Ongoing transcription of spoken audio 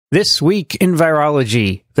This Week in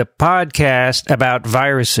Virology, the podcast about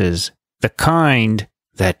viruses, the kind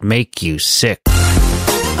that make you sick.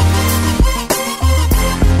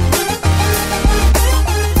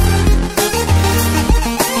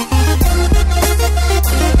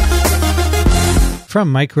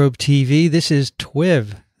 From Microbe TV, this is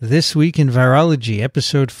TWiV, This Week in Virology,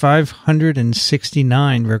 episode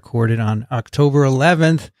 569, recorded on October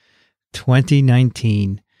 11th,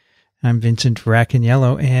 2019. I'm Vincent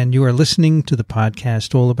Racaniello, and you are listening to the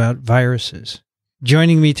podcast all about viruses.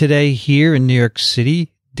 Joining me today here in New York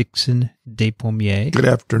City, Dickson Despommier. Good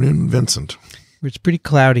afternoon, Vincent. It's pretty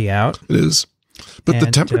cloudy out. It is. But the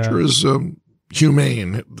temperature is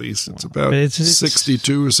humane, at least. It's about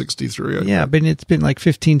 62 or 63. Yeah, but it's been like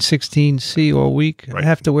 15, 16 C all week. Right. I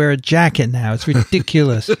have to wear a jacket now. It's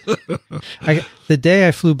ridiculous. The day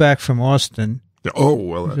I flew back from Austin, it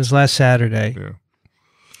was last Saturday. Yeah.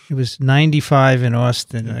 It was 95 in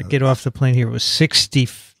Austin. Yeah. I get off the plane here. It was 60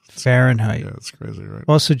 Fahrenheit. Yeah, that's crazy, right?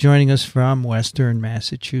 Also joining us from Western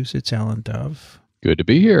Massachusetts, Alan Dove. Good to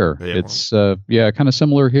be here. Yeah. It's, kind of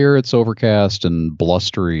similar here. It's overcast and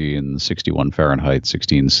blustery and 61 Fahrenheit,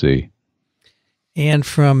 16 C. And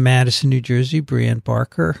from Madison, New Jersey, Brianne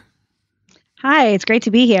Barker. Hi, it's great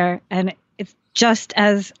to be here. And it's just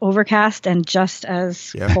as overcast and just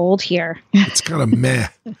as cold here. It's kind of meh.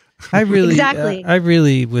 I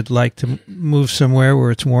really would like to move somewhere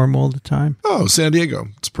where it's warm all the time. Oh, San Diego.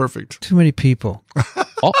 It's perfect. Too many people.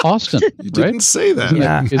 Austin, You didn't say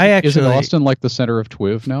that. Isn't Austin like the center of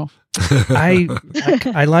TWiV now?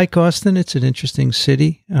 I like Austin. It's an interesting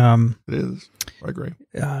city. It is. I agree.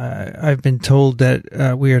 I've been told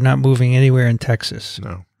that we are not moving anywhere in Texas.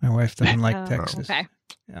 No. My wife doesn't like Texas. Okay.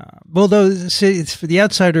 Although it's for the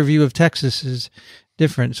outsider view of Texas is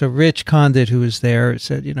different. So Rich Condit, who was there,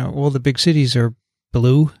 said, all the big cities are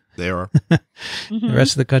blue. They are. The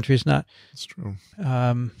rest of the country is not. That's true.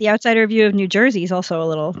 The outsider view of New Jersey is also a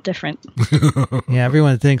little different. Yeah,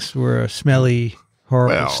 everyone thinks we're a smelly,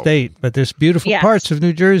 horrible state, but there's beautiful parts of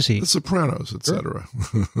New Jersey. The Sopranos, etc.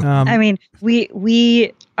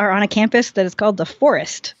 We are on a campus that is called the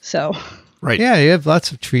Forest, so... Right. Yeah, you have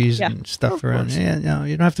lots of trees and stuff around. Yeah,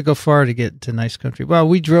 you don't have to go far to get to nice country. Well,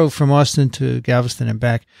 we drove from Austin to Galveston and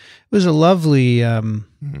back. It was a lovely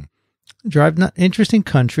drive. Not interesting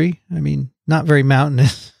country. I mean, not very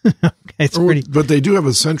mountainous. It's pretty. But they do have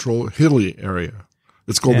a central hilly area.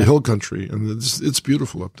 It's called the Hill Country, and it's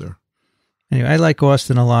beautiful up there. Anyway, I like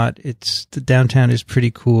Austin a lot. The downtown is pretty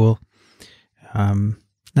cool. Now,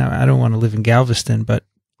 I don't want to live in Galveston, but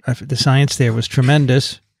the science there was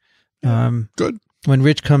tremendous. Good. When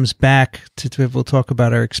Rich comes back to TWiV, we'll talk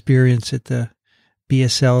about our experience at the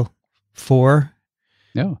BSL 4.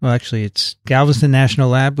 Yeah. Well, actually, it's Galveston National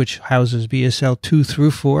Lab, which houses BSL 2 through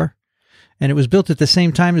 4. And it was built at the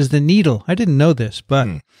same time as the Needle. I didn't know this, but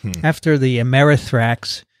after the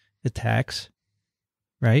Amerithrax attacks,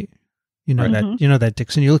 right? That,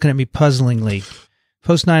 Dickson. You're looking at me puzzlingly.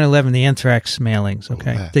 Post 9/11, the anthrax mailings,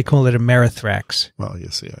 okay? They call it Amerithrax. Well, I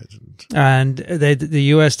didn't. And the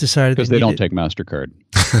U.S. decided... Because they don't take MasterCard.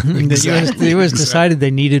 The U.S. decided they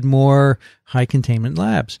needed more high-containment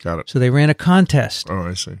labs. Got it. So they ran a contest. Oh,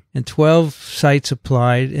 I see. And 12 sites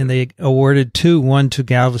applied, and they awarded one to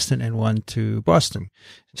Galveston and one to Boston.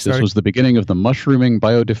 This was the beginning of the mushrooming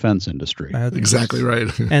biodefense industry. Exactly right.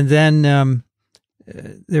 And then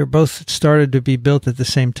they both started to be built at the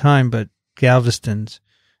same time, but Galveston's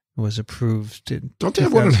was approved in Don't they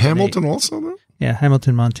have one in Hamilton also, though? Yeah,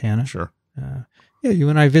 Hamilton, Montana. Sure. You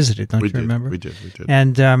and I visited, don't you remember? We did.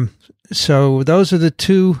 And so those are the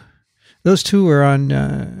two. Those two are on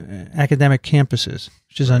academic campuses,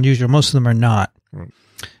 which is unusual. Most of them are not. Right.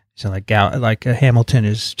 So like Hamilton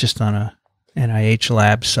is just on a NIH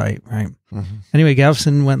lab site, right? Mm-hmm. Anyway,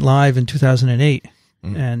 Galveston went live in 2008,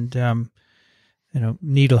 and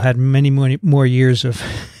Needle had many more years of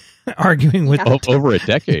arguing with over a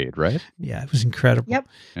decade, right? Yeah, it was incredible. Yep.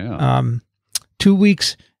 Yeah. 2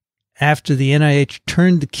 weeks after the NIH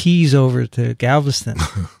turned the keys over to Galveston,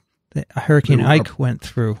 Hurricane Ike went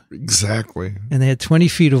through. Exactly. And they had 20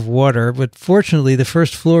 feet of water, but fortunately the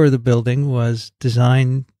first floor of the building was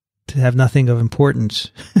designed to have nothing of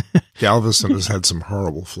importance. Galveston has had some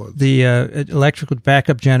horrible floods. The electrical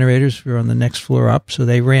backup generators were on the next floor up, so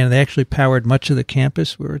they actually powered much of the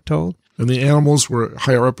campus, we were told. And the animals were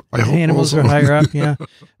higher up, I hope. The animals were higher up, yeah.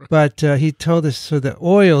 But he told us, so the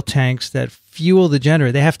oil tanks that fuel the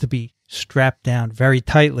generator, they have to be strapped down very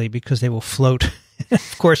tightly because they will float,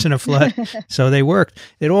 of course, in a flood. So they worked.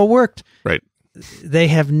 It all worked. Right. They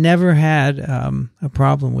have never had a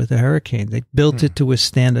problem with a hurricane. They built it to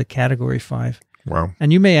withstand a Category 5. Wow.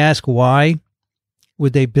 And you may ask why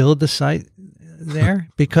would they build the site there?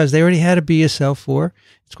 Because they already had a BSL-4.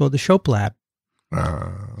 It's called the Shope Lab,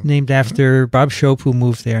 named after Bob Shope, who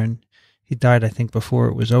moved there, and he died, I think, before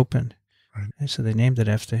it was opened. Right. So they named it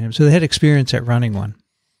after him. So they had experience at running one.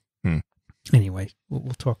 Anyway,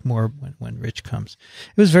 we'll talk more when Rich comes.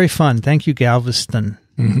 It was very fun. Thank you, Galveston.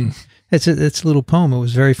 Mm-hmm. It's a little poem. It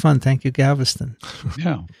was very fun. Thank you, Galveston.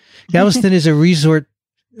 Yeah. Galveston is a resort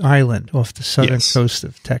island off the southern coast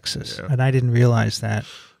of Texas, and I didn't realize that.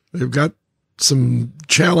 They've got some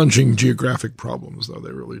challenging geographic problems, though.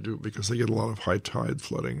 They really do, because they get a lot of high tide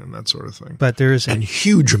flooding and that sort of thing. But there is and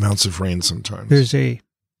huge amounts of rain sometimes. There's a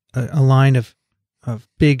line of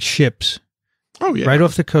big ships. Oh, yeah. Right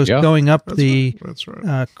off the coast, going up the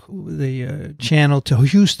channel to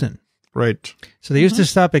Houston. Right. So they used to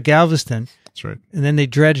stop at Galveston. That's right. And then they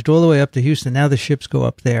dredged all the way up to Houston. Now the ships go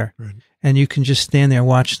up there. Right. And you can just stand there and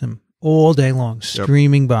watch them all day long,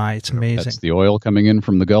 streaming by. It's amazing. That's the oil coming in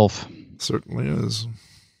from the Gulf. Certainly is.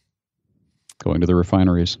 Going to the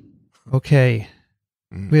refineries. Okay.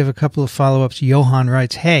 We have a couple of follow-ups. Johan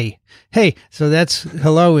writes, hey. So that's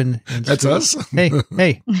hello. That's us? Hey.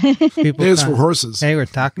 People it's for horses. Hey, we're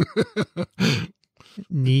talking.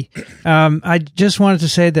 I just wanted to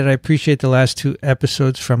say that I appreciate the last 2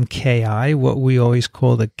 episodes from KI, what we always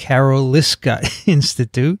call the Karolinska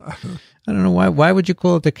Institute. I don't know why. Why would you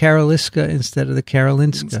call it the Karolinska instead of the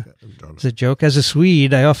Karolinska? It's a joke. As a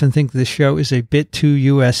Swede, I often think the show is a bit too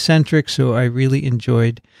U.S.-centric, so I really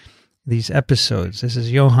enjoyed these episodes. This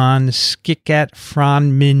is Johan Skickat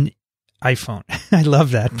Fran Min iPhone. I love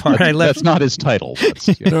that part. That's not his title.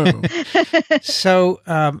 So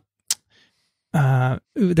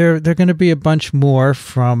there are going to be a bunch more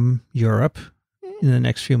from Europe in the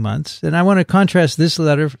next few months. And I want to contrast this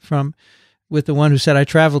letter with the one who said, I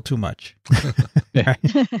travel too much. Right?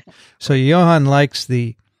 So Johan likes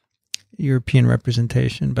the European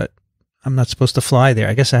representation, but I'm not supposed to fly there.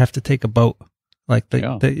 I guess I have to take a boat. Like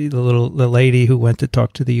the lady who went to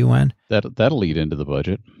talk to the UN. That'll lead into the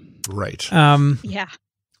budget. Right. Yeah.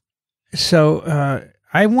 So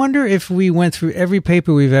I wonder if we went through every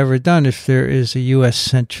paper we've ever done, if there is a U.S.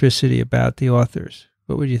 centricity about the authors.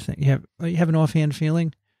 What would you think? You have an offhand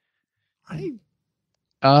feeling? You'd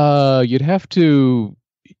have to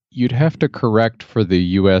correct for the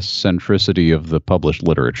U.S. centricity of the published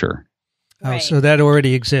literature. Oh, so that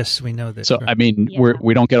already exists. We know this. So, right? I mean,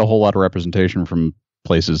 we don't get a whole lot of representation from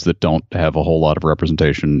places that don't have a whole lot of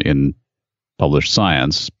representation in published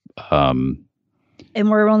science. And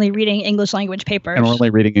we're only reading English language papers.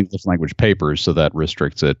 So that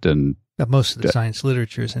restricts it. And most of the science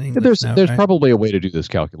literature is in English. There's probably a way to do this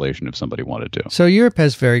calculation if somebody wanted to. So Europe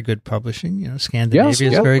has very good publishing. Scandinavia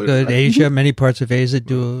is very good. Asia, many parts of Asia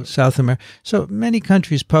do. South America. So many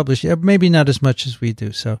countries publish. Maybe not as much as we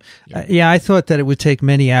do. So I thought that it would take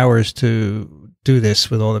many hours to do this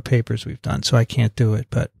with all the papers we've done. So I can't do it.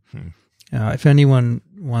 But if anyone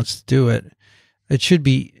wants to do it,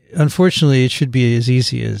 unfortunately, it should be as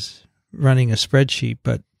easy as running a spreadsheet,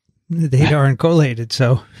 but the data aren't collated,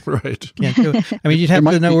 so can't do it. I mean, you'd have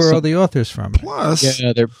to know where all the authors from. Plus,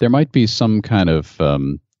 there might be some kind of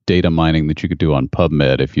data mining that you could do on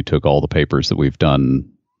PubMed if you took all the papers that we've done,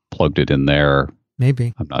 plugged it in there.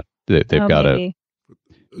 Maybe I'm not. They've got maybe.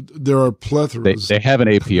 There are plethoras. They have an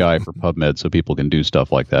API for PubMed, so people can do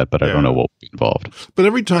stuff like that, but I don't know what would be involved. But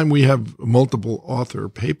every time we have multiple author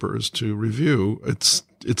papers to review, it's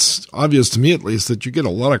obvious to me, at least, that you get a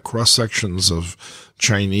lot of cross sections of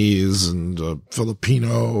Chinese and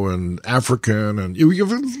Filipino and African, and you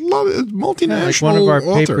have a lot of multinational like one of our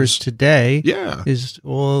authors. Papers today is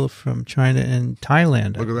all from China and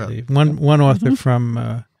Thailand. Look at that. One author from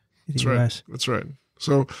the U.S. That's right.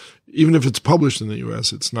 So even if it's published in the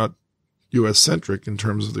U.S., it's not U.S.-centric in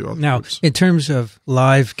terms of the authors. Now, in terms of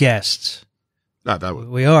live guests,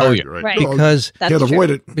 we are. Oh, yeah, right. Because can't avoid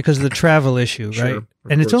it. Because of the travel issue, right?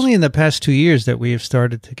 And it's only in the past 2 years that we have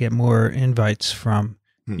started to get more invites from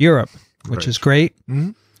Europe, which is great.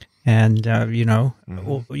 Mm-hmm. And,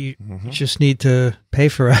 you just need to pay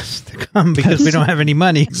for us to come because we don't have any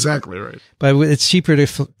money. Exactly right. But it's cheaper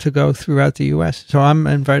to go throughout the U.S. So I'm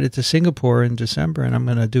invited to Singapore in December, and I'm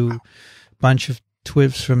going to do a bunch of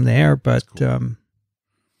TWiVs from there. But,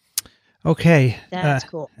 okay. That's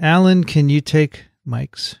cool. Alan, can you take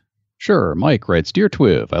Mike's? Sure. Mike writes, Dear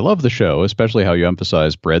TWiV, I love the show, especially how you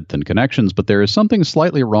emphasize breadth and connections, but there is something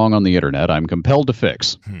slightly wrong on the internet I'm compelled to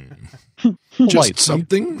fix. Just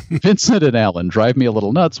something? Vincent and Alan drive me a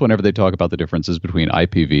little nuts whenever they talk about the differences between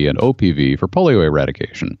IPV and OPV for polio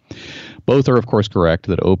eradication. Both are, of course, correct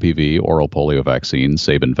that OPV, oral polio vaccine,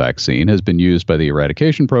 Sabin vaccine, has been used by the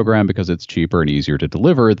eradication program because it's cheaper and easier to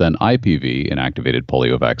deliver than IPV, inactivated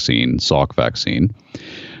polio vaccine, Salk vaccine.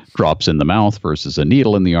 Drops in the mouth versus a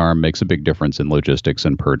needle in the arm makes a big difference in logistics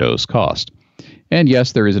and per dose cost. And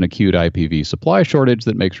yes, there is an acute IPV supply shortage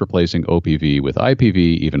that makes replacing OPV with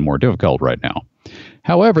IPV even more difficult right now.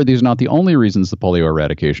 However, these are not the only reasons the polio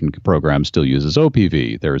eradication program still uses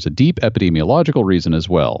OPV. There is a deep epidemiological reason as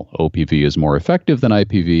well. OPV is more effective than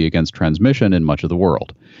IPV against transmission in much of the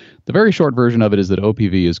world. The very short version of it is that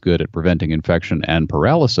OPV is good at preventing infection and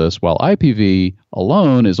paralysis, while IPV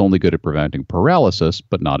alone is only good at preventing paralysis,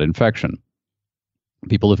 but not infection.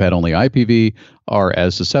 People who've had only IPV are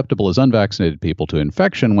as susceptible as unvaccinated people to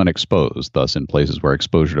infection when exposed. Thus, in places where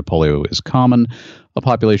exposure to polio is common, a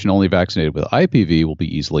population only vaccinated with IPV will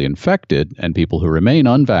be easily infected, and people who remain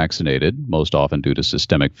unvaccinated, most often due to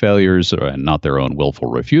systemic failures and not their own willful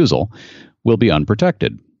refusal, will be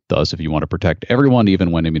unprotected. Thus, if you want to protect everyone, even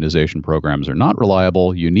when immunization programs are not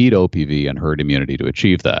reliable, you need OPV and herd immunity to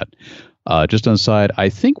achieve that. Just on the side, I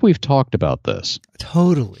think we've talked about this.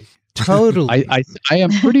 Totally. I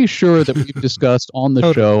am pretty sure that we've discussed on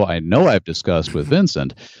the show, I know I've discussed with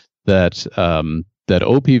Vincent, that that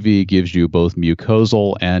OPV gives you both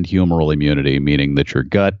mucosal and humoral immunity, meaning that your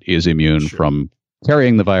gut is immune from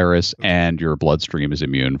carrying the virus and your bloodstream is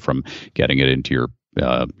immune from getting it into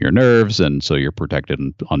your nerves, and so you're protected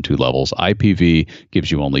on two levels. IPV gives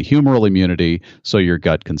you only humoral immunity, so your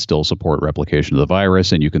gut can still support replication of the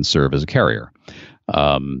virus and you can serve as a carrier.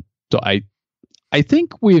 So I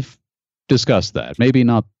think we've discussed that. Maybe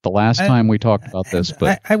not the last time we talked about this,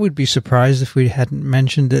 but I would be surprised if we hadn't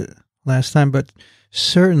mentioned it last time, but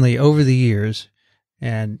certainly over the years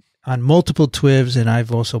and on multiple TWiVs, and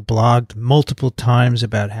I've also blogged multiple times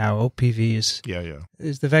about how OPV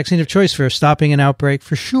is the vaccine of choice for stopping an outbreak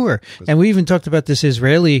for sure. And we even talked about this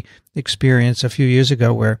Israeli experience a few years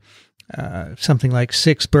ago where something like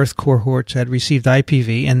 6 birth cohorts had received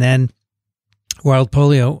IPV, and then wild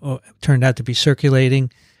polio turned out to be circulating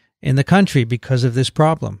in the country because of this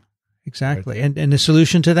problem. Exactly. Right. And the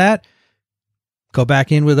solution to that, go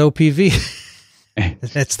back in with OPV.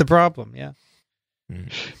 That's the problem. Yeah.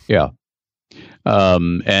 Yeah.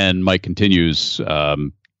 And Mike continues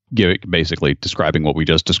basically describing what we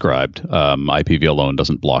just described. IPV alone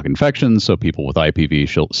doesn't block infections, so people with IPV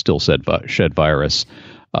still shed virus.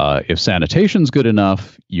 If sanitation's good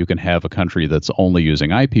enough, you can have a country that's only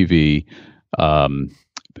using IPV.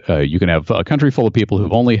 You can have a country full of people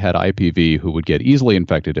who've only had IPV who would get easily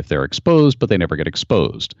infected if they're exposed, but they never get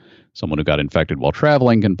exposed. Someone who got infected while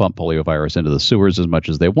traveling can pump poliovirus into the sewers as much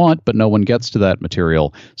as they want, but no one gets to that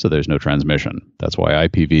material, so there's no transmission. That's why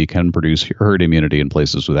IPV can produce herd immunity in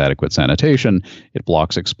places with adequate sanitation. It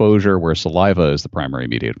blocks exposure where saliva is the primary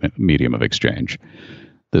medium of exchange.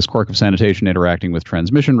 This quirk of sanitation interacting with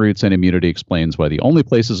transmission routes and immunity explains why the only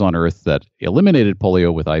places on Earth that eliminated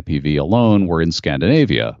polio with IPV alone were in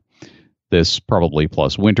Scandinavia. This probably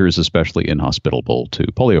plus winters especially inhospitable to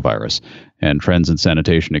poliovirus. And trends in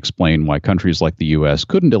sanitation explain why countries like the U.S.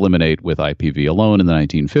 couldn't eliminate with IPV alone in the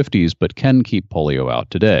 1950s, but can keep polio out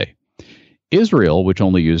today. Israel, which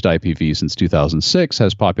only used IPV since 2006,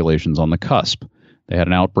 has populations on the cusp. They had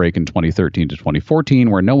an outbreak in 2013 to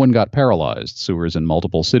 2014 where no one got paralyzed. Sewers in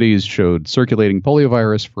multiple cities showed circulating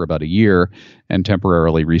poliovirus for about a year, and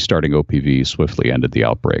temporarily restarting OPV swiftly ended the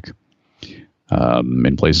outbreak.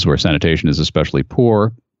 In places where sanitation is especially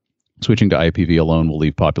poor, switching to IPV alone will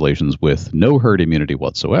leave populations with no herd immunity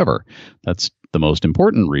whatsoever. That's the most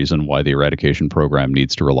important reason why the eradication program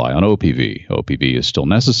needs to rely on OPV. OPV is still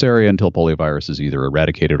necessary until poliovirus is either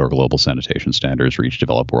eradicated or global sanitation standards reach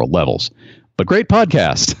developed world levels. But great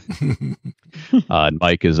podcast. And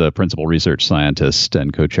Mike is a principal research scientist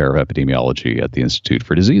and co-chair of epidemiology at the Institute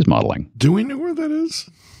for Disease Modeling. Do we know where that is?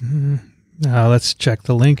 Let's check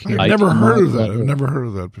the link here. I've never heard of that. I've never heard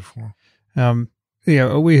of that before.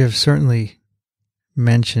 We have certainly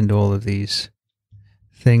mentioned all of these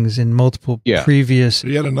things in multiple previous.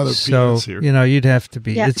 You had another PS here. You'd have to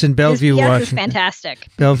be. It's in Bellevue, Washington. It's fantastic.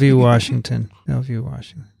 Bellevue, Washington. Bellevue,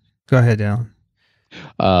 Washington. Go ahead, Alan.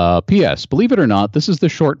 P.S. Believe it or not, this is the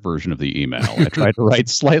short version of the email. I tried to write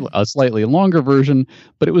a slightly longer version,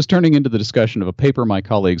 but it was turning into the discussion of a paper my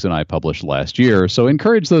colleagues and I published last year. So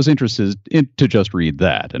encourage those interested to just read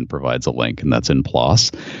that, and provides a link, and that's in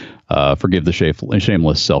PLOS. Forgive the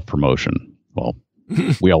shameless self-promotion. Well,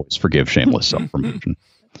 we always forgive shameless self-promotion.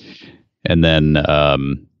 And then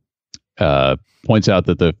points out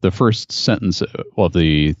that the first sentence of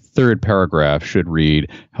the third paragraph should read,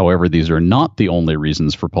 however, these are not the only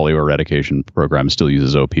reasons for polio eradication program still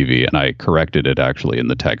uses OPV. And I corrected it actually in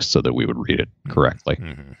the text so that we would read it correctly.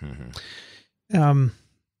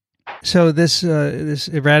 So this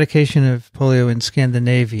eradication of polio in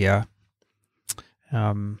Scandinavia,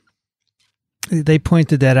 they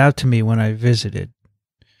pointed that out to me when I visited.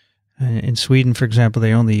 In Sweden, for example,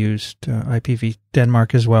 they only used IPV.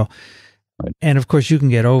 Denmark as well. Right. And of course, you can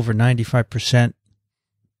get over 95%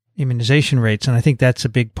 immunization rates. And I think that's a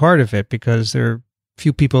big part of it because there are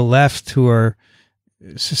few people left who are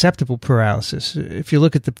susceptible paralysis. If you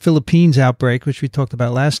look at the Philippines outbreak, which we talked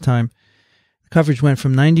about last time, the coverage went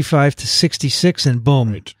from 95 to 66 and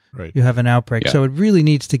boom, right. You have an outbreak. Yeah. So it really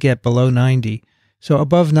needs to get below 90. So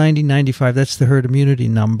above 90, 95, that's the herd immunity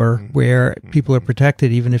number where people are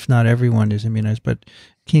protected, even if not everyone is immunized. But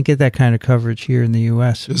can't get that kind of coverage here in the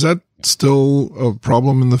U.S. Is that still a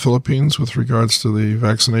problem in the Philippines with regards to the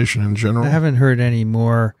vaccination in general? I haven't heard any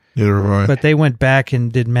more. Neither have I. But they went back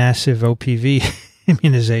and did massive OPV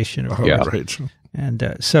immunization. Right.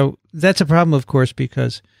 And so that's a problem, of course,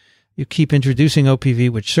 because you keep introducing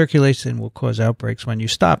OPV, which circulates and will cause outbreaks when you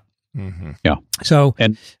stop. Yeah. So,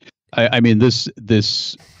 and I mean, the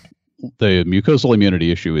mucosal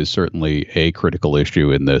immunity issue is certainly a critical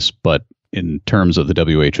issue in this, but in terms of the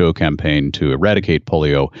WHO campaign to eradicate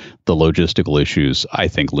polio, the logistical issues, I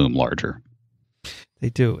think, loom larger. They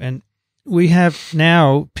do. And we have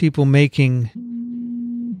now people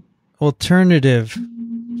making alternative.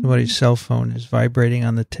 Somebody's cell phone is vibrating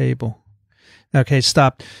on the table. Okay,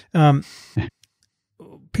 stop.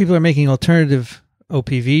 People are making alternative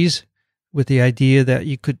OPVs with the idea that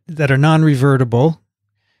that are non-revertible.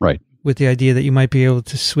 Right. With the idea that you might be able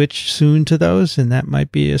to switch soon to those, and that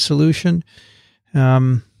might be a solution.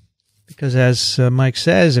 Because as Mike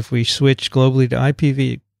says, if we switch globally to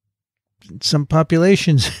IPV, some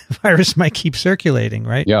populations, virus might keep circulating,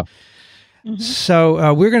 right? Yeah. Mm-hmm.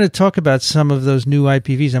 So we're going to talk about some of those new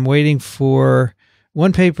IPVs. I'm waiting for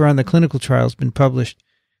one paper on the clinical trial has been published,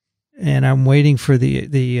 and I'm waiting for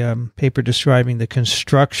the paper describing the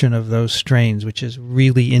construction of those strains, which is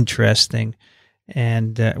really interesting.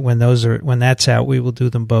 And when that's out, we will do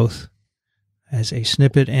them both as a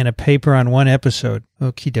snippet and a paper on one episode.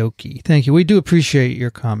 Okie dokie. Thank you. We do appreciate your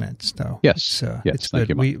comments, though. Yes. It's thank good.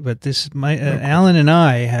 you, Mike. Alan and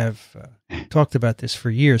I have talked about this for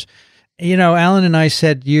years. You know, Alan and I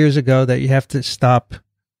said years ago that you have to stop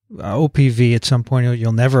OPV at some point, or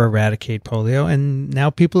you'll never eradicate polio. And now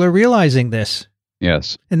people are realizing this.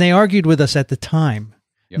 Yes. And they argued with us at the time.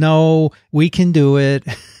 Yep. No, we can do it.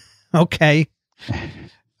 Okay.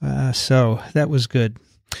 So that was good.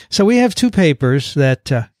 So we have two papers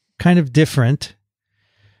that kind of different,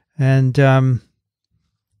 and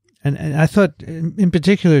I thought in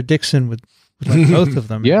particular Dickson would like both of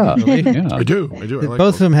them. Yeah, really. I do. I like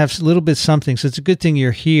both of them have a little bit something, so it's a good thing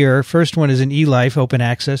you're here. First one is an eLife open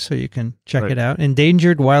access, so you can check it out.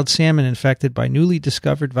 Endangered wild salmon infected by newly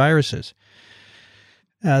discovered viruses.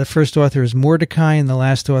 The first author is Mordecai, and the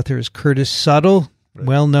last author is Curtis Suttle,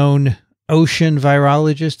 well-known ocean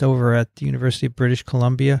virologist over at the University of British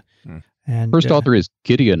Columbia. And first author is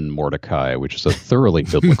Gideon Mordecai, which is a thoroughly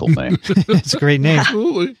biblical name. It's a great name.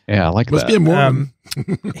 Absolutely. Yeah, I like Must that. be a Mormon.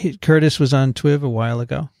 Curtis was on TWiV a while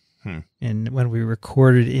ago, and when we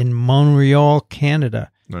recorded in Montreal, Canada.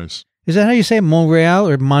 Nice. Is that how you say it, Montreal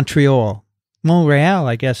or Montreal? Montreal,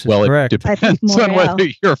 I guess, is correct. It depends on whether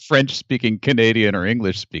you're French-speaking Canadian or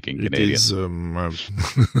English-speaking Canadian. It is,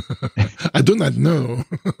 I do not know.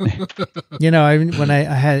 You know, when I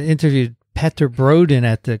had interviewed Peter Brodin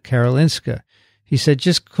at the Karolinska, he said,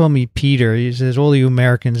 just call me Peter. He says, all you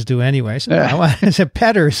Americans do anyway. I said, no, I said,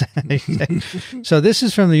 Peter. So this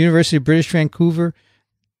is from the University of British Vancouver,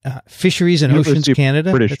 Fisheries and Oceans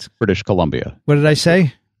Canada. British Columbia. What did I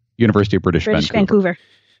say? University of British Vancouver.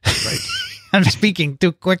 Right. I'm speaking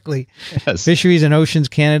too quickly. Yes. Fisheries and Oceans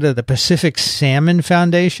Canada, the Pacific Salmon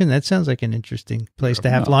Foundation. That sounds like an interesting place to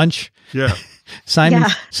have lunch. Yeah.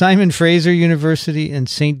 Simon Fraser University and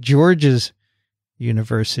St. George's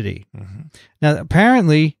University. Mm-hmm. Now,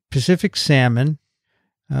 apparently, Pacific salmon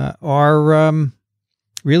are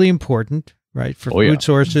really important, right, for food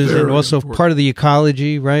sources. Very and also important. Part of the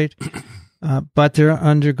ecology, right? But they're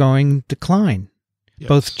undergoing decline. Yes.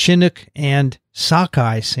 Both Chinook and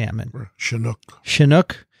sockeye salmon.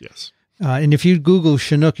 Chinook. Yes. And if you Google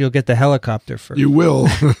Chinook, you'll get the helicopter first. You will.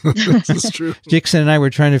 This is true. Dickson and I were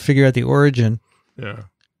trying to figure out the origin. Yeah.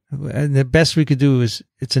 And the best we could do is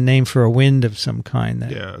it's a name for a wind of some kind.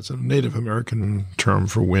 Yeah, it's a Native American term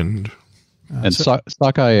for wind. And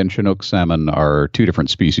sockeye and Chinook salmon are two different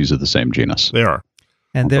species of the same genus. They are.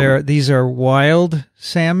 And these are wild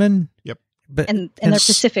salmon? Yep. But and they're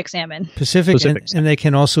Pacific salmon. Pacific and they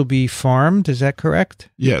can also be farmed, is that correct?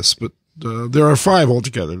 Yes, but there are 5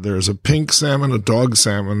 altogether. There's a pink salmon, a dog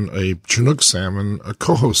salmon, a Chinook salmon, a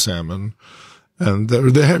coho salmon, and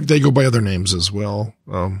they go by other names as well.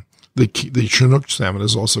 The Chinook salmon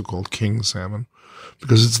is also called king salmon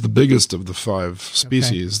because it's the biggest of the 5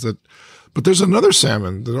 species. Okay. But there's another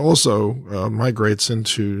salmon that also migrates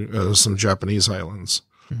into some Japanese islands.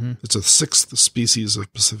 Mm-hmm. It's a 6th species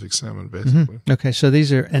of Pacific salmon, basically. Mm-hmm. Okay, so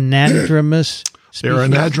these are anadromous species. They're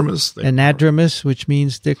anadromous. Anadromous, which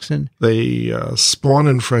means, Dickson? They spawn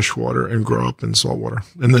in fresh water and grow up in salt water.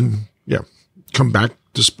 And then, come back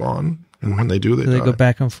to spawn. And when they do, they die. Go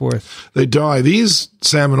back and forth. They die. These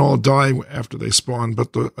salmon all die after they spawn,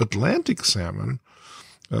 but the Atlantic salmon,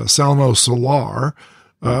 Salmo solar,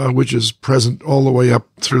 which is present all the way up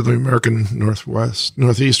through the American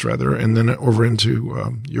northeast, and then over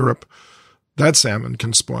into Europe, that salmon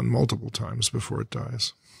can spawn multiple times before it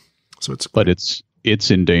dies. So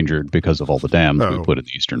it's endangered because of all the dams we put in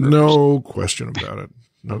the eastern rivers. No question about it.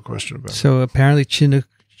 No question about it. So apparently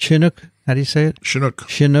Chinook, how do you say it?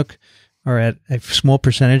 Chinook are at a small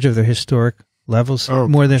percentage of their historic levels.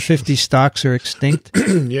 More than 50 stocks are extinct.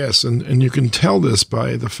 Yes, and you can tell this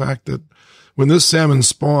by the fact that when this salmon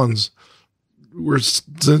spawns,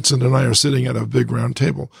 Vincent and I are sitting at a big round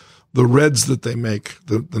table. The reds that they make,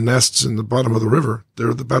 the nests in the bottom of the river,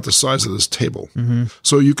 they're about the size of this table. Mm-hmm.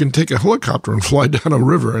 So you can take a helicopter and fly down a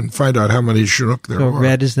river and find out how many Chinook there are. So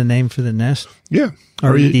red is the name for the nest? Yeah.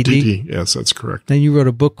 R-E-D-D? Yes, that's correct. Then you wrote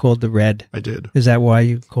a book called The Red. I did. Is that why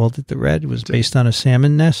you called it The Red? It was based on a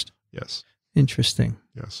salmon nest? Yes. Interesting.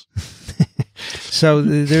 Yes. So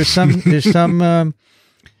there's some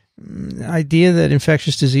idea that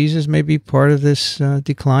infectious diseases may be part of this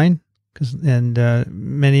decline?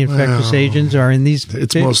 Many infectious agents are in these.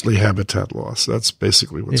 It's mostly habitat loss. That's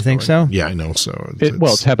basically what's going on. You think so? Yeah, I know so.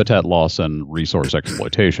 It's habitat loss and resource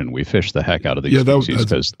exploitation. We fish the heck out of these species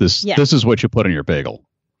because this is what you put on your bagel.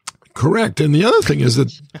 Correct. And the other thing is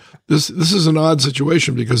that this is an odd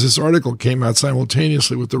situation because this article came out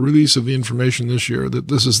simultaneously with the release of the information this year that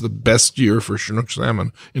this is the best year for Chinook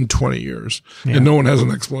salmon in 20 years. Yeah. And no one has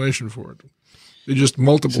an explanation for it. They're just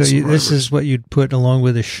multiple survivors. This is what you'd put along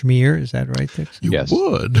with a schmear, is that right, Dickson? You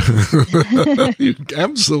would. You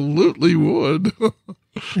absolutely would.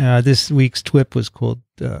 This week's TWiV was called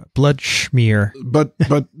blood schmear. But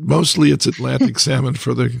mostly it's Atlantic salmon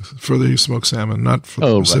for the smoked salmon, not for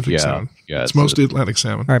the Pacific salmon. Yeah, it's mostly Atlantic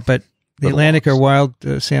salmon. All right, but the Atlantic are wild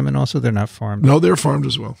salmon also? They're not farmed? No, they're farmed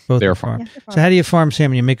as well. Both are farmed. Yeah, so how do you farm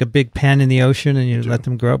salmon? You make a big pen in the ocean and you let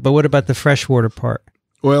them grow up? But what about the freshwater part?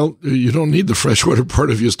 Well, you don't need the freshwater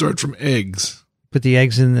part if you start from eggs. Put the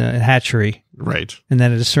eggs in the hatchery. Right. And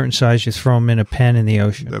then at a certain size, you throw them in a pen in the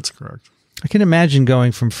ocean. That's correct. I can imagine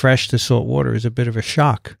going from fresh to salt water is a bit of a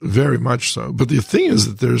shock. Very much so. But the thing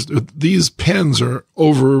is that these pens are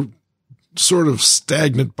over sort of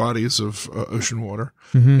stagnant bodies of ocean water.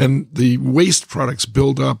 Mm-hmm. And the waste products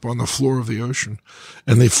build up on the floor of the ocean,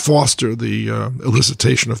 and they foster the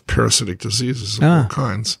elicitation of parasitic diseases of all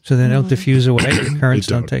kinds. So they don't diffuse away? The currents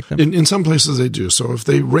don't take them? In some places they do. So if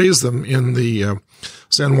they raise them in the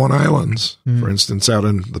San Juan Islands, for instance, out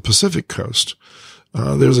in the Pacific coast,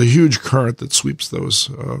 there's a huge current that sweeps those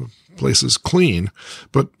places clean.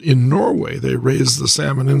 But in Norway, they raise the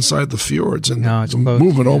salmon inside the fjords, and the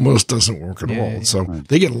movement almost doesn't work at all. So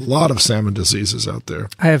they get a lot of salmon diseases out there.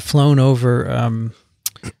 I have flown over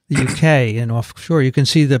the UK and offshore. You can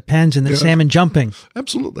see the pens and the salmon jumping.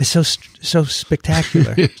 Absolutely. It's so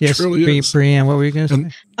spectacular. Yes, truly is. Brianne, what were you going to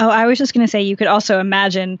say? Oh, I was just going to say you could also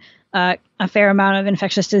imagine a fair amount of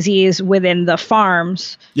infectious disease within the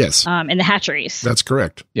farms. Yes. In the hatcheries. That's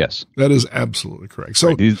correct. Yes. That is absolutely correct.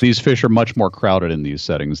 So these fish are much more crowded in these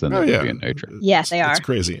settings than they would be in nature. Yes, they are. It's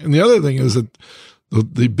crazy. And the other thing is that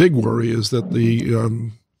the big worry is that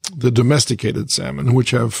the domesticated salmon,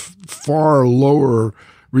 which have far lower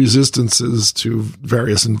resistances to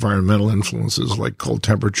various environmental influences like cold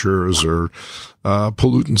temperatures or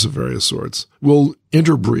pollutants of various sorts, will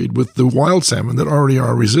interbreed with the wild salmon that already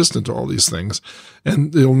are resistant to all these things,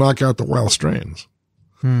 and it'll knock out the wild strains.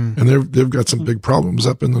 And they've got some big problems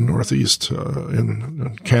up in the Northeast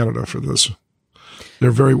in Canada for this.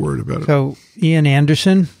 They're very worried about it. So Ian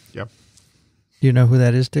Anderson? Yep. Do you know who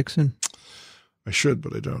that is, Dickson? I should,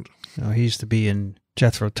 but I don't. No, he used to be in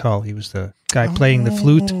Jethro Tull. He was the guy playing the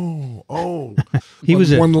flute. Oh, he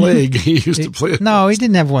was one leg. He used to play it. No, he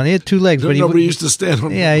didn't have one. He had two legs. But nobody used to stand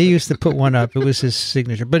on. Yeah, he used to put one up. It was his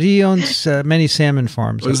signature. But he owns many salmon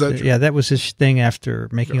farms. Is that true? Yeah, that was his thing after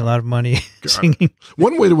making a lot of money singing.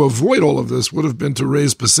 One way to avoid all of this would have been to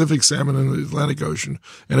raise Pacific salmon in the Atlantic Ocean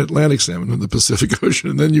and Atlantic salmon in the Pacific Ocean,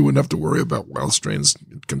 and then you wouldn't have to worry about wild strains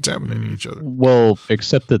contaminating each other. Well,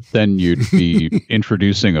 except that then you'd be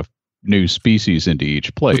introducing a new species into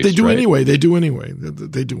each place. But they do right? anyway. They do anyway.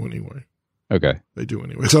 They do anyway. Okay. They do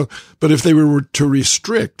anyway. So, but if they were to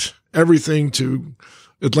restrict everything to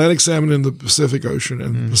Atlantic salmon in the Pacific Ocean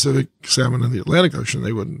and Pacific salmon in the Atlantic Ocean,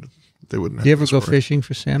 they wouldn't. Did you ever go fishing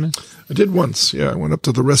for salmon? I did once. Yeah, I went up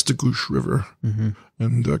to the Restigouche River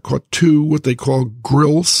and caught two what they call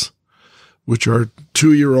grills, which are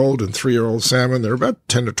 2-year-old and 3-year-old salmon. They're about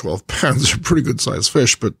 10 to 12 pounds. They're pretty good sized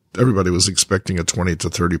fish, but everybody was expecting a 20 to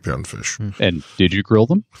 30 pound fish. And did you grill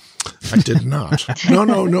them? I did not.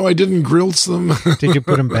 No, I didn't grill them. Did you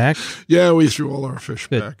put them back? Yeah, we threw all our fish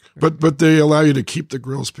back. But they allow you to keep the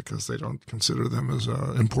grills because they don't consider them as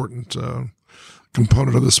an important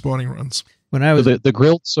component of the spawning runs. When I was the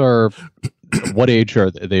grills are, what age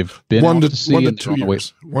are they? They've been 1 out to to sea 1 to and 2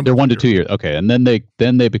 years. They're 1 to 2 years. Okay, and then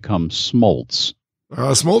they become smolts.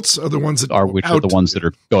 Smolts are the ones that are the ones that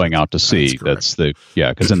are going out to sea. That's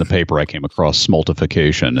because in the paper I came across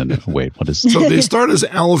smoltification and wait, what is so they start as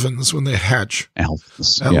alevins when they hatch.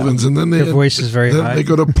 Alevins, and then their voice is very high. They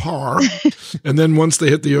go to par, and then once they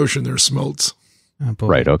hit the ocean, they're smolts.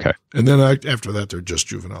 Right. Okay. And then after that, they're just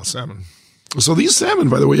juvenile salmon. So these salmon,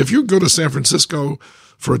 by the way, if you go to San Francisco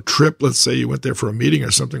for a trip, let's say you went there for a meeting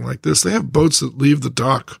or something like this, they have boats that leave the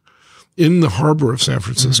dock in the harbor of San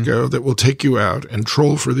Francisco that will take you out and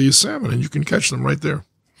troll for these salmon, and you can catch them right there.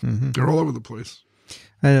 They're all over the place.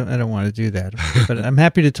 I don't want to do that, but I'm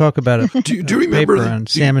happy to talk about it. Do you remember on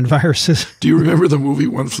salmon viruses? Do you remember the movie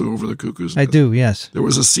One Flew Over the Cuckoo's Nest? I do, yes. There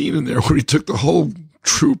was a scene in there where he took the whole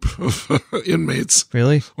troop of inmates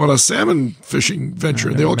on a salmon fishing venture,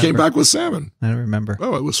 and they all came back with salmon. I don't remember.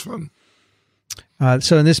 Oh, it was fun.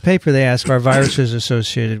 So in this paper, they ask, are viruses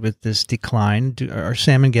associated with this decline? Are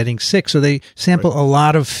salmon getting sick? So they sample a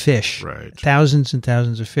lot of fish, thousands and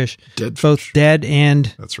thousands of fish, both dead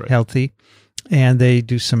and healthy. And they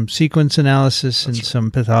do some sequence analysis and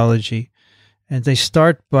some pathology. And they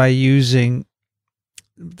start by looking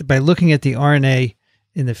at the RNA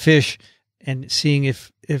in the fish and seeing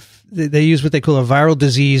if they use what they call a viral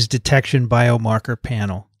disease detection biomarker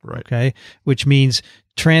panel. Right. Okay. Which means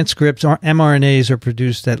transcripts or mRNAs are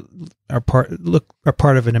produced that are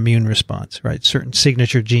part of an immune response, right? Certain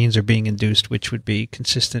signature genes are being induced, which would be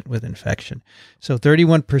consistent with infection. So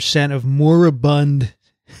 31% of moribund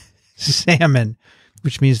salmon,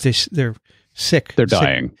 which means they're sick. They're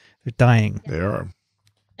dying. They're dying. They are.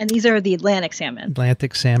 And these are the Atlantic salmon.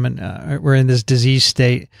 Atlantic salmon were in this disease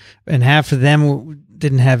state, and half of them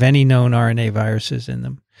didn't have any known RNA viruses in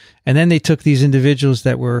them. And then they took these individuals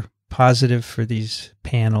that were positive for this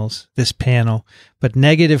panel, but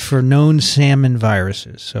negative for known salmon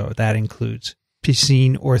viruses. So that includes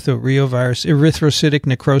piscine orthoreovirus, erythrocytic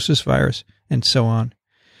necrosis virus, and so on.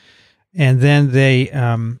 And then they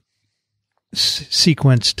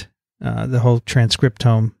sequenced the whole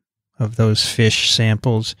transcriptome of those fish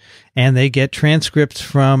samples, and they get transcripts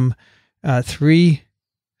from 3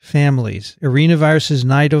 families: arenaviruses,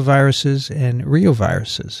 nidoviruses, and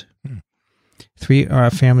reoviruses. 3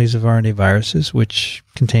 families of RNA viruses, which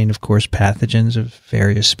contain, of course, pathogens of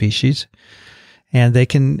various species. And they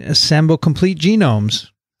can assemble complete genomes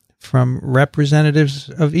from representatives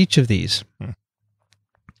of each of these.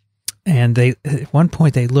 And at one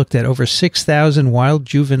point, they looked at over 6,000 wild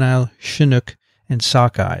juvenile Chinook and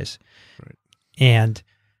sockeyes. Right. And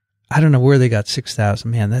I don't know where they got 6,000.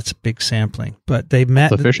 Man, that's a big sampling. But they met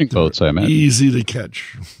the fishing boats, I imagine. Easy to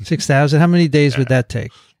catch. 6,000. How many days would that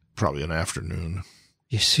take? Probably an afternoon.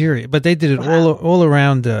 You're serious? But they did it all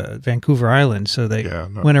around Vancouver Island. So they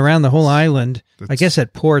went around the whole island, I guess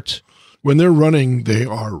at ports. When they're running, they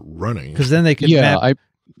are running. Because then they could map.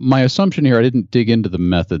 My assumption here, I didn't dig into the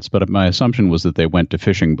methods, but my assumption was that they went to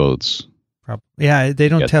fishing boats. Yeah, they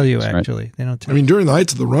don't tell you, actually. Right? They don't tell you. During the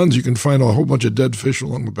heights of the runs, you can find a whole bunch of dead fish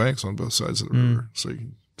along the banks on both sides of the river. So you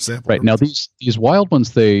can sample. Right. Now, these wild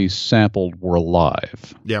ones they sampled were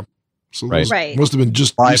alive. Yeah. So right. Must have been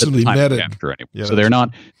just recently netted. Anyway. Yeah, so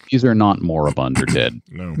these are not moribund or dead.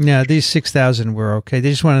 No. Yeah, these 6,000 were okay. They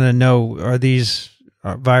just wanted to know, are these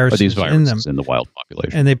viruses in them? In the wild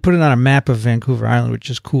population. And they put it on a map of Vancouver Island, which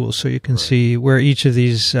is cool. So you can see where each of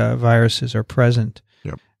these viruses are present.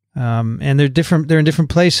 Yep. And they're different. They're in different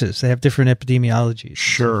places. They have different epidemiologies, and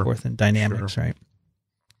so forth, and dynamics, right?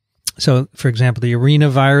 So, for example, the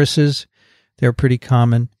arenaviruses, they're pretty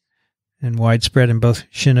common and widespread in both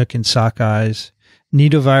Chinook and sockeyes.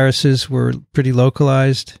 Nidoviruses were pretty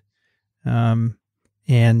localized, and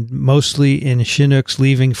mostly in Chinooks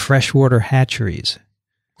leaving freshwater hatcheries.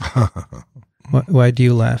 Why do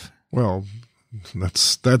you laugh? Well,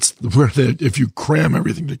 that's where if you cram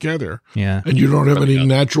everything together, yeah, and you don't have any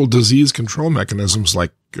natural disease control mechanisms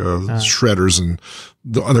like shredders and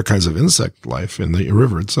the other kinds of insect life in the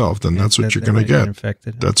river itself, then that's what you're going to get.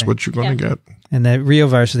 Infected. That's what you're going to get. And the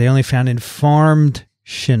reoviruses, they only found in farmed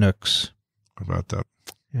Chinooks. How about that?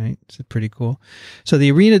 Right, it's pretty cool. So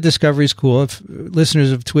the arena discovery is cool. If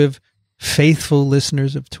listeners of TWiV, faithful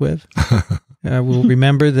listeners of TWiV, will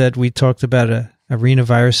remember that we talked about a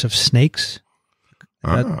arenavirus of snakes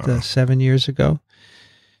about 7 years ago.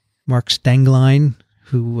 Mark Stenglein,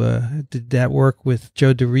 who did that work with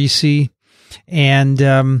Joe DeRisi. And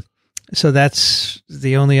so that's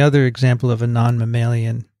the only other example of a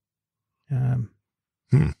non-mammalian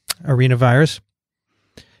arenavirus.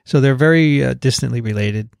 So they're very distantly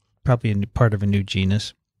related, probably part of a new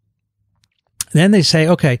genus. Then they say,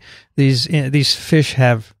 okay, these fish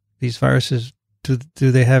have these viruses. Do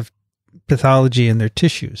they have pathology in their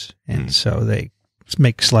tissues? And so they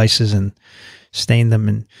make slices and stain them,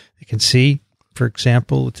 and they can see, for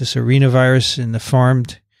example, with this arenavirus in the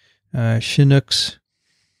farmed Chinooks,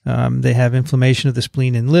 they have inflammation of the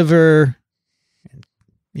spleen and liver, and,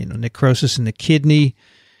 necrosis in the kidney,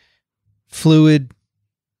 fluid,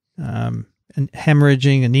 and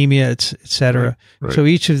hemorrhaging, anemia, etc. Right. So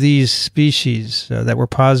each of these species that were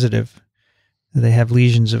positive, they have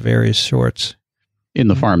lesions of various sorts. In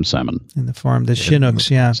the farmed salmon. The Chinooks,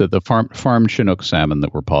 yeah. So the farmed Chinook salmon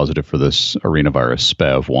that were positive for this arenavirus,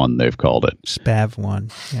 SPAV1, they've called it. SPAV1,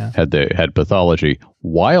 yeah. Had pathology.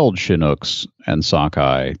 Wild Chinooks and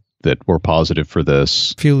sockeye that were positive for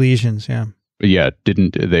this. Few lesions, yeah. Yeah,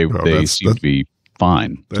 they seem to be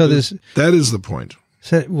fine. That is the point.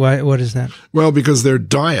 So what is that? Well, because their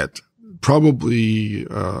diet probably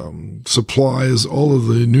supplies all of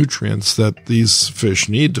the nutrients that these fish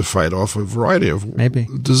need to fight off a variety of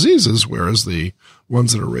diseases, whereas the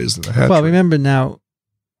ones that are raised in the hatchery. Well, remember now,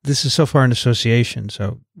 this is so far an association,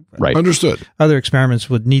 so right. Understood. Other experiments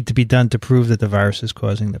would need to be done to prove that the virus is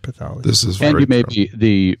causing the pathology. This is very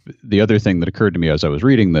the other thing that occurred to me as I was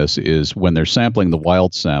reading this is when they're sampling the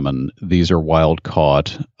wild salmon, these are wild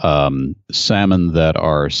caught salmon that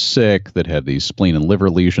are sick, that have these spleen and liver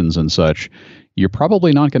lesions and such. You're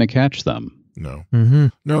probably not going to catch them. No,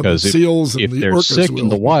 no, the seals and if the they're orcas sick in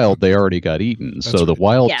the wild, they already got eaten. That's so the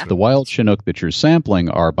wild Chinook that you're sampling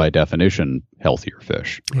are by definition healthier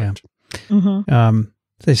fish. Yeah,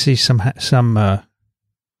 they see some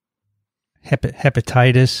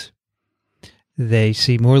hepatitis. They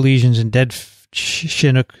see more lesions in dead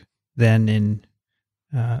Chinook than in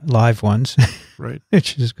live ones, right?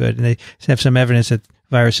 Which is good. And they have some evidence that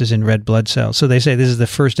virus is in red blood cells. So they say this is the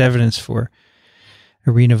first evidence for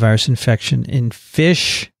arenavirus infection in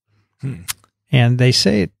fish, and they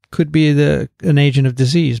say it could be an agent of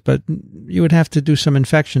disease, but you would have to do some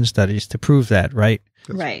infection studies to prove that, right?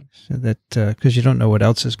 Right. So that because you don't know what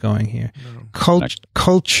else is going here. No.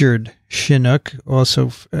 Cultured Chinook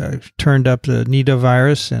also turned up the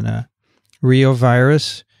nidovirus and a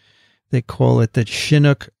reovirus. They call it the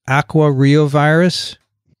Chinook aqua reovirus,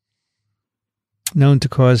 known to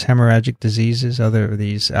cause hemorrhagic diseases, other of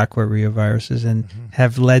these aqua reoviruses, and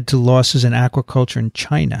have led to losses in aquaculture in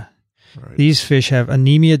China. Right. These fish have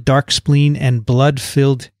anemia, dark spleen, and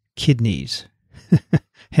blood-filled kidneys.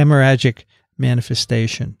 Hemorrhagic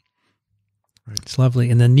manifestation. Right. It's lovely.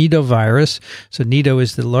 And the nidovirus, so nido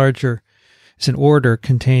is it's an order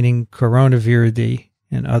containing coronaviridae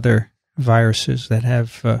and other viruses that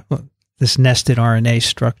have this nested RNA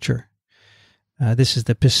structure. This is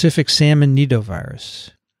the Pacific salmon nidovirus.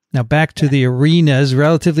 Now back to the arenas,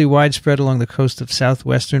 relatively widespread along the coast of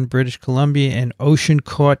southwestern British Columbia and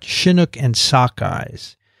ocean-caught Chinook and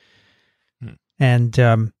sockeyes. And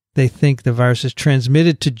they think the virus is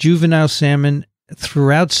transmitted to juvenile salmon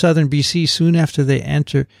throughout southern BC soon after they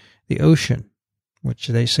enter the ocean, which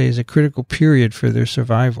they say is a critical period for their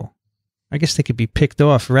survival. I guess they could be picked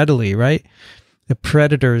off readily, right? The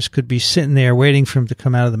predators could be sitting there waiting for them to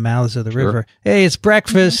come out of the mouths of the river. Hey, it's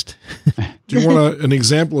breakfast. Do you want an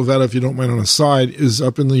example of that, if you don't mind, on a side, is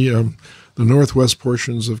up in the northwest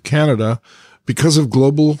portions of Canada. Because of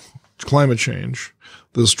global climate change,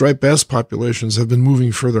 the striped bass populations have been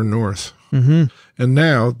moving further north. And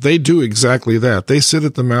now they do exactly that. They sit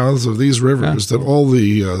at the mouths of these rivers that all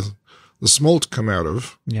the smolt come out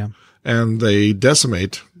of. Yeah. And they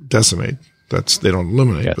decimate They don't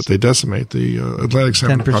eliminate, but they decimate the Atlantic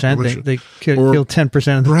salmon 10%, population. They kill 10% of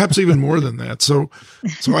them. Perhaps even more than that. So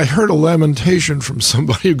I heard a lamentation from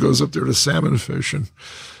somebody who goes up there to salmon fish, and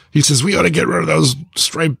he says, we ought to get rid of those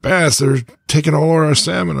striped bass. They're taking all of our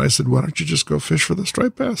salmon. I said, why don't you just go fish for the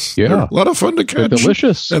striped bass? Yeah. They're a lot of fun to catch. They're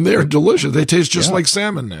delicious. And they're delicious. They taste just like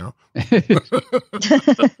salmon now.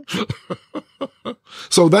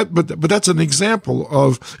 So but that's an example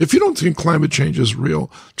of, if you don't think climate change is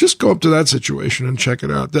real, just go up to that situation and check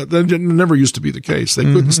it out. That never used to be the case. They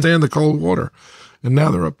couldn't stand the cold water, and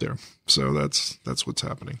now they're up there. So that's what's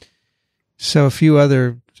happening. So a few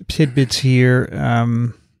other tidbits here.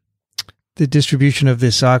 The distribution of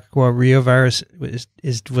this aqua Rio virus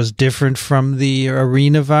was different from the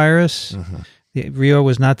arena virus. The Rio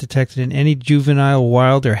was not detected in any juvenile,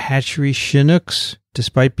 wild, or hatchery Chinooks,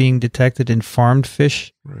 despite being detected in farmed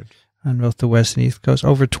fish on both the west and east coast.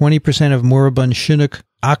 Over 20% of moribund Chinook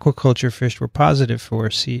aquaculture fish were positive for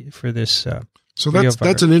this. So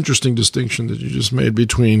that's an interesting distinction that you just made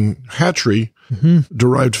between hatchery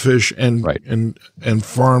derived fish and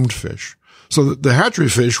farmed fish. So the hatchery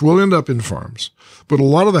fish will end up in farms, but a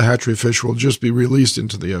lot of the hatchery fish will just be released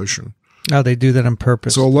into the ocean. Oh, they do that on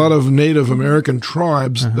purpose. So a lot of Native American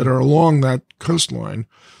tribes that are along that coastline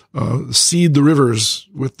seed the rivers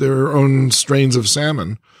with their own strains of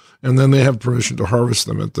salmon, and then they have permission to harvest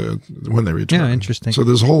them when they return. Yeah, interesting. So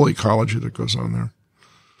there's a whole ecology that goes on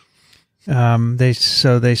there. They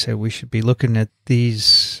say we should be looking at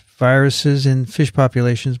these viruses in fish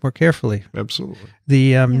populations more carefully. Absolutely.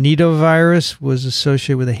 The nidovirus was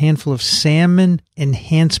associated with a handful of salmon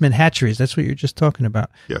enhancement hatcheries. That's what you're just talking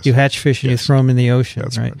about. Yes. You hatch fish and you throw them in the ocean,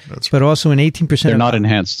 That's right? That's but also in 18%. They're not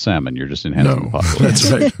enhanced salmon. You're just enhancing the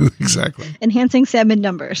population. That's right. Exactly. Enhancing salmon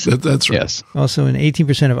numbers. That's right. Yes. Also in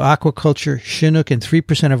 18% of aquaculture Chinook and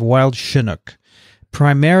 3% of wild Chinook.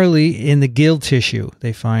 Primarily in the gill tissue,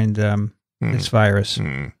 they find this virus.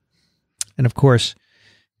 And of course,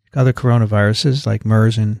 other coronaviruses like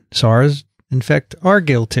MERS and SARS infect our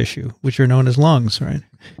gill tissue, which are known as lungs, right?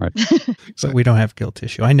 Right. But we don't have gill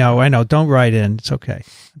tissue. I know. Don't write in. It's okay.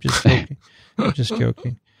 I'm just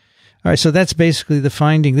joking. All right. So that's basically the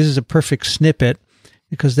finding. This is a perfect snippet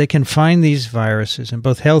because they can find these viruses in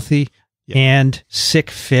both healthy and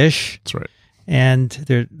sick fish. That's right. And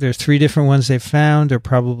there's 3 different ones they've found. There are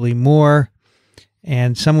probably more.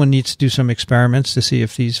 And someone needs to do some experiments to see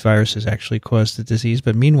if these viruses actually cause the disease.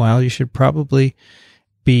 But meanwhile, you should probably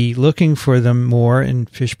be looking for them more in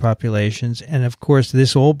fish populations. And of course,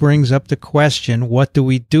 this all brings up the question, what do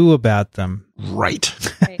we do about them? Right.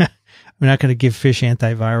 We're not going to give fish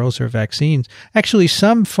antivirals or vaccines. Actually,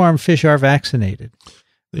 some farm fish are vaccinated,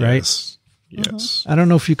 right? Yes. I don't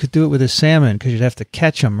know if you could do it with a salmon because you'd have to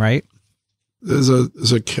catch them, right? There's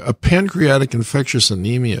a pancreatic infectious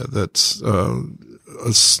anemia that's a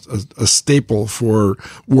staple for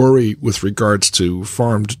worry with regards to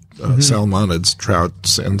farmed salmonids,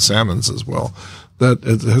 trouts, and salmons as well. That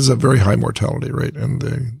it has a very high mortality rate, and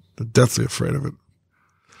they're deathly afraid of it.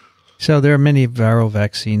 So there are many viral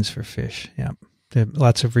vaccines for fish. Yep. There are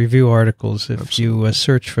lots of review articles if you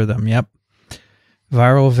search for them. Yep.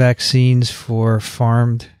 Viral vaccines for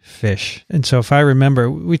farmed fish. And so if I remember,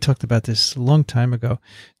 we talked about this a long time ago.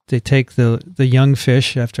 They take the young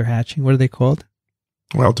fish after hatching. What are they called?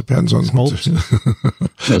 Well, it depends on smolts.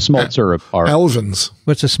 No, smolts are alevins.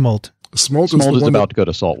 What's a smolt? Smolt is about to go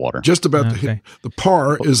to saltwater. Just about the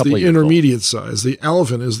par is the intermediate size. The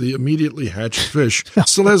alevin is the immediately hatched fish.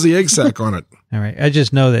 Still has the egg sac on it. All right. I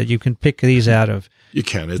just know that you can pick these out of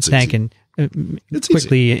It's tank easy. and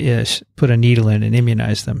quickly put a needle in and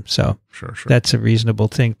immunize them. So sure. That's a reasonable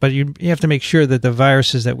thing. But you have to make sure that the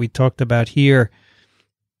viruses that we talked about here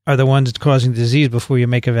are the ones causing the disease before you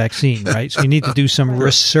make a vaccine, right? So you need to do some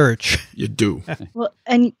research. You do. Well,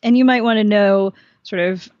 and you might want to know sort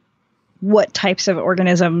of what types of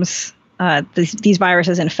organisms these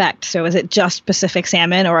viruses infect. So is it just Pacific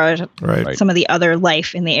salmon or some of the other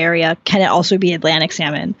life in the area? Can it also be Atlantic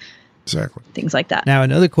salmon? Exactly. Things like that. Now,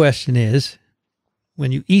 another question is,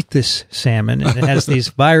 when you eat this salmon and it has these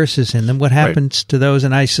viruses in them, what happens to those?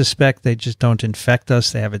 And I suspect they just don't infect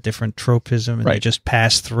us. They have a different tropism and they just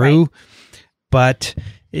pass through. Right. But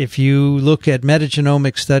if you look at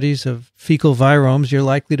metagenomic studies of fecal viromes, you're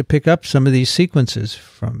likely to pick up some of these sequences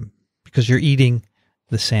because you're eating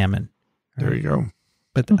the salmon. Right? There you go.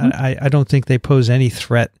 But I don't think they pose any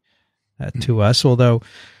threat to us, although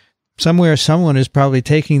somewhere someone is probably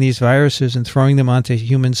taking these viruses and throwing them onto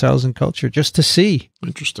human cells and culture just to see.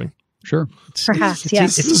 Interesting. Sure. Perhaps,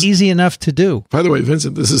 yes. It's easy enough to do. By the way,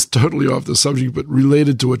 Vincent, this is totally off the subject, but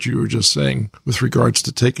related to what you were just saying with regards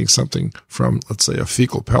to taking something from, let's say, a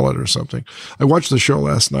fecal pellet or something. I watched the show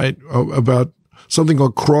last night about something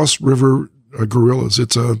called cross-river gorillas.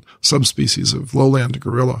 It's a subspecies of lowland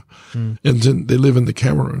gorilla, and they live in the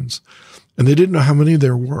Cameroons, and they didn't know how many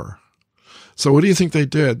there were. So what do you think they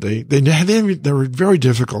did? They were very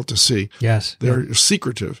difficult to see. Yes. They're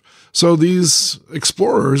secretive. So these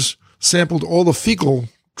explorers sampled all the fecal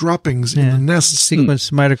droppings in the nests.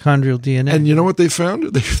 Sequenced mitochondrial DNA. And you know what they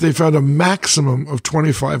found? They found a maximum of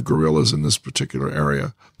 25 gorillas in this particular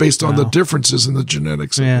area based on the differences in the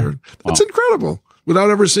genetics. Yeah. That's incredible.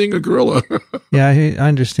 Without ever seeing a gorilla. Yeah, I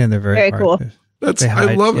understand they're very cool.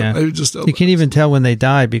 I love it. I just you can't even tell when they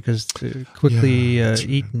die because they're quickly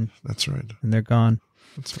eaten. That's right. And they're gone.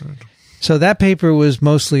 That's right. So that paper was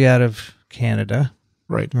mostly out of Canada.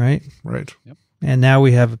 Right. Yep. And now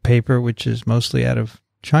we have a paper which is mostly out of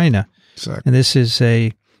China. Exactly. And this is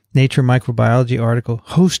a Nature Microbiology article.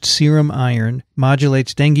 Host serum iron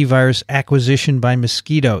modulates dengue virus acquisition by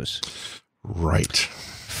mosquitoes. Right.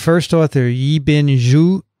 First author Yibin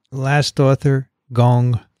Zhu. Last author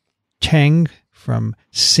Gong Cheng from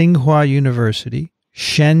Tsinghua University,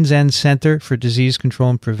 Shenzhen Center for Disease Control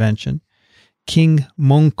and Prevention, King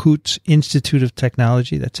Mongkut's Institute of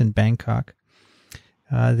Technology, that's in Bangkok,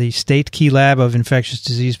 the State Key Lab of Infectious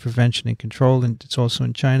Disease Prevention and Control, and it's also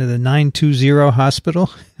in China, the 920 Hospital,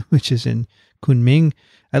 which is in Kunming.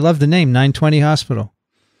 I love the name, 920 Hospital.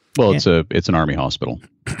 Well, it's an army hospital.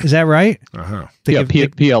 Is that right? Uh-huh.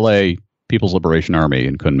 PLA, People's Liberation Army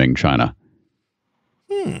in Kunming, China.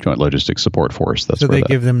 Joint Logistics Support Force. That's so where they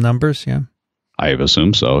give them numbers, yeah. I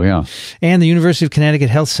assume so, yeah. And the University of Connecticut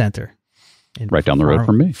Health Center. Right down the road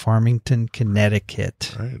from me. Farmington,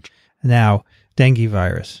 Connecticut. Right. Now, dengue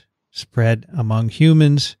virus spread among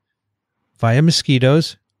humans via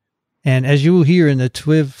mosquitoes. And as you will hear in the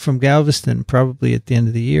TWiV from Galveston, probably at the end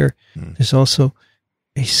of the year, there's also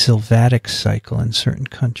a sylvatic cycle in certain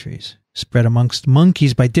countries spread amongst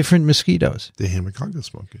monkeys by different mosquitoes. The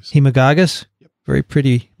Haemococcus monkeys. Haemococcus? Very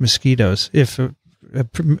pretty mosquitoes. If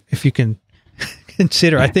you can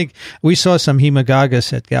consider, I think we saw some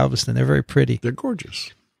Haemococcus at Galveston. They're very pretty. They're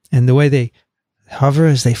gorgeous. And the way they hover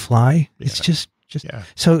as they fly, it's just.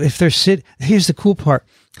 So if they're here's the cool part.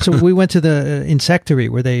 So we went to the insectary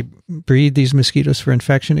where they breed these mosquitoes for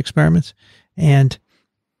infection experiments, and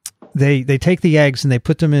they take the eggs and they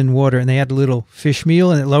put them in water and they add a little fish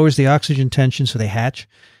meal and it lowers the oxygen tension so they hatch,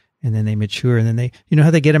 and then they mature, and then you know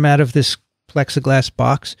how they get them out of this plexiglass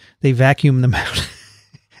box? They vacuum them out.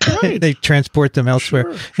 Right. They transport them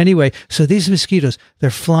elsewhere. Sure. Anyway, so these mosquitoes, they're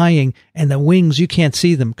flying, and the wings, you can't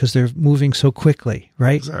see them because they're moving so quickly,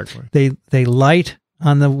 right? Exactly. They light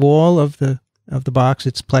on the wall of the box.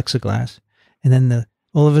 It's plexiglass, and then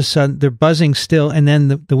all of a sudden they're buzzing still, and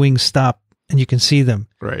then the wings stop, and you can see them.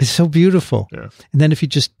 Right. It's so beautiful. Yeah. And then if you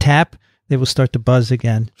just tap, they will start to buzz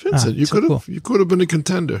again. Vincent, you could have been a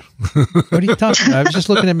contender. What are you talking about? I was just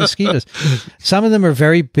looking at mosquitoes. Some of them are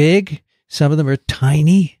very big. Some of them are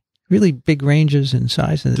tiny, really big ranges in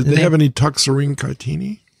size. Did they have any Tuxarine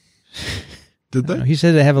cartini? Did they? He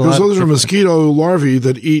said they have a lot. Those are mosquito larvae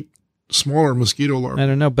that eat smaller mosquito larvae. I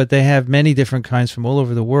don't know, but they have many different kinds from all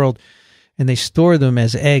over the world, and they store them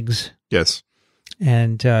as eggs. Yes.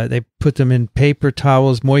 And they put them in paper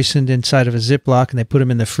towels moistened inside of a Ziploc, and they put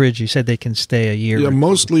them in the fridge. He said they can stay a year. Yeah,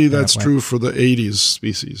 mostly that's true for the 80s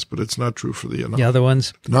species, but it's not true for the other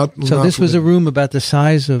ones. Not this was a room about the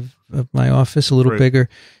size of my office, a little bigger,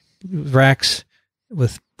 racks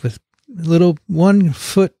with little 1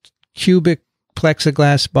 foot cubic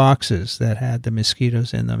plexiglass boxes that had the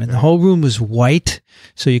mosquitoes in them. And the whole room was white,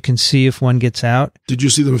 so you can see if one gets out. Did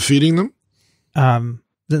you see them feeding them?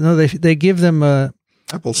 No, they give them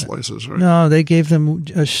apple slices, right? No, they gave them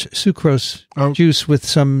sucrose juice with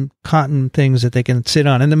some cotton things that they can sit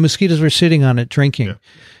on, and the mosquitoes were sitting on it drinking.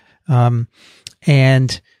 Yeah.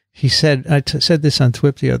 And he said, I said this on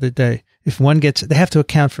TWiV the other day. If one gets, they have to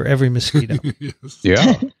account for every mosquito. Yes. Yeah,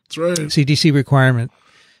 that's right. CDC requirement.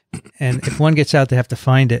 And if one gets out, they have to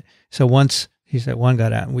find it. So once he said one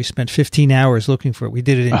got out, and we spent 15 hours looking for it. We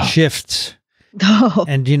did it in shifts. Oh.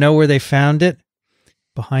 And do you know where they found it?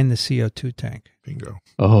 Behind the CO2 tank. Bingo.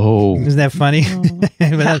 Oh. Isn't that funny?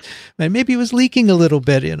 Maybe it was leaking a little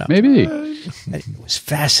bit, you know. Maybe. It was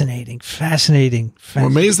fascinating. I'm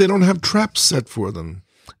amazed they don't have traps set for them.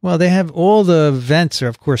 Well, they have all the vents are,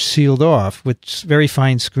 of course, sealed off with very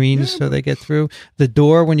fine screens so they get through. The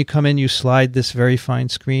door, when you come in, you slide this very fine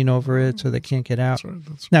screen over it so they can't get out. That's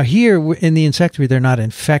right. Now, here in the insectary, they're not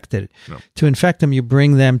infected. No. To infect them, you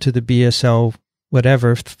bring them to the BSL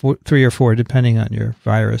whatever, 3 or 4, depending on your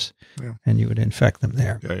virus, Yeah. and you would infect them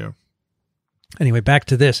there. Yeah. Anyway, back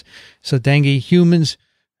to this. So dengue humans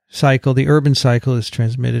cycle, the urban cycle, is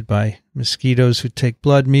transmitted by mosquitoes who take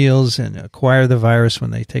blood meals and acquire the virus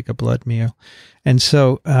when they take a blood meal. And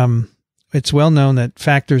so it's well known that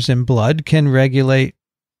factors in blood can regulate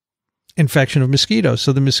infection of mosquitoes.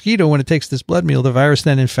 So the mosquito, when it takes this blood meal, the virus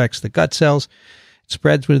then infects the gut cells, it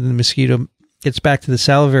spreads within the mosquito, gets back to the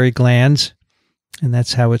salivary glands, and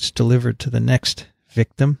that's how it's delivered to the next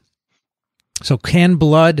victim. So can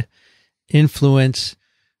blood influence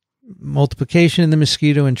multiplication in the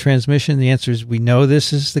mosquito and transmission? The answer is we know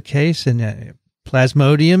this is the case. And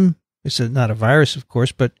Plasmodium, it's not a virus, of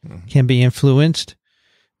course, but can be influenced,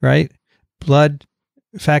 right? Blood,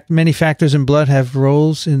 many factors in blood have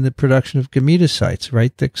roles in the production of gametocytes,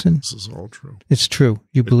 right, Dickson? This is all true. It's true.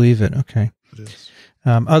 You believe it. Okay. It is.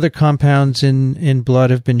 Other compounds in blood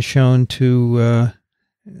have been shown to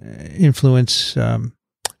influence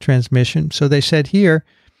transmission. So they said here,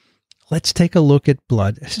 let's take a look at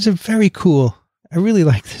blood. This is a very cool. I really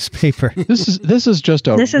like this paper. This is just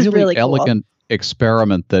a really elegant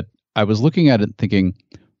experiment that I was looking at it thinking,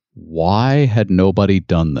 why had nobody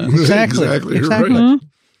done this? Exactly.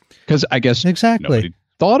 Because I guess nobody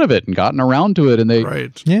thought of it and gotten around to it, and they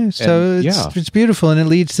Yeah, so it's beautiful, and it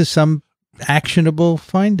leads to some actionable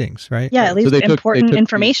findings, right? Yeah, at least important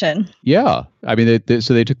information. I mean,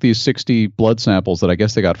 they took these 60 blood samples that I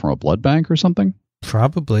guess they got from a blood bank or something.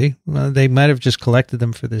 Probably. Well, they might have just collected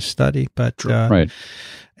them for this study, but right.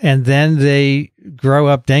 And then they grow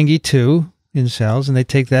up dengue 2 in cells, and they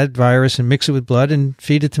take that virus and mix it with blood and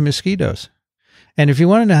feed it to mosquitoes. And if you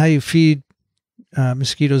want to know how you feed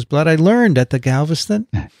mosquitoes blood, I learned at the Galveston.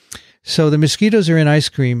 So the mosquitoes are in ice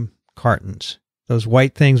cream cartons, those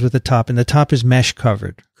white things with the top, and the top is mesh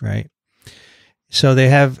covered, right? So they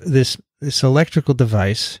have this electrical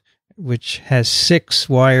device which has 6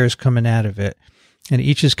 wires coming out of it, and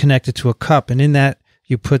each is connected to a cup, and in that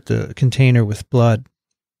you put the container with blood.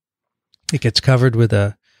 It gets covered with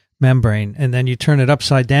a membrane, and then you turn it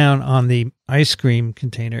upside down on the ice cream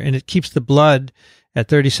container, and it keeps the blood at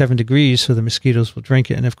 37 degrees so the mosquitoes will drink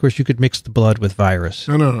it. And of course you could mix the blood with virus.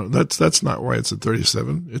 No. That's not why it's at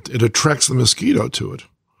 37. It attracts the mosquito to it.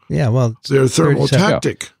 Yeah, well, they're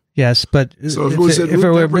thermotactic. Yes, but so if it was at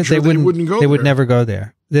room temperature, they wouldn't go there. They would never go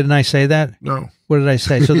there. Didn't I say that? No. What did I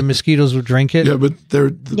say? So the mosquitoes would drink it? Yeah, but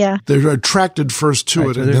they're attracted first to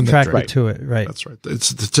it, so and they're then attracted to it. Right. That's right. It's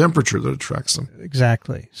the temperature that attracts them.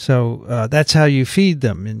 Exactly. So that's how you feed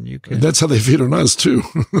them, and you can. And that's how they feed on us too.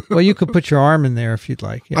 Well, you could put your arm in there if you'd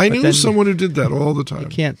like. Yeah, I knew someone who did that all the time. You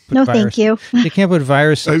can't. Put no, virus. thank you. You can't put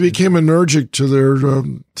virus. I became allergic to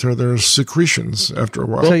their secretions after a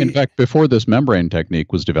while. Well, in fact, before this membrane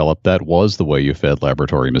technique was developed, that was the way you fed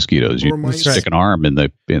laboratory mosquitoes. You stick an arm in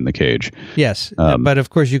the cage. Yes, but of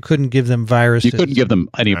course you couldn't give them viruses. You couldn't give them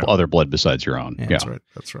any other blood besides your own. That's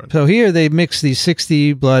right. So here they mix these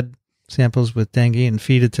 60 blood samples with dengue and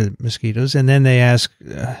feed it to mosquitoes, and then they ask,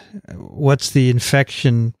 what's the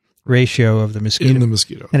infection ratio of the mosquito? In the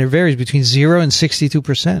mosquito. And it varies between 0 and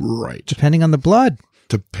 62%. Right. Depending on the blood.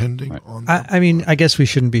 On I mean, I guess we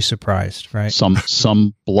shouldn't be surprised, right?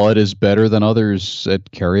 Some blood is better than others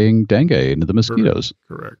at carrying dengue into the mosquitoes.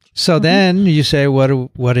 Correct. So then you say,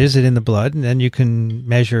 what is it in the blood? And then you can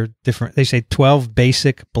measure different, they say 12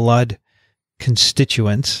 basic blood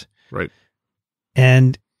constituents. Right.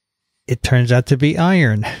 And it turns out to be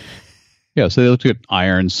iron. Yeah, so they looked at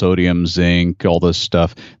iron, sodium, zinc, all this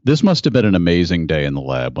stuff. This must have been an amazing day in the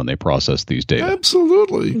lab when they processed these data.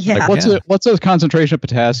 Absolutely. Yeah. Like what's the concentration of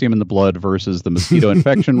potassium in the blood versus the mosquito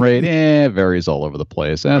infection rate? Varies all over the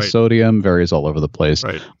place. Right. Sodium varies all over the place.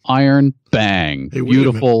 Right. Iron, bang. Hey,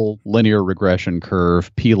 beautiful linear regression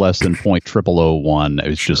curve, P less than 0.0001. It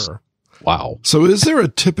was just, wow. So is there a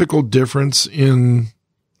typical difference in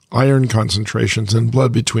iron concentrations in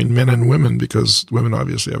blood between men and women, because women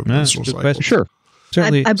obviously have a menstrual cycle? Sure.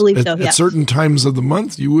 Certainly, I believe so, yeah. At certain times of the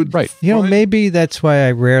month, you would maybe that's why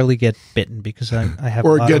I rarely get bitten, because I have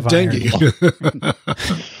or a lot get of dengue.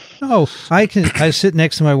 No, I sit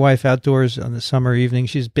next to my wife outdoors on the summer evening.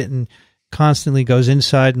 She's bitten constantly, goes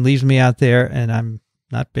inside and leaves me out there, and I'm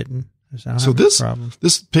not bitten. So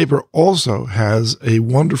this paper also has a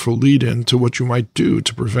wonderful lead-in to what you might do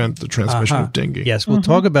to prevent the transmission of dengue. Yes, we'll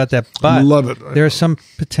talk about that. But love it. There are some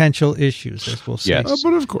potential issues, as we'll see. Yes.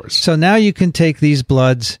 But of course. So now you can take these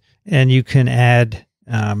bloods and you can add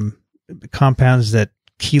compounds that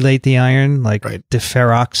chelate the iron, like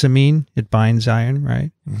deferoxamine. It binds iron,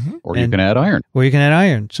 right? Mm-hmm. Or you can add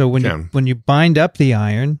iron. So when you bind up the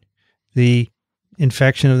iron, the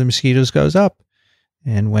infection of the mosquitoes goes up.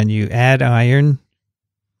 And when you add iron,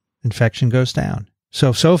 infection goes down.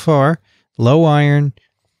 So far, low iron,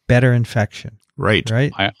 better infection. Right.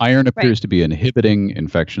 Iron appears to be inhibiting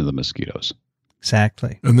infection of the mosquitoes.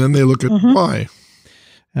 Exactly. And then they look at why.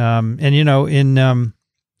 And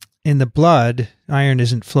in the blood, iron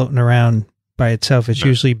isn't floating around by itself. It's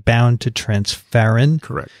usually bound to transferrin.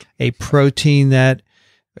 Correct. A protein that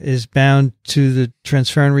is bound to the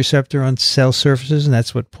transferrin receptor on cell surfaces, and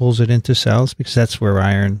that's what pulls it into cells, because that's where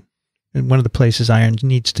iron, one of the places iron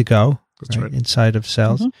needs to go. That's right. Inside of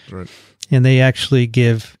cells. That's right. And they actually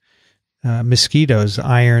give mosquitoes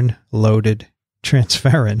iron-loaded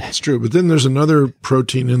transferrin. It's true. But then there's another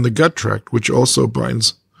protein in the gut tract which also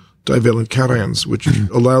binds divalent cations, which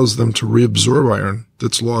allows them to reabsorb iron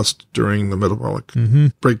that's lost during the metabolic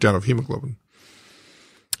breakdown of hemoglobin.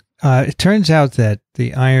 It turns out that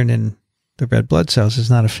the iron in the red blood cells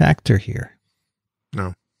is not a factor here.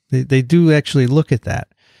 No. They do actually look at that.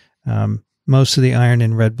 Most of the iron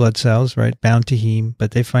in red blood cells, right, bound to heme,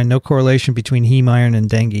 but they find no correlation between heme iron and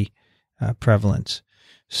dengue prevalence.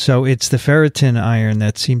 So it's the ferritin iron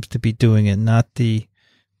that seems to be doing it, not the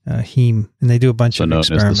heme. And they do a bunch of experiments.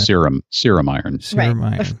 So known as the serum iron. Serum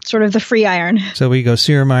iron. Sort of the free iron. So we go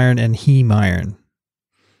serum iron and heme iron,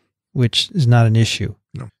 which is not an issue.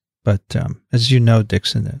 No. But as you know,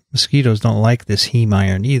 Dickson, the mosquitoes don't like this heme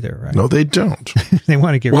iron either, right? No, they don't. They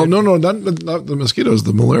want to get rid of it. No, not the mosquitoes.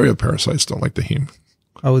 The malaria parasites don't like the heme.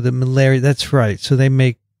 Oh, the malaria. That's right. So they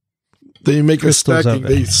make a stacking.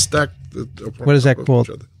 They stack. What is that called?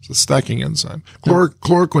 It's a stacking enzyme.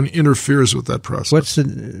 Chloroquine interferes with that process.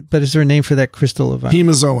 But is there a name for that crystal of iron?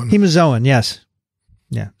 Hemozoin. Hemozoin, yes.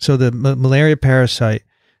 Yeah. So the malaria parasite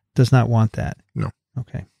does not want that. No.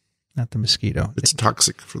 Okay. Not the mosquito. It's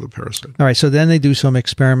toxic for the parasite. All right. So then they do some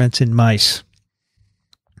experiments in mice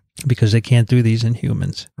because they can't do these in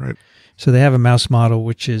humans. Right. So they have a mouse model,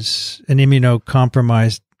 which is an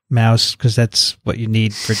immunocompromised mouse, because that's what you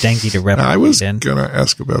need for dengue to replicate. I was going to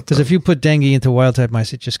ask about that. Because if you put dengue into wild type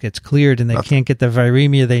mice, it just gets cleared and they can't get the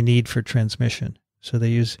viremia they need for transmission. So they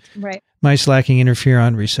use mice lacking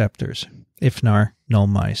interferon receptors, IFNAR, null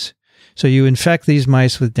mice. So you infect these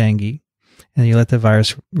mice with dengue and you let the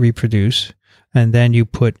virus reproduce, and then you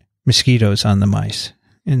put mosquitoes on the mice.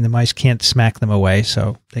 And the mice can't smack them away,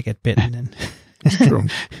 so they get bitten.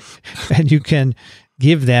 And you can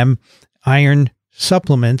give them iron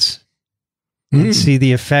supplements and see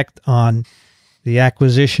the effect on the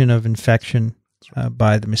acquisition of infection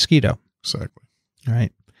by the mosquito. Exactly. All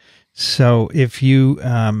right. So if you,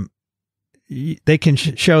 they can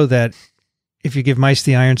show that if you give mice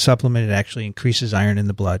the iron supplement, it actually increases iron in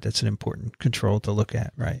the blood. That's an important control to look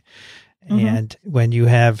at, right? And when you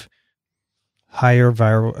have higher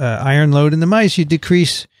viral iron load in the mice, you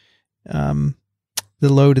decrease the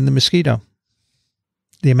load in the mosquito,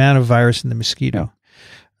 the amount of virus in the mosquito.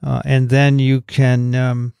 And then you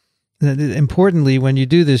can, importantly, when you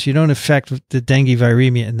do this, you don't affect the dengue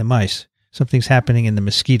viremia in the mice. Something's happening in the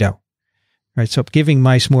mosquito, right? So giving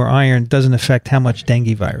mice more iron doesn't affect how much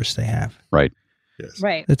dengue virus they have. Right. Yes.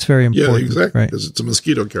 Right. That's very important. Yeah, exactly. Right? Because it's a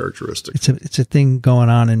mosquito characteristic. It's a thing going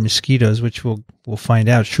on in mosquitoes, which we'll find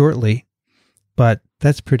out shortly. But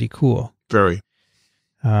that's pretty cool. Very.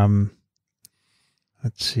 Let's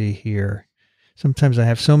see here. Sometimes I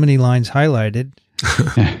have so many lines highlighted.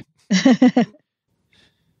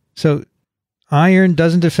 So iron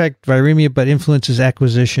doesn't affect viremia, but influences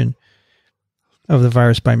acquisition of the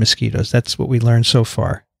virus by mosquitoes. That's what we learned so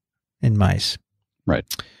far in mice. Right.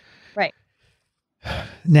 Right.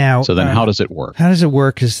 Now, so then how does it work? How does it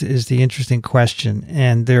work is the interesting question.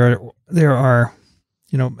 And there are,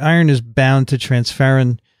 iron is bound to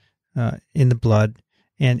transferrin in the blood,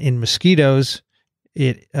 and in mosquitoes,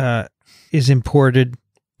 it is imported.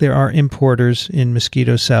 There are importers in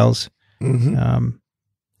mosquito cells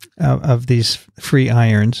of these free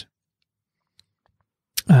irons.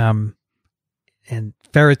 And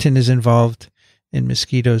ferritin is involved in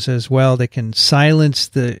mosquitoes as well. They can silence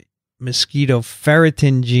the mosquito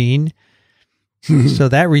ferritin gene. So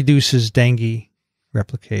that reduces dengue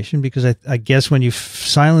replication, because I guess when you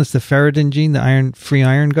silence the ferritin gene, the free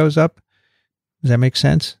iron goes up. Does that make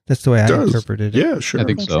sense? That's the way I interpreted it. Yeah, sure. I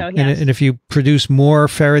think so. Yes. And if you produce more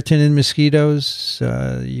ferritin in mosquitoes,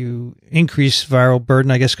 you increase viral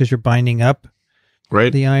burden, I guess, because you're binding up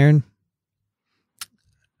the iron.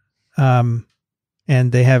 And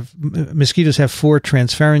mosquitoes have 4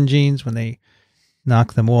 transferrin genes. When they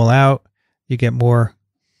knock them all out, you get more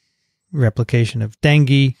replication of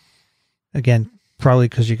dengue. Again, probably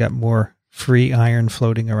because you got more free iron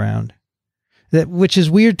floating around. Which is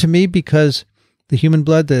weird to me, because the human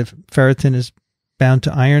blood, the ferritin is bound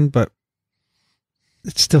to iron, but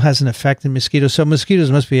it still has an effect in mosquitoes. So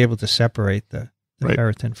mosquitoes must be able to separate the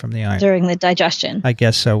ferritin from the iron during the digestion. I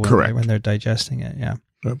guess so. Correct. When they're digesting it, yeah.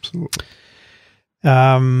 Absolutely.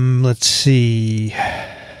 Let's see.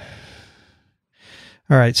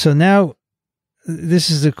 All right. So now this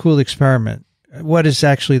is a cool experiment. What is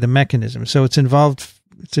actually the mechanism? So it's involving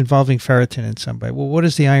ferritin in some way. Well, what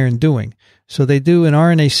is the iron doing? So they do an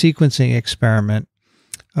RNA sequencing experiment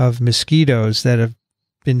of mosquitoes that have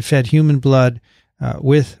been fed human blood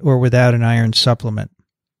with or without an iron supplement.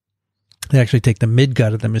 They actually take the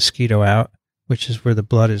midgut of the mosquito out, which is where the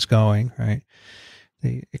blood is going, right?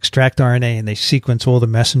 They extract RNA and they sequence all the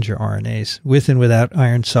messenger RNAs with and without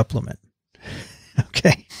iron supplement.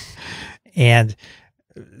 Okay. And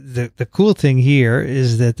the cool thing here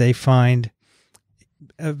is that they find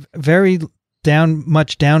a very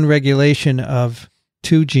much down regulation of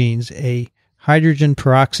two genes, a hydrogen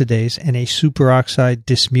peroxidase and a superoxide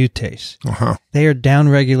dismutase. Uh-huh. They are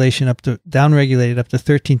downregulated up to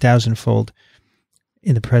 13,000-fold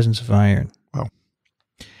in the presence of iron. Wow.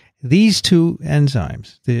 These two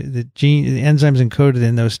enzymes, the enzymes encoded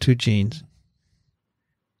in those two genes,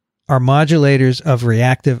 are modulators of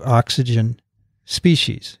reactive oxygen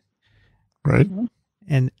species. Right.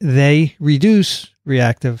 And they reduce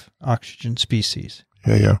reactive oxygen species.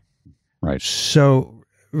 Yeah. Right. So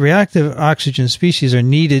reactive oxygen species are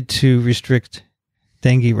needed to restrict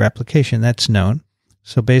dengue replication. That's known.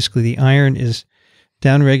 So basically the iron is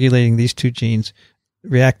downregulating these two genes.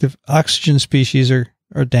 Reactive oxygen species are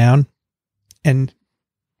down, and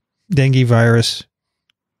dengue virus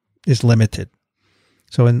is limited.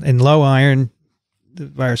 So in low iron, the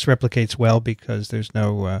virus replicates well because there's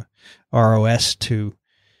no ROS to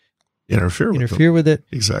interfere with it.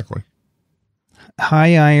 Exactly.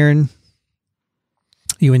 High iron,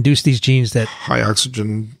 you induce these genes that high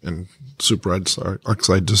oxygen and superoxide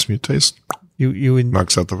dismutase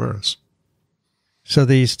knocks out the virus. So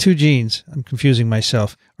these two genes, I'm confusing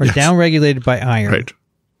myself, are downregulated by iron. Right.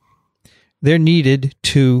 They're needed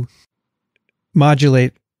to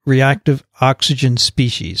modulate reactive oxygen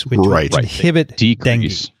species, which inhibit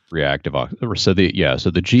decrease dengue. Reactive oxygen. So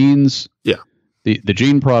the genes, the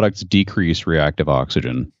gene products decrease reactive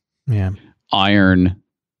oxygen. Yeah. Iron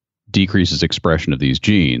decreases expression of these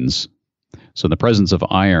genes. So in the presence of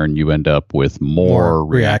iron, you end up with more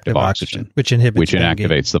reactive oxygen, which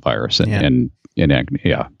inactivates the virus.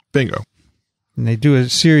 Bingo. And they do a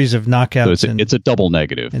series of knockouts. So it's a double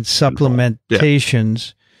negative. And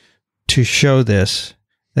supplementations to show that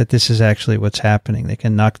this is actually what's happening. They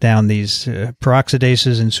can knock down these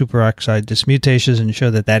peroxidases and superoxide dismutases and show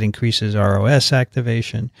that increases ROS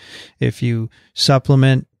activation. If you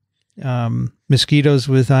supplement mosquitoes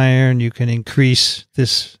with iron, you can increase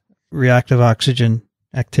this reactive oxygen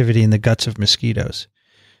activity in the guts of mosquitoes.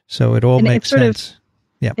 So it all makes sense.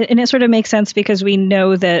 And it sort of makes sense because we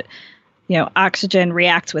know that, oxygen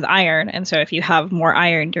reacts with iron. And so if you have more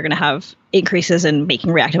iron, you're going to have increases in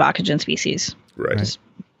making reactive oxygen species. Right.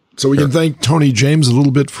 So we can thank Tony James a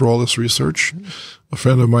little bit for all this research. A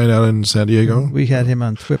friend of mine out in San Diego. We had him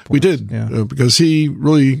on TWiV. We did, because he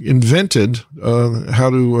really invented how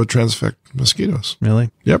to transfect mosquitoes.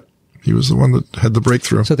 Really? Yep. He was the one that had the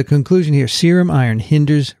breakthrough. So the conclusion here, serum iron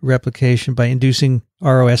hinders replication by inducing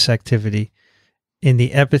ROS activity in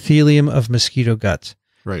the epithelium of mosquito guts.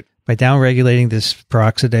 Right. By downregulating this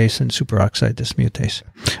peroxidase and superoxide dismutase.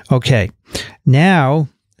 Okay. Now.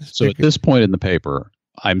 So at this point in the paper,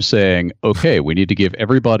 I'm saying, okay, we need to give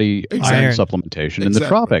everybody iron supplementation in the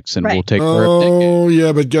tropics, and we'll take care of dengue. Oh,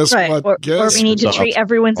 yeah, but guess what? Or we need to treat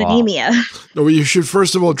everyone's anemia. No, you should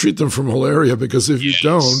first of all treat them for malaria, because if you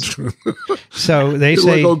don't, so they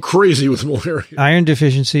say go crazy with malaria. Iron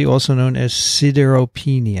deficiency, also known as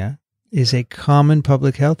sideropenia, is a common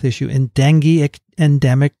public health issue in dengue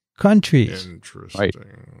endemic countries. Interesting. Right.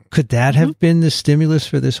 Could that have been the stimulus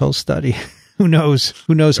for this whole study? Who knows?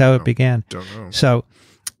 Who knows how it began? Don't know. So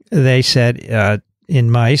they said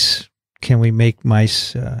in mice, can we make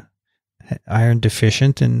mice iron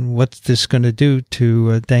deficient? And what's this going to do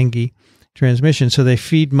to dengue transmission? So they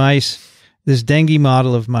feed mice, this dengue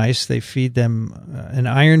model of mice, they feed them an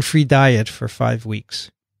iron-free diet for 5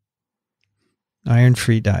 weeks.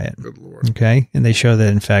 Iron-free diet. Good Lord. Okay. And they show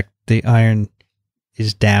that, in fact, the iron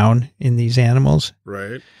is down in these animals.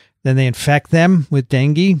 Right. Then they infect them with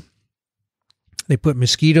dengue. They put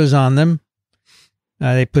mosquitoes on them.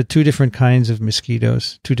 They put 2 different kinds of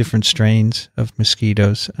mosquitoes, 2 different strains of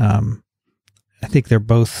mosquitoes. I think they're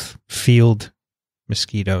both field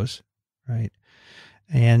mosquitoes, right?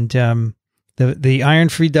 And the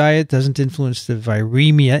iron-free diet doesn't influence the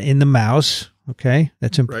viremia in the mouse. Okay,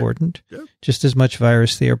 that's important. Right. Yep. Just as much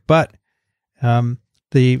virus there. But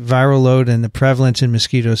the viral load and the prevalence in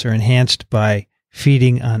mosquitoes are enhanced by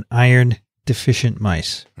feeding on iron-deficient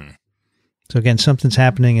mice. So again, something's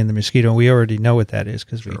happening in the mosquito, and we already know what that is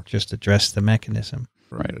because we just addressed the mechanism.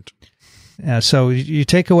 Right. So you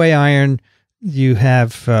take away iron, you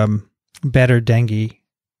have better dengue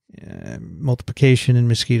multiplication in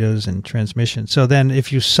mosquitoes and transmission. So then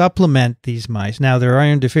if you supplement these mice, now they're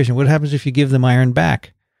iron deficient, what happens if you give them iron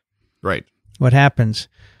back? Right. What happens?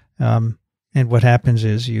 And what happens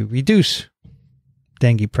is you reduce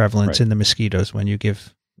dengue prevalence in the mosquitoes when you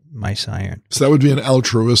give mice iron. So that would be an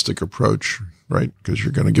altruistic approach, right? Because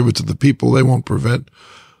you're going to give it to the people. They won't prevent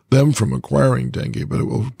them from acquiring dengue, but it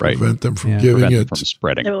will prevent them from giving it. From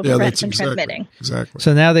spreading. It will prevent from transmitting. Exactly.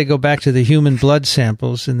 So now they go back to the human blood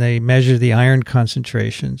samples and they measure the iron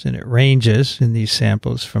concentrations, and it ranges in these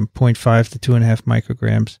samples from 0.5 to 2.5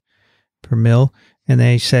 micrograms per mil. And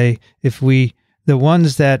they say the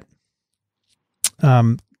ones that,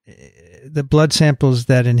 the blood samples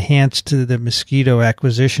that enhanced the mosquito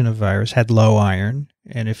acquisition of virus had low iron.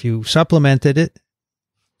 And if you supplemented it,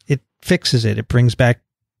 it fixes it. It brings back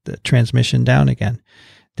the transmission down again,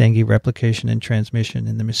 dengue replication and transmission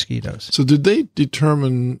in the mosquitoes. So did they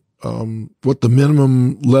determine what the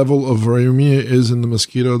minimum level of viremia is in the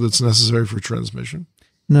mosquito that's necessary for transmission?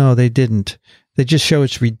 No, they didn't. They just show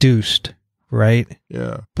it's reduced, right?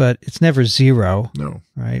 Yeah. But it's never zero. No.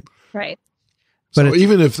 Right? Right. But so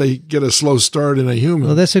even if they get a slow start in a human.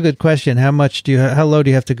 Well, that's a good question. How low do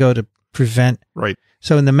you have to go to prevent? Right.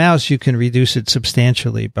 So in the mouse, you can reduce it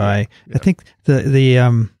substantially by, I think in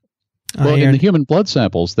the human blood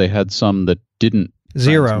samples, they had some that didn't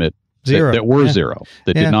transmit. That were zero.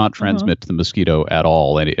 That did not transmit to the mosquito at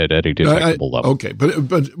all at any detectable level. Okay.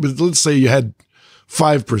 But let's say you had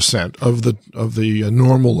 5% of the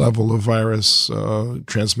normal level of virus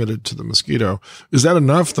transmitted to the mosquito. Is that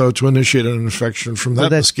enough, though, to initiate an infection from that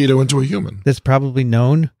mosquito into a human? That's probably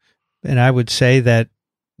known. And I would say that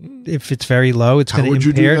if it's very low, it's going to impair. How would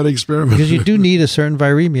you do that experiment? Because you do need a certain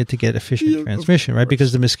viremia to get efficient transmission, right?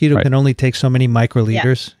 Because the mosquito can only take so many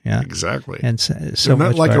microliters. Yeah. Exactly. And so not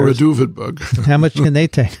much like virus. a Reduvid bug. How much can they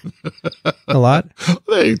take? A lot?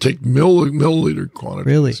 They take milliliter quantities.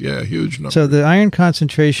 Really? Yeah, huge numbers. So the iron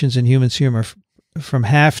concentrations in human serum are from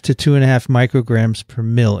 0.5 to 2.5 micrograms per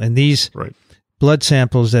mil. And these blood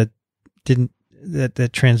samples that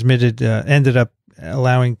transmitted ended up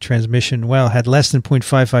allowing transmission had less than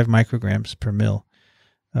 0.55 micrograms per mil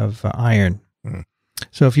of iron.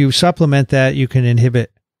 So if you supplement that, you can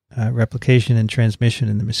inhibit replication and transmission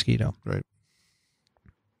in the mosquito. Right.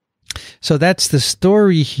 So that's the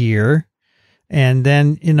story here. And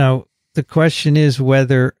then, the question is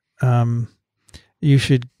whether you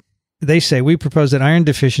should, they say, we propose that iron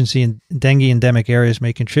deficiency in dengue endemic areas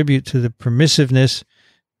may contribute to the permissiveness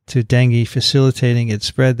to dengue, facilitating its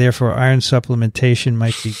spread. Therefore, iron supplementation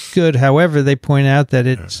might be good. However, they point out that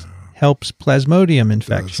it helps plasmodium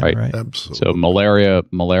infection, right? Absolutely. So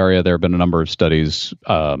malaria, there have been a number of studies.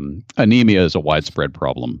 Anemia is a widespread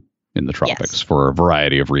problem in the tropics for a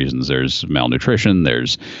variety of reasons. There's malnutrition,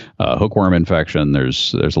 there's hookworm infection,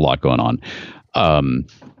 there's a lot going on.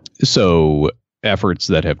 So efforts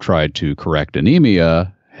that have tried to correct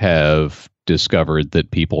anemia have discovered that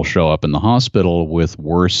people show up in the hospital with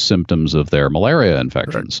worse symptoms of their malaria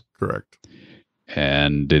infections. Correct.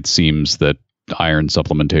 And it seems that iron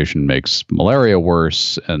supplementation makes malaria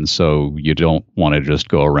worse, and so you don't want to just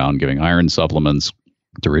go around giving iron supplements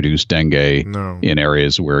to reduce dengue in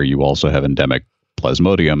areas where you also have endemic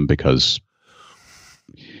plasmodium, because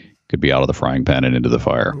it could be out of the frying pan and into the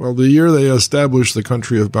fire. Well, the year they established the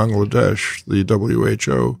country of Bangladesh, the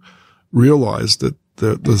WHO realized that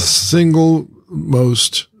the single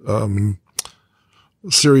most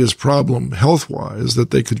serious problem health-wise that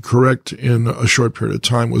they could correct in a short period of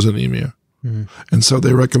time was anemia. And so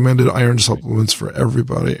they recommended iron supplements for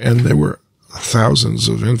everybody, and there were thousands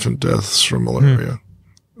of infant deaths from malaria.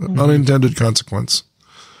 Unintended consequence.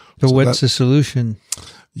 But what's the solution?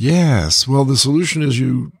 Yes. Well, the solution is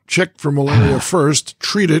you check for malaria first,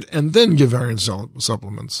 treat it, and then give iron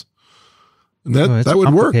supplements. And that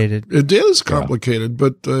would work. It is complicated,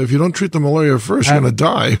 but if you don't treat the malaria first, you're going to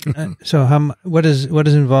die. So what is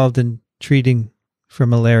involved in treating for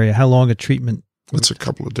malaria? How long a treatment? It's a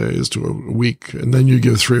couple of days to a week, and then you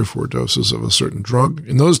give 3 or 4 doses of a certain drug.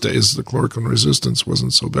 In those days, the chloroquine resistance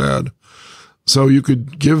wasn't so bad. So you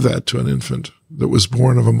could give that to an infant that was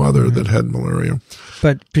born of a mother that had malaria.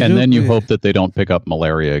 And then you hope that they don't pick up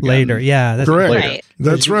malaria again. Later, yeah. That's correct. Right.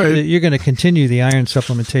 That's right. You're going to continue the iron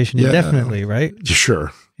supplementation indefinitely, right?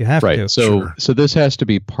 Sure. You have right. to. So this has to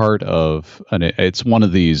be part of, and it's one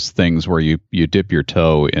of these things where you dip your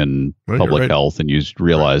toe in public health and you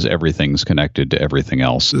realize everything's connected to everything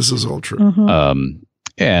else. This is all true. Mm-hmm.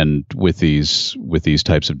 And with these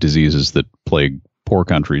types of diseases that plague poor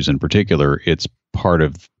countries in particular, it's part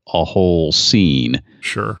of a whole scene.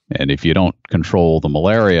 Sure. And if you don't control the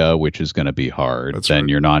malaria, which is going to be hard, then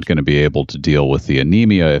you're not going to be able to deal with the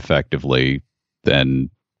anemia effectively. Then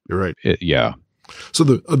you're right. Yeah. So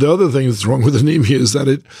the other thing that's wrong with anemia is that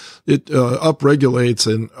it upregulates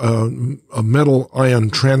a metal ion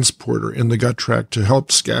transporter in the gut tract to help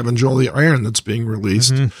scavenge all the iron that's being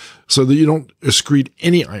released, so that you don't excrete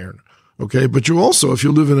any iron. Okay, but you also, if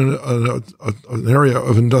you live in an area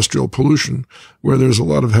of industrial pollution where there's a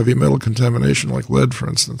lot of heavy metal contamination, like lead, for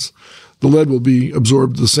instance, the lead will be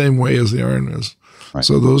absorbed the same way as the iron is. Right.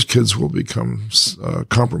 So those kids will become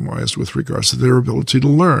compromised with regards to their ability to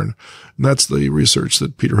learn. And that's the research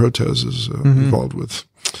that Peter Hotez is involved with.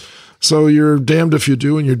 So you're damned if you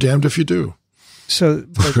do, and you're damned if you do. So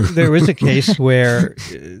there is a case where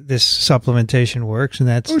this supplementation works, and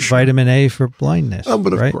that's vitamin A for blindness. Oh,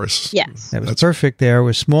 but of course. Yes. That was perfect there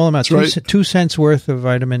with small amounts. 2 cents worth of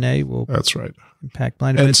vitamin A will impact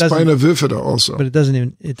blindness. And spina bifida also. But it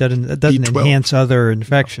doesn't enhance other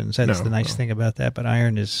infections. That's the nice thing about that. But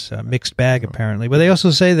iron is a mixed bag, apparently. But they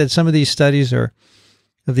also say that some of these studies of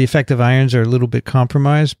the effect of irons are a little bit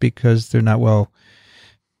compromised because they're not well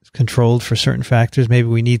controlled for certain factors. Maybe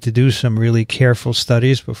we need to do some really careful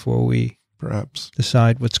studies before we perhaps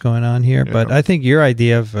decide what's going on here. Yeah. But I think your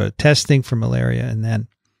idea of testing for malaria and then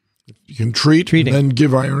you can treating and then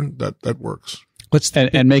give iron, that works.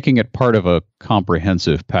 And making it part of a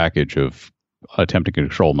comprehensive package of attempting to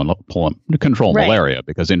control malaria,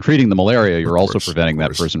 because in treating the malaria, you're also preventing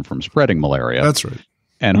that person from spreading malaria. That's right.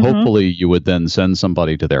 And hopefully you would then send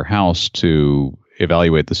somebody to their house to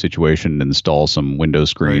evaluate the situation, install some window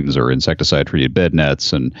screens or insecticide-treated bed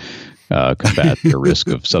nets, and combat the risk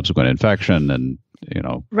of subsequent infection. And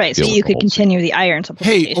so you could continue the iron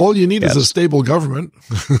supplementation. Hey, all you need is a stable government.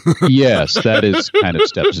 Yes, that is kind of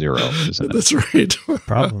step zero, isn't it? That's right.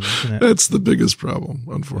 Problem, isn't it? That's the biggest problem,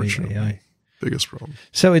 unfortunately. Biggest problem.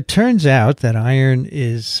 So it turns out that iron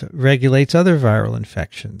regulates other viral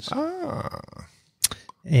infections.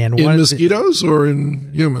 And in mosquitoes or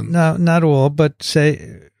in humans? No, not all, but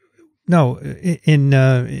in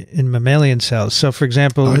mammalian cells. So, for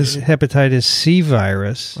example, hepatitis C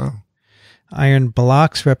virus, iron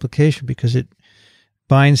blocks replication because it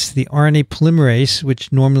binds to the RNA polymerase,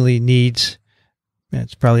 which normally needs,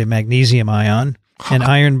 it's probably a magnesium ion, and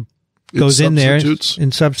iron goes in there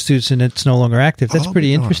and substitutes, and it's no longer active. That's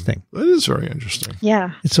pretty interesting. That is very interesting.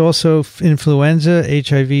 Yeah. It's also influenza,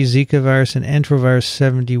 HIV, Zika virus, and enterovirus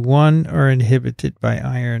 71 are inhibited by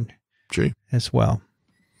iron as well.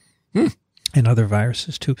 And other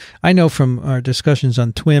viruses too. I know from our discussions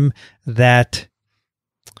on TWiV that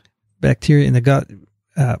bacteria in the gut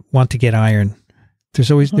want to get iron. There's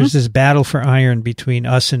always there's this battle for iron between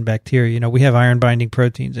us and bacteria. We have iron-binding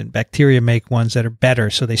proteins, and bacteria make ones that are better,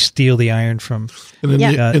 so they steal the iron from in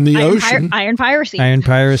the ocean. Iron piracy. Iron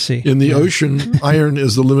piracy. In the ocean, iron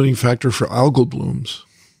is the limiting factor for algal blooms.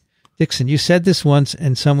 Dickson, you said this once,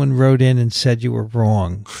 and someone wrote in and said you were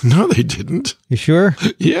wrong. No, they didn't. You sure?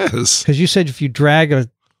 Yes. Because you said if you drag a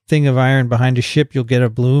thing of iron behind a ship, you'll get a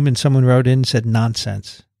bloom, and someone wrote in and said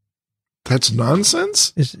nonsense. That's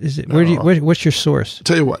nonsense? Is it? No. What's your source?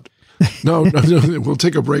 Tell you what. No, we'll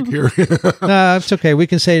take a break here. No, it's okay. We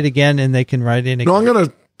can say it again, and they can write in again. No, I'm going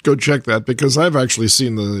to go check that because I've actually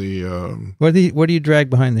seen the. What do you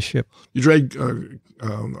drag behind the ship? You drag a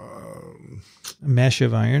mesh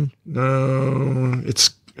of iron. No,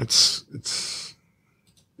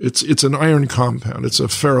 it's an iron compound. It's a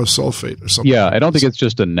ferrosulfate or something. Yeah, I don't think it's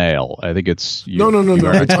just a nail. I think it's no.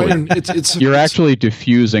 It's iron. You're actually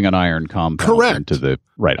diffusing an iron compound. Correct. Into the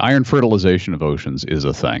iron fertilization of oceans is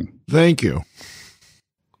a thing. Thank you.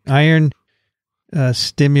 Iron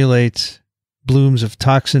stimulates blooms of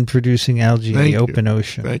toxin-producing algae in the open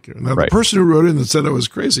ocean. Thank you. Now, the person who wrote in and said I was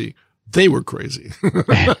crazy, they were crazy.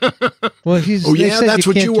 Well, that's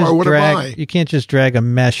what you are. What am I? You can't just drag a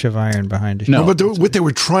mesh of iron behind a ship. No, but what they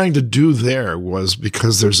were trying to do there was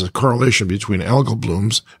because there's a correlation between algal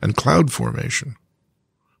blooms and cloud formation.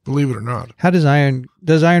 Believe it or not. How does iron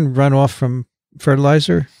run off from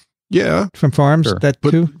fertilizer? Yeah. From farms? Sure. But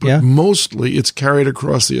mostly it's carried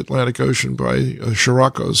across the Atlantic Ocean by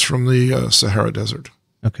sirocco's from the Sahara Desert.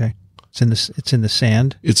 Okay. It's in the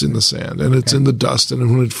sand? It's in the sand, and it's in the dust,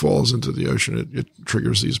 and when it falls into the ocean, it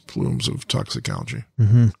triggers these plumes of toxic algae.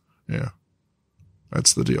 Mm-hmm. Yeah.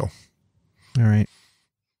 That's the deal. All right.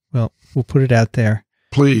 Well, we'll put it out there.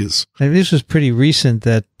 Please. And this was pretty recent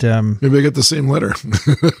that maybe I get the same letter.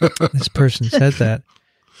 This person said that.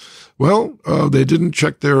 Well, they didn't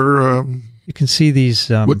check their you can see these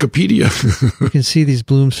Wikipedia. You can see these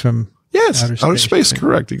blooms from outer space.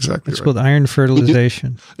 Correct, exactly. It's called iron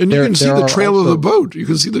fertilization. And you can see the trail of the boat. You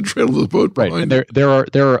can see the trail of the boat behind it. There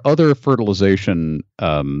are other fertilization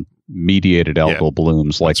mediated algal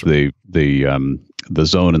blooms, like the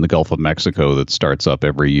zone in the Gulf of Mexico that starts up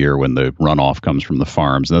every year when the runoff comes from the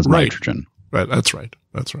farms, and that's nitrogen. Right, that's right.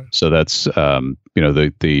 So that's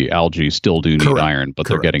the algae still do need iron, but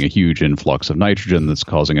they're getting a huge influx of nitrogen that's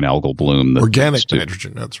causing an algal bloom. Organic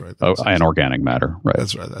nitrogen, that's right. And organic matter, right?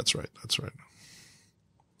 That's right.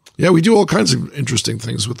 Yeah, we do all kinds of interesting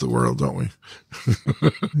things with the world, don't we?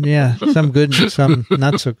 Yeah, some good, some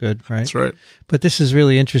not so good, right? That's right. But this is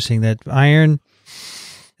really interesting that iron,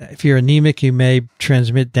 if you're anemic, you may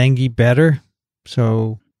transmit dengue better.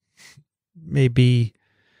 So maybe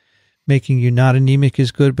making you not anemic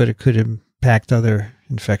is good, but it could impact other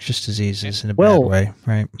infectious diseases in a bad way,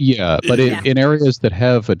 right? Yeah, but in areas that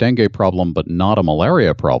have a dengue problem but not a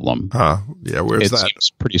malaria problem, where's that? It's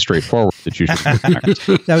pretty straightforward that you should.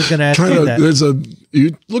 I was going to ask you that.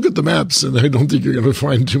 You look at the maps, and I don't think you're going to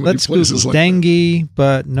find too many places like dengue,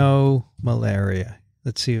 but no malaria.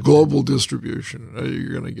 Let's see. Global distribution.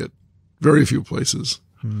 You're going to get very few places.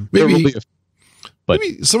 Maybe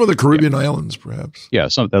some of the Caribbean islands, perhaps. Yeah,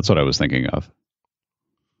 that's what I was thinking of.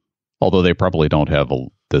 Although they probably don't have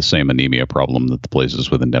the same anemia problem that the places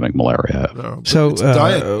with endemic malaria have. No, so it's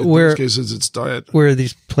diet. In most cases, it's diet. Where are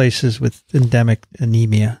these places with endemic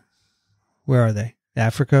anemia? Where are they?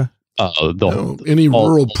 Africa? Any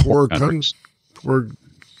rural poor countries.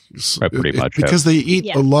 Pretty much because they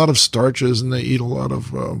eat a lot of starches and they eat a lot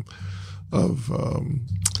of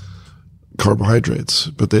carbohydrates,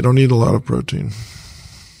 but they don't eat a lot of protein.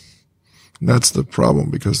 And that's the problem,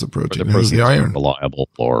 because the protein has the iron. Reliable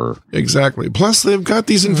for exactly. Plus, they've got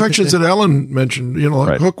these infections that Ellen mentioned.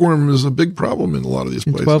 Hookworm is a big problem in a lot of these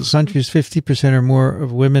places. In 12 countries, 50% or more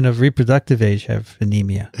of women of reproductive age have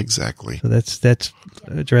anemia. Exactly. So that's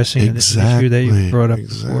addressing an issue that you brought up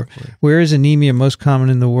before. Where is anemia most common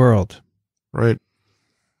in the world? Right.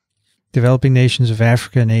 Developing nations of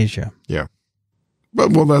Africa and Asia. Yeah. But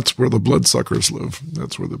that's where the bloodsuckers live.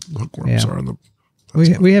 That's where the hookworms are.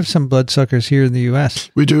 We have some bloodsuckers here in the U.S.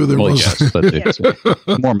 We do. They're yes, but it's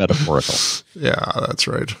more metaphorical. Yeah, that's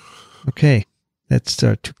right. Okay, that's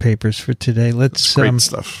our two papers for today. Let's great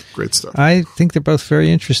stuff. I think they're both very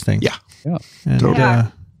interesting. Yeah. And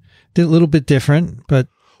a little bit different, but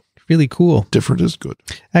really cool. Different is good.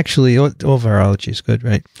 Actually, all virology is good,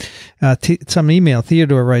 right? Some email.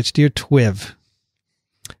 Theodore writes, "Dear TWiV,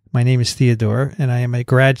 my name is Theodore, and I am a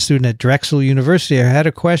grad student at Drexel University. I had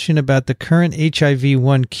a question about the current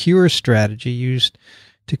HIV-1 cure strategy used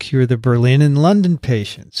to cure the Berlin and London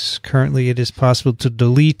patients. Currently, it is possible to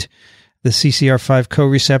delete the CCR5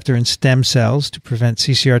 co-receptor in stem cells to prevent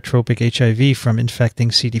CCR-tropic HIV from infecting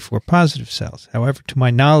CD4-positive cells. However, to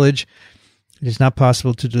my knowledge, it is not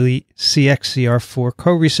possible to delete CXCR4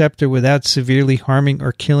 co-receptor without severely harming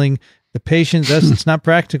or killing the patient. Thus, it's not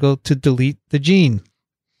practical to delete the gene.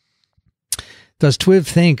 Does TWiV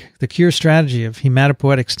think the cure strategy of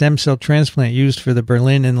hematopoietic stem cell transplant used for the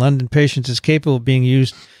Berlin and London patients is capable of being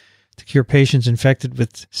used to cure patients infected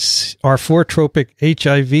with R4 tropic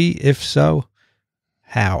HIV? If so,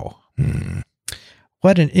 how?"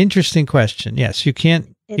 What an interesting question. Yes, you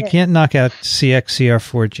can't knock out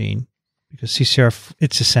CXCR4 gene because CCR,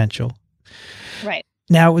 it's essential. Right.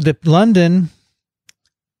 Now, the London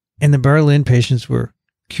and the Berlin patients were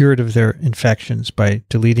cured of their infections by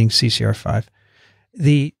deleting CCR5.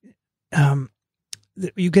 You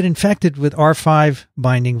get infected with R5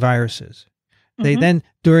 binding viruses. They then,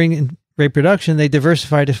 during reproduction, they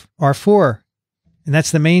diversify to R4, and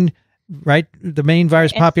that's the main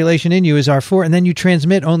virus population in you is R4, and then you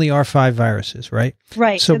transmit only R5 viruses, right?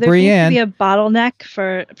 Right. So there Brianne, needs to be a bottleneck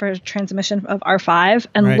for transmission of R5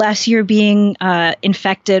 unless you're being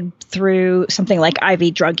infected through something like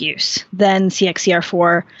IV drug use. Then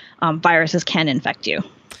CXCR4 viruses can infect you.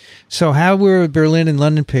 So how were Berlin and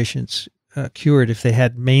London patients cured if they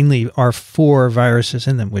had mainly R4 viruses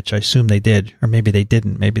in them, which I assume they did, or maybe they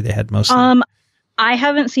didn't. Maybe they had mostly. I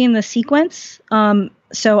haven't seen the sequence,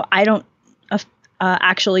 so I don't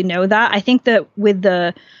actually know that. I think that with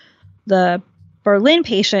the Berlin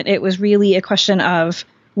patient, it was really a question of,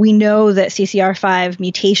 we know that CCR5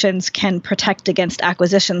 mutations can protect against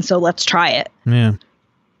acquisition, so let's try it. Yeah.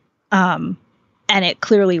 And it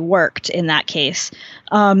clearly worked in that case.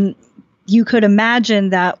 You could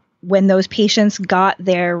imagine that when those patients got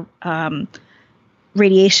their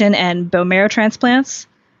radiation and bone marrow transplants,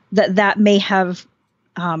 that may have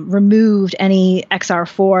removed any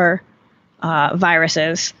XR4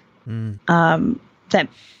 viruses that,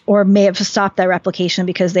 or may have stopped their replication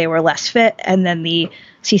because they were less fit, and then the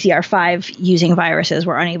CCR5 using viruses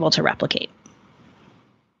were unable to replicate.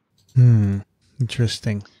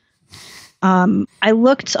 Interesting. I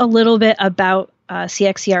looked a little bit about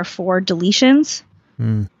CXCR4 deletions,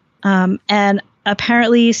 and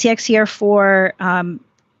apparently CXCR4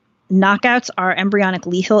 knockouts are embryonic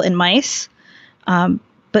lethal in mice,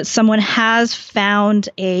 but someone has found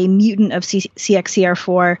a mutant of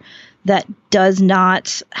CXCR4 that does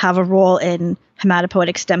not have a role in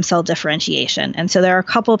hematopoietic stem cell differentiation. And so there are a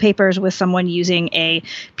couple of papers with someone using a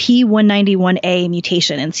P191A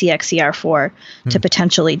mutation in CXCR4 to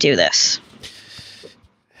potentially do this.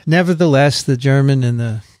 Nevertheless, the German and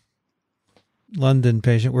the London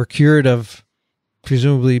patient were cured of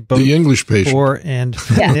presumably both the English patient 4 and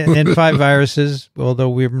 5 viruses, although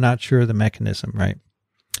we're not sure of the mechanism, right?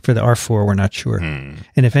 For the R4, we're not sure. And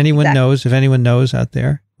if anyone knows out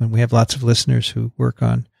there, when we have lots of listeners who work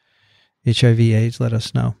on HIV/AIDS, let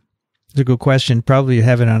us know. It's a good question. Probably you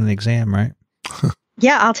have it on an exam, right?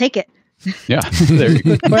 Yeah, I'll take it. Yeah, there you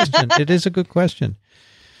go. Good question. It is a good question.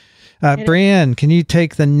 Brianne, can you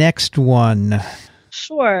take the next one?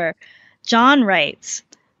 Sure. John writes,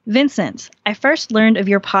 Vincent, I first learned of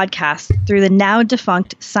your podcast through the now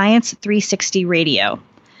defunct Science 360 radio.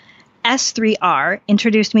 S3R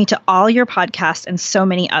introduced me to all your podcasts and so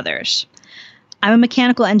many others. I'm a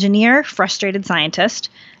mechanical engineer, frustrated scientist,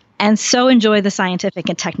 and so enjoy the scientific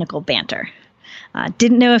and technical banter.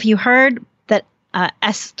 Didn't know if you heard that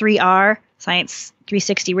S3R, Science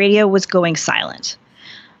 360 Radio, was going silent.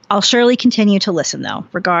 I'll surely continue to listen, though.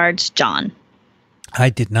 Regards, John. I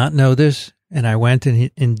did not know this, and I went, and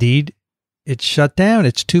indeed, it's shut down.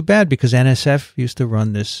 It's too bad, because NSF used to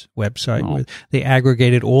run this website where they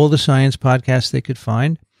aggregated all the science podcasts they could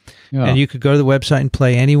find. Yeah. And you could go to the website and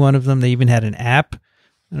play any one of them. They even had an app.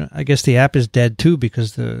 I guess the app is dead too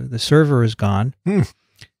because the server is gone.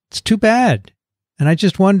 It's too bad. And I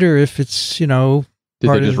just wonder if it's, Did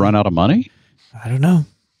they just run out of money? I don't know.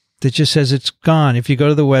 It just says it's gone. If you go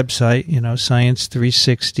to the website,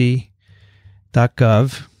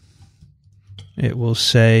 science360.gov, it will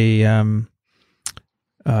say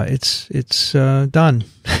it's done.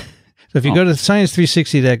 So if you go to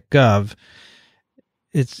science360.gov,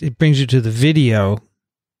 it brings you to the video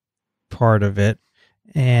part of it,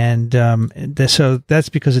 and so that's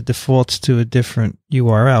because it defaults to a different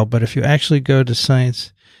URL. But if you actually go to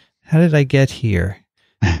Science, how did I get here?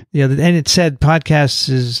 Yeah, and it said podcasts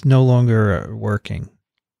is no longer working.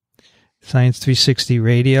 Science 360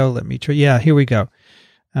 Radio. Let me try. Yeah, here we go.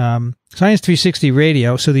 Science 360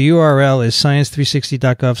 Radio. So the URL is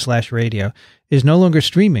science360.gov/radio is no longer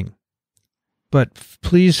streaming. But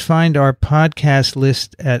please find our podcast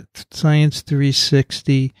list at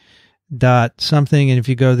science360 something, and if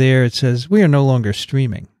you go there, it says we are no longer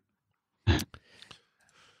streaming.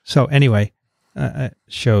 So anyway,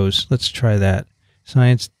 shows. Let's try that.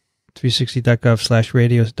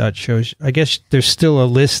 Science360.gov/radio.shows. I guess there's still a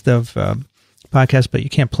list of podcasts, but you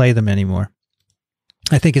can't play them anymore.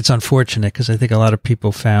 I think it's unfortunate because I think a lot of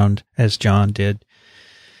people found, as John did,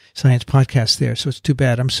 science podcast there, so it's too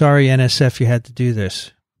bad. I'm sorry, NSF, you had to do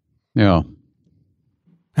this. Yeah.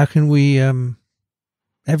 How can we,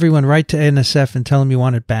 everyone write to NSF and tell them you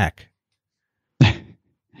want it back?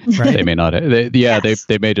 Right? They may not. Yes.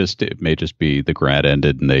 They may just. It may just be the grant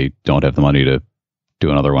ended and they don't have the money to do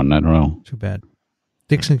another one. I don't know. Too bad.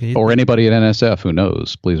 Dickson, can you or anybody at NSF who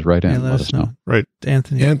knows, please write in. Let us know. Right.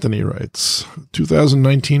 Anthony writes,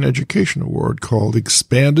 2019 Education Award called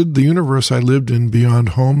Expanded the Universe I Lived in Beyond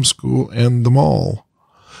Homeschool and the Mall.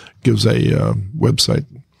 Gives a website.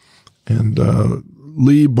 And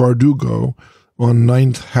Lee Bardugo on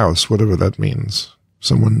Ninth House, whatever that means.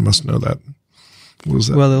 Someone must know that. What is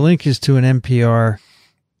that? Well, the link is to an NPR,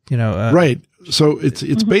 right. So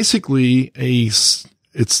it's basically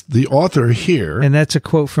it's the author here. And that's a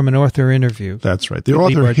quote from an author interview. That's right. The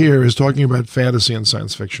author here is talking about fantasy and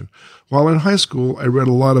science fiction. While in high school, I read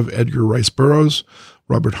a lot of Edgar Rice Burroughs,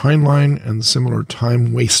 Robert Heinlein, and similar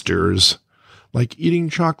time wasters, like eating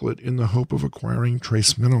chocolate in the hope of acquiring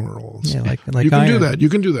trace minerals. Yeah, like you can do that. You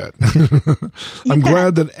can do that. I'm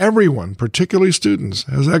glad that everyone, particularly students,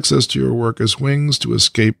 has access to your work as wings to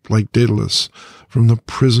escape like Daedalus from the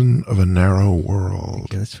prison of a narrow world.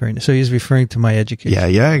 Okay, that's very nice. So he's referring to my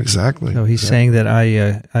education. Yeah, exactly. So he's saying that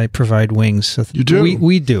I provide wings. So you do.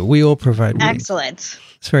 We do. We all provide wings. Excellent.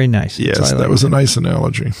 It's very nice. Yes, that was a nice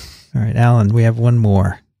analogy. All right, Alan, we have one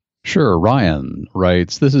more. Sure. Ryan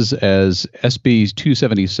writes, this is as SB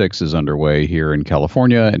 276 is underway here in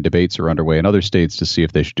California, and debates are underway in other states to see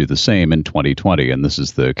if they should do the same in 2020. And this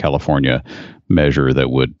is the California measure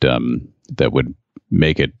that would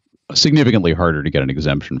make it significantly harder to get an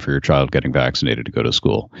exemption for your child getting vaccinated to go to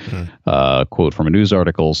school. Quote from a news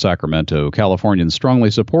article, Sacramento, Californians strongly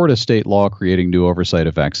support a state law creating new oversight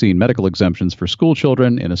of vaccine medical exemptions for school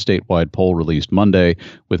children in a statewide poll released Monday,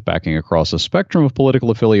 with backing across a spectrum of political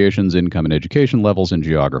affiliations, income and education levels, and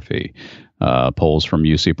geography. Polls from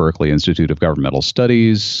UC Berkeley Institute of Governmental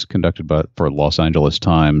Studies conducted for Los Angeles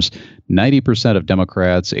Times, 90% of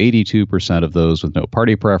Democrats, 82% of those with no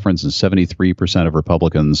party preference, and 73% of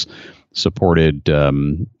Republicans supported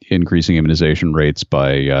increasing immunization rates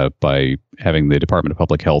by having the Department of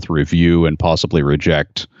Public Health review and possibly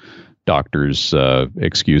reject doctors'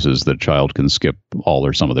 excuses that a child can skip all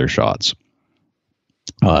or some of their shots.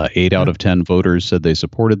 8 out of 10 voters said they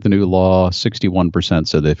supported the new law. 61%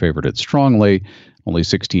 said they favored it strongly. Only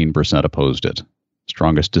 16% opposed it.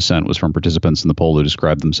 Strongest dissent was from participants in the poll who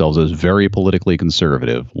described themselves as very politically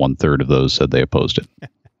conservative. 1/3 of those said they opposed it.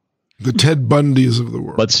 The Ted Bundys of the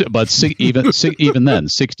world. But even then,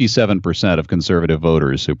 67% of conservative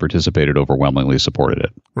voters who participated overwhelmingly supported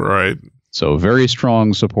it. Right. So very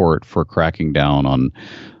strong support for cracking down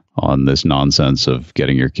on this nonsense of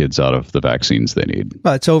getting your kids out of the vaccines they need.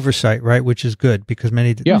 Well, it's oversight, right? Which is good because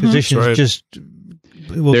many physicians just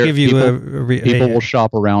will give you people will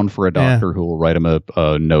shop around for a doctor who will write them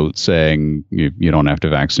a note saying you don't have to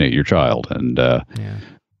vaccinate your child, and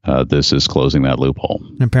this is closing that loophole.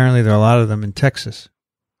 And apparently, there are a lot of them in Texas.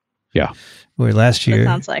 Yeah, where last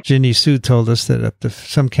year, Ginny Sue told us that up to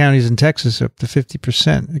some counties in Texas up to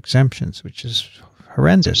 50% exemptions, which is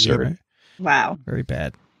horrendous. Right? Wow, very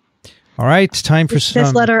bad. All right, time for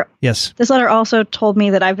this letter. Yes, this letter also told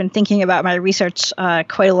me that I've been thinking about my research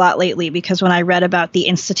quite a lot lately, because when I read about the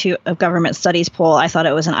Institute of Government Studies poll, I thought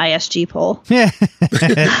it was an ISG poll. Yeah,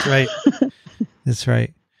 that's right. That's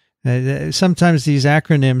right. Sometimes these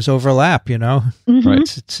acronyms overlap. You know,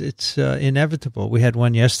 right? It's inevitable. We had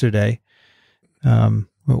one yesterday.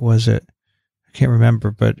 What was it? I can't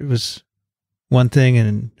remember, but it was one thing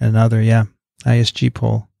and another. Yeah, ISG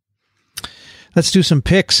poll. Let's do some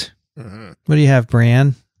picks. What do you have,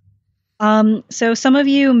 Brianne? So some of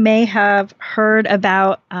you may have heard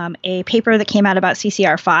about a paper that came out about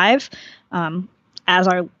CCR5, as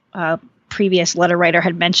our previous letter writer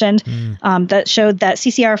had mentioned, that showed that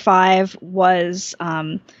CCR5 was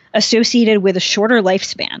associated with a shorter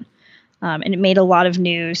lifespan, and it made a lot of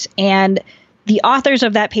news. And the authors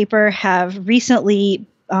of that paper have recently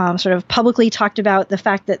sort of publicly talked about the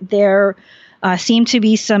fact that there seem to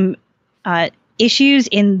be some issues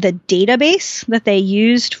in the database that they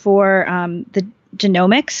used for the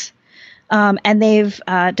genomics. And they've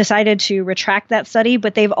decided to retract that study,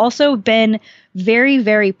 but they've also been very,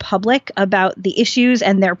 very public about the issues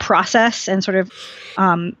and their process. And sort of,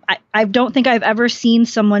 I don't think I've ever seen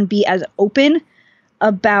someone be as open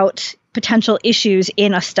about potential issues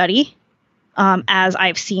in a study as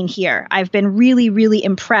I've seen here. I've been really, really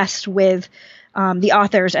impressed with the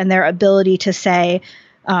authors and their ability to say,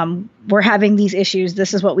 we're having these issues.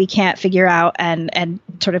 This is what we can't figure out, and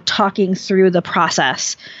sort of talking through the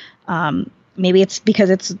process. Maybe it's because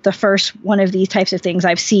it's the first one of these types of things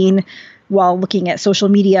I've seen while looking at social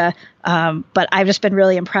media. But I've just been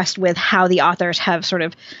really impressed with how the authors have sort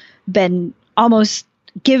of been almost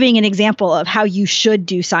giving an example of how you should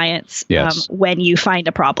do science when you find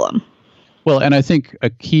a problem. Well, and I think a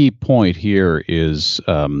key point here is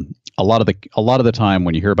a lot of the time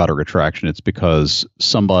when you hear about a retraction, it's because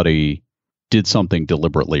somebody did something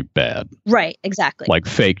deliberately bad. Right, exactly. Like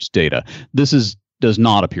faked data. This does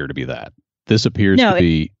not appear to be that. This appears to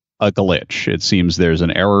be a glitch. It seems there's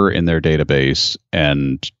an error in their database,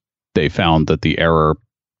 and they found that the error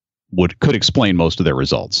could explain most of their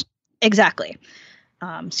results. Exactly.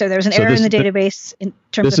 So there's an error in the database in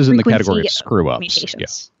terms of frequency. This is in the category of screw-ups.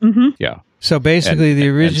 Mutations. Yeah. Mm-hmm. Yeah. So basically, the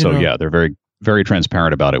original. And so they're very, very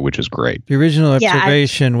transparent about it, which is great. The original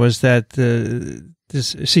observation was that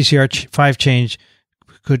this CCR5 change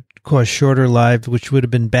could cause shorter lives, which would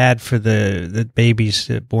have been bad for the babies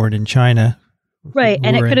born in China. Right,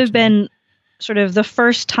 and it could have been sort of the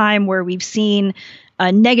first time where we've seen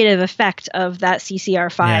a negative effect of that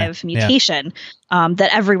CCR5 mutation, that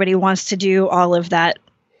everybody wants to do all of that,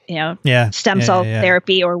 stem cell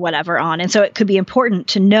therapy or whatever on. And so it could be important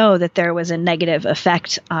to know that there was a negative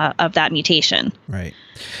effect of that mutation. Right.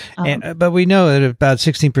 But we know that about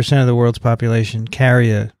 16% of the world's population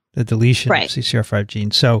carry a deletion of CCR5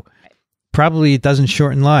 gene. So probably it doesn't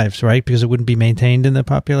shorten lives, right? Because it wouldn't be maintained in the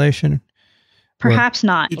population. Perhaps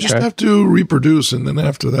not. You just have to reproduce, and then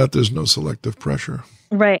after that, there's no selective pressure.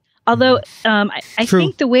 Right. Although I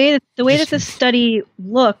think the way that this study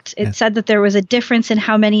looked, it said that there was a difference in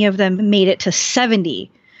how many of them made it to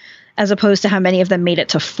 70 as opposed to how many of them made it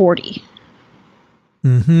to 40.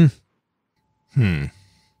 Mm-hmm.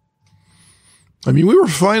 I mean, we were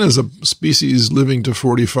fine as a species living to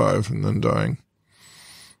 45 and then dying.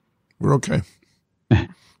 We're okay.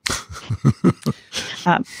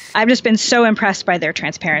 I've just been so impressed by their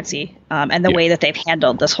transparency and the way that they've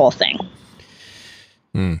handled this whole thing.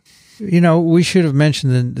 We should have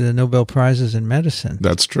mentioned the Nobel Prizes in medicine.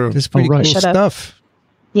 That's true. It's pretty cool stuff.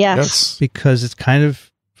 Yes. Because it's kind of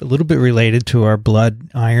a little bit related to our blood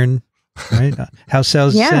iron, right? How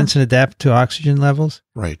cells sense and adapt to oxygen levels.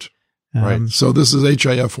 Right. Right. So this is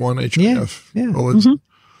HIF1, HIF. Yeah. Well, it's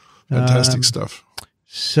fantastic stuff.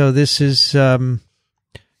 So this is 2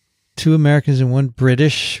 Americans and 1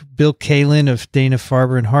 British. Bill Kalin of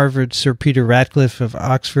Dana-Farber and Harvard, Sir Peter Ratcliffe of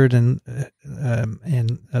Oxford and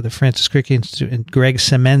the Francis Crick Institute, and Greg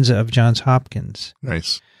Semenza of Johns Hopkins.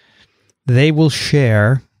 Nice. They will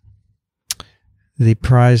share the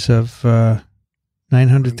prize of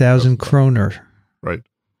 900,000 kroner. Right.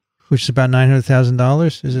 Which is about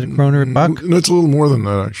 $900,000. Is it a kroner a buck? No, it's a little more than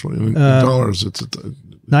that, actually. In dollars, it's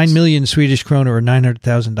 9 million Swedish kroner, or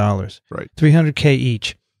 $900,000. Right. 300K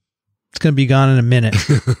each. It's going to be gone in a minute.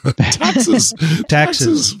 Taxes. Tax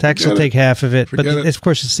will take half of it. But of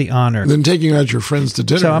course, it's the honor. And then taking out your friends to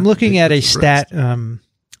dinner. So I'm looking at a stat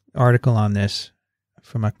article on this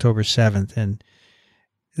from October 7th. And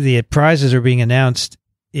the prizes are being announced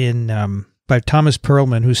by Thomas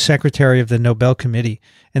Perlman, who's secretary of the Nobel Committee.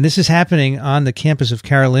 And this is happening on the campus of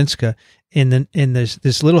Karolinska in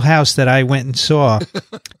this little house that I went and saw,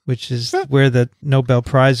 which is where the Nobel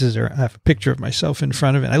Prizes are. I have a picture of myself in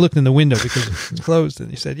front of it. I looked in the window because it's closed, and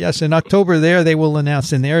he said, yes, in October there they will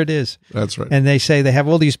announce, and there it is. That's right. And they say they have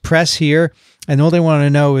all these press here, and all they want to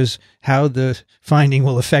know is how the finding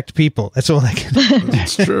will affect people. That's all they can.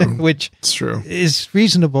 That's true. Which it's true. Is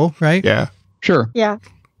reasonable, right? Yeah. Sure. Yeah.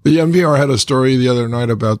 The NPR had a story the other night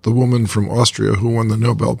about the woman from Austria who won the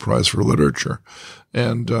Nobel Prize for Literature.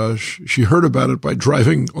 And she heard about it by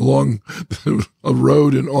driving along a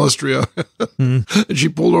road in Austria. And she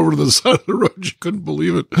pulled over to the side of the road. She couldn't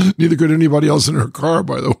believe it. Neither could anybody else in her car,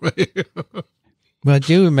 by the way. Well, I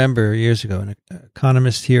do remember years ago, an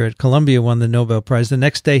economist here at Columbia won the Nobel Prize. The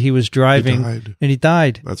next day he was driving and he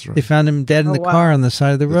died. That's right. They found him dead in the car on the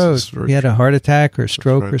side of the road. He had a heart attack or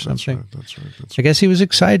stroke or something. That's right. I guess he was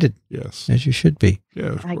excited. Yes. As you should be.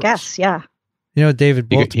 Yeah, I guess, yeah. You know, David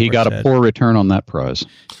Baltimore he got said, a poor return on that prize.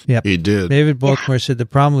 Yep. He did. David Baltimore said the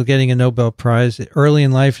problem with getting a Nobel Prize early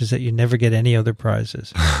in life is that you never get any other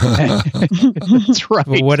prizes. That's right.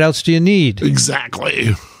 Well, what else do you need?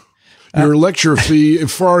 Exactly. Your lecture fee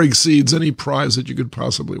far exceeds any prize that you could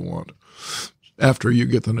possibly want after you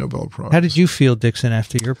get the Nobel Prize. How did you feel, Dickson,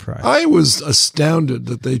 after your prize? I was astounded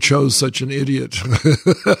that they chose such an idiot.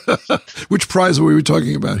 Which prize were we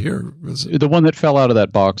talking about here? The one that fell out of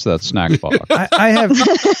that box, that snack box. I have.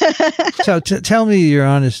 So tell me you're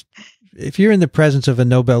honest. If you're in the presence of a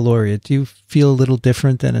Nobel laureate, do you feel a little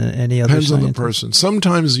different than any other Depends scientist? on the person.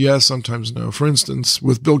 Sometimes yes, sometimes no. For instance,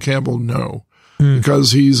 with Bill Campbell, no.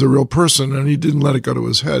 Because he's a real person and he didn't let it go to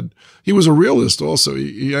his head. He was a realist also.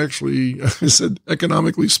 He actually, I said,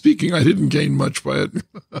 economically speaking, I didn't gain much by it.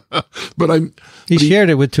 He shared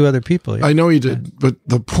it with 2 other people. Yeah. I know he did. But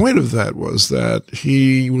the point of that was that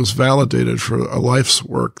he was validated for a life's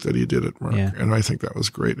work that he did at Merck. Yeah. And I think that was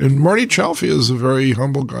great. And Marty Chalfie is a very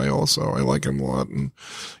humble guy also. I like him a lot. And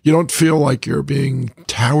you don't feel like you're being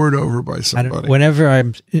towered over by somebody. Whenever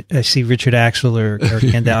I see Richard Axel or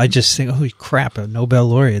Kendall, I just think, holy crap, a Nobel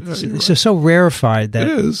laureate. It's just so rarefied that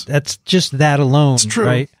it is. That's just that alone. It's true.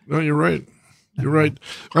 Right? No, you're right. You're right.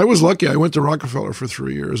 I was lucky. I went to Rockefeller for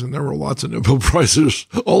 3 years, and there were lots of Nobel Prizes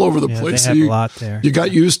all over the place. They have a lot there. You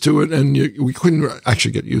got used to it, and we couldn't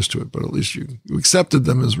actually get used to it, but at least you accepted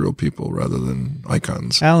them as real people rather than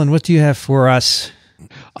icons. Alan, what do you have for us?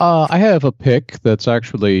 I have a pick that's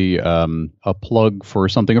actually a plug for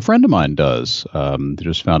something a friend of mine does.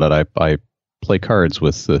 Just found out I play cards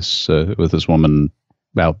with this woman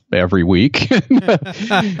about every week.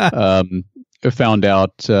 Found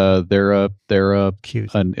out they're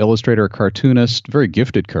an illustrator, cartoonist, very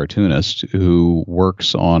gifted cartoonist who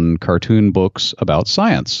works on cartoon books about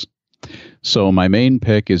science. So my main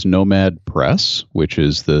pick is Nomad Press, which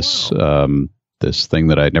is this this thing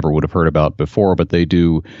that I never would have heard about before, but they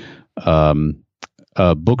do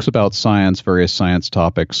books about science, various science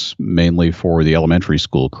topics, mainly for the elementary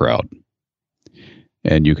school crowd.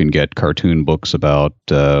 And you can get cartoon books about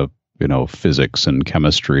physics and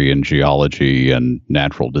chemistry and geology and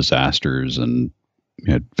natural disasters and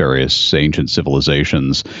various ancient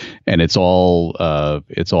civilizations, and it's all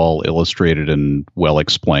illustrated and well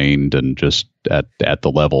explained, and just at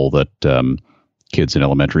the level that kids in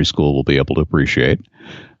elementary school will be able to appreciate.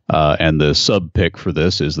 And the sub pick for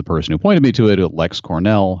this is the person who pointed me to it, Lex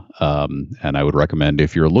Cornell. And I would recommend,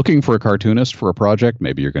 if you're looking for a cartoonist for a project,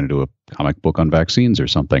 maybe you're going to do a comic book on vaccines or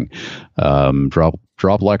something, drop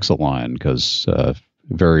Lex a line, because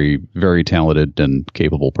very, very talented and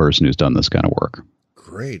capable person who's done this kind of work.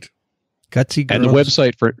 Great. Gutsy girls. And the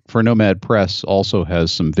website for Nomad Press also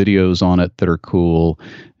has some videos on it that are cool,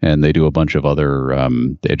 and they do a bunch of other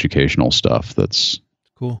educational stuff that's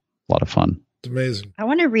cool. A lot of fun. It's amazing. I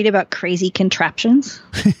want to read about crazy contraptions.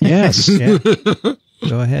 Yes. Yeah.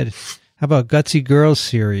 Go ahead. How about Gutsy Girls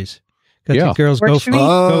series? Gutsy Girls go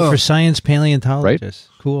for science paleontologists.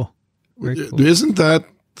 Right? Cool. Very cool. Isn't that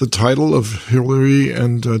the title of Hillary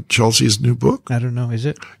and Chelsea's new book? I don't know. Is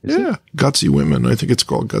it? Yeah. Gutsy Women. I think it's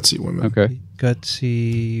called Gutsy Women. Okay.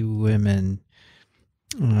 Gutsy Women.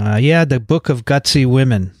 The Book of Gutsy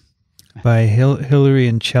Women by Hillary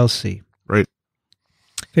and Chelsea. Right.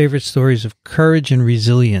 Favorite stories of courage and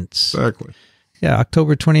resilience. Exactly. Yeah,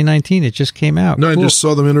 October 2019. It just came out. No, cool. I just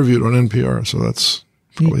saw them interviewed on NPR, so that's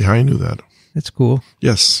probably how I knew that. That's cool.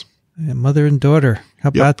 Yes. Yeah, mother and daughter. How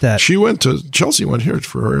about that? Chelsea went here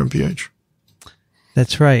for her MPH.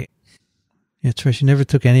 That's right. That's right. She never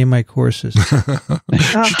took any of my courses.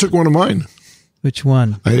 She took one of mine. Which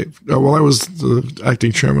one? I was the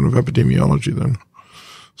acting chairman of epidemiology then.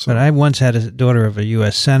 So. But I once had a daughter of a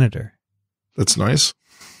U.S. senator. That's nice.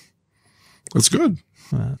 That's good.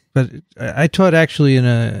 But I taught actually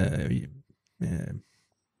in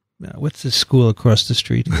what's the school across the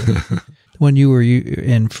street? The one you were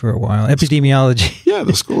in for a while, epidemiology. Yeah,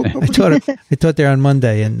 the school. I taught there on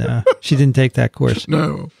Monday, and she didn't take that course.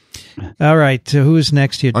 No. All right, so who's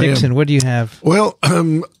next here? Dickson, what do you have? Well,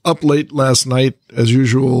 I'm up late last night, as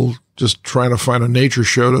usual, just trying to find a nature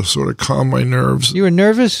show to sort of calm my nerves. You were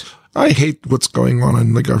nervous? I hate what's going on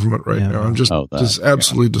in the government right now. I'm just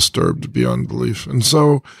absolutely disturbed beyond belief. And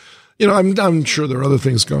so, I'm sure there are other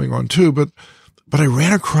things going on too, but I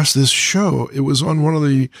ran across this show. It was on one of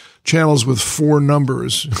the channels with 4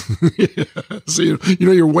 numbers. So,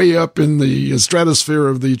 you're way up in the stratosphere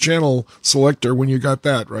of the channel selector when you got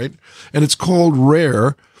that, right? And it's called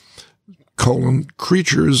Rare,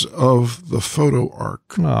 Creatures of the Photo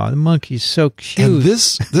Ark. Oh, the monkey's so cute. And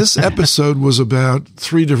this episode was about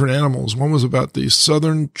 3 different animals. One was about the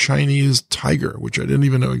southern Chinese tiger, which I didn't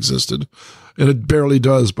even know existed. And it barely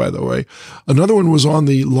does, by the way. Another one was on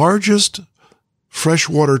the largest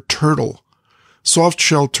freshwater turtle,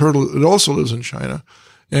 soft-shell turtle. It also lives in China.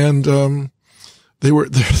 And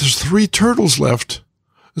there's 3 turtles left.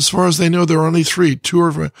 As far as they know, there are only 3. 2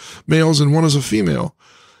 are males and 1 is a female.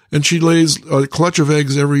 And she lays a clutch of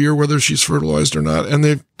eggs every year, whether she's fertilized or not. And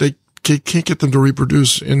they can't get them to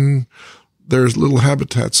reproduce in their little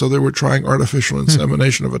habitat. So they were trying artificial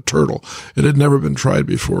insemination of a turtle. It had never been tried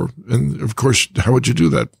before. And of course, how would you do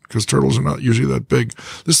that? Because turtles are not usually that big.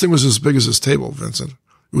 This thing was as big as this table, Vincent.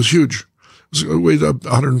 It was huge. It weighed up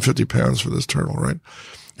 150 pounds for this turtle, right?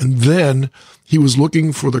 And then he was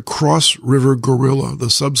looking for the Cross River gorilla, the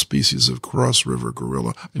subspecies of Cross River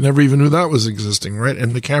gorilla. I never even knew that was existing, right?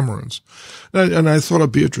 In the Cameroons. And I thought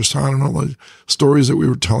of Beatrice Hahn and all the stories that we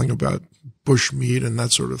were telling about bush meat and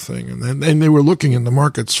that sort of thing. And they were looking in the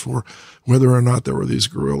markets for whether or not there were these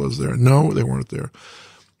gorillas there. No, they weren't there.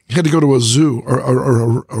 You had to go to a zoo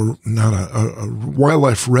or not a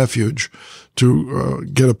wildlife refuge to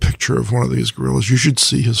get a picture of one of these gorillas. You should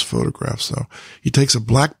see his photographs, though. He takes a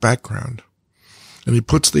black background and he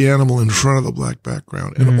puts the animal in front of the black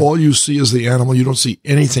background, and all you see is the animal. You don't see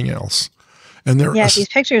anything else. And these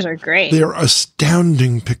pictures are great. They're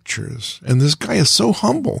astounding pictures. And this guy is so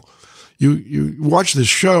humble. You watch this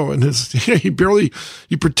show, and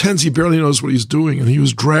he pretends he barely knows what he's doing, and he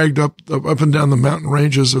was dragged up and down the mountain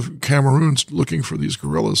ranges of Cameroon looking for these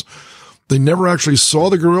gorillas. They never actually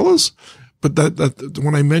saw the gorillas, but that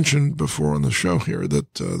when I mentioned before on the show here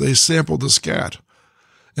that they sampled the scat,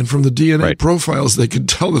 and from the DNA profiles they could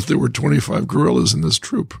tell that there were 25 gorillas in this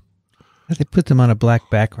troop. They put them on a black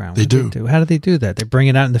background. They do. How do they do that? They bring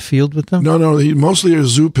it out in the field with them? No. Mostly are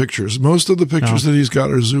zoo pictures. Most of the pictures that he's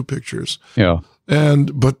got are zoo pictures. Yeah.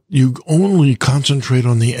 But you only concentrate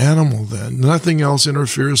on the animal then. Nothing else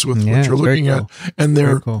interferes with what you're looking at. And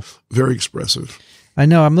they're very expressive. I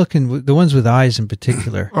know. I'm looking, the ones with eyes in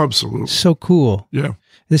particular. Absolutely. So cool. Yeah.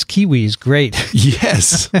 This kiwi is great.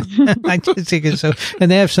 Yes. I just think it's so. And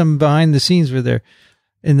they have some behind the scenes where they're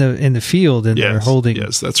in the field, and they're holding.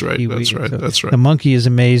 Yes, that's right. kiwi. That's right. So That's right. The monkey is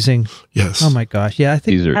amazing. Yes. Oh my gosh. Yeah, I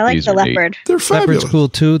think I like the leopard. They're fabulous. leopard's cool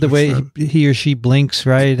too. The way he or she blinks,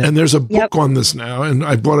 right? And there's a book on this now, and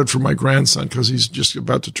I bought it for my grandson because he's just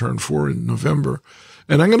about to turn 4 in November.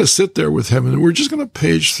 And I'm going to sit there with him, and we're just going to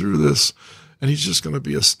page through this, and he's just going to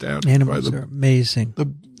be astounded. Animals are amazing.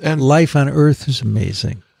 And life on Earth is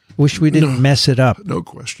amazing. Wish we didn't mess it up. No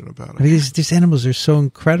question about it. I mean, these animals are so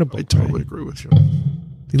incredible. I totally agree with you.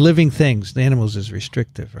 The living things, the animals is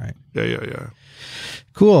restrictive, right? Yeah.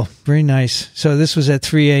 Cool. Very nice. So this was at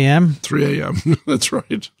 3 a.m.? 3 a.m. That's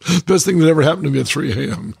right. Best thing that ever happened to me at 3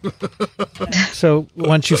 a.m. So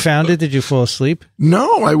once you found it, did you fall asleep?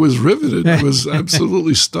 No, I was riveted. I was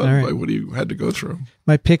absolutely stunned by what you had to go through.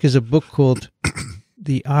 My pick is a book called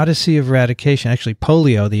The Odyssey of Eradication. Actually,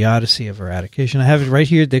 Polio, The Odyssey of Eradication. I have it right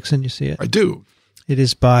here, Dickson. You see it? I do. It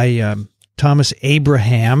is by Thomas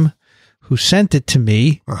Abraham, who sent it to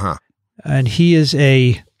me. And he is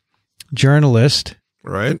a journalist.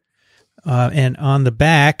 Right. And on the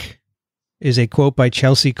back is a quote by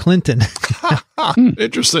Chelsea Clinton.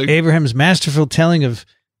 Interesting. Abraham's masterful telling of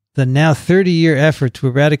the now 30-year effort to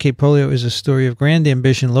eradicate polio is a story of grand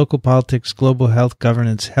ambition, local politics, global health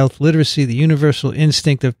governance, health literacy, the universal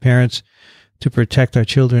instinct of parents to protect our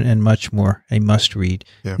children, and much more. A must-read.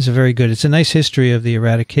 Yeah. It's a very good. It's a nice history of the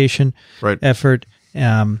eradication effort,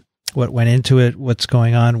 what went into it, what's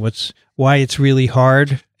going on, why it's really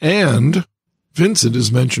hard. And Vincent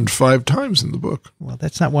is mentioned 5 times in the book. Well,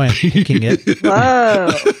 that's not why I'm picking it.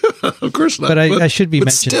 Whoa. Of course not. But I should be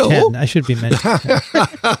mentioned still. 10. I should be mentioned 10.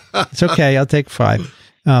 It's okay. I'll take 5.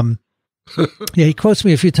 Yeah, he quotes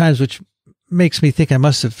me a few times, which makes me think I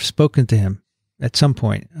must have spoken to him at some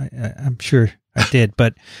point. I'm sure I did,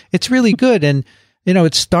 but it's really good. And,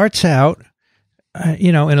 it starts out,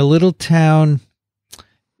 in a little town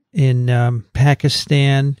in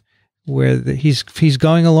Pakistan, where he's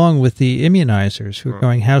going along with the immunizers who are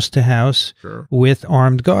going house to house with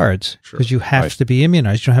armed guards because you have to be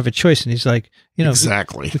immunized. You don't have a choice. And he's like,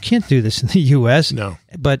 exactly. We can't do this in the U.S. No.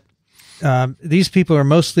 But these people are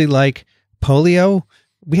mostly like polio.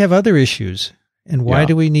 We have other issues. And why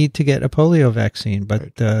do we need to get a polio vaccine?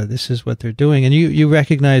 But this is what they're doing. And you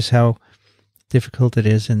recognize how difficult it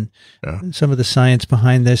is and some of the science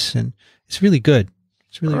behind this. And it's really good.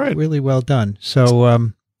 It's really, really well done.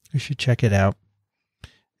 So, you should check it out.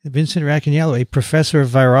 Vincent Racaniello, a professor of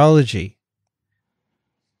virology.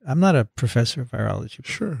 I'm not a professor of virology.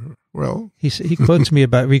 Sure. Well, he quotes me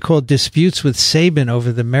about recalled disputes with Sabin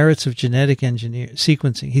over the merits of genetic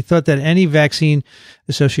sequencing. He thought that any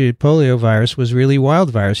vaccine-associated polio virus was really wild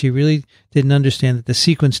virus. He really didn't understand that the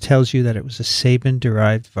sequence tells you that it was a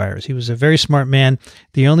Sabin-derived virus. He was a very smart man.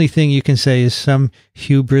 The only thing you can say is some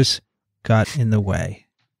hubris got in the way.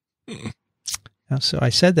 So I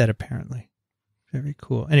said that apparently. Very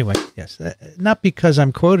cool. Anyway, yes, not because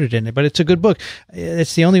I'm quoted in it, but it's a good book.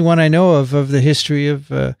 It's the only one I know of the history of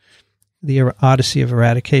the Odyssey of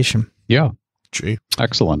Eradication. Yeah. Gee.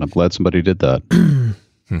 Excellent. I'm glad somebody did that.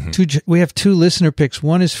 We have 2 listener picks.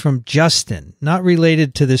 One is from Justin, not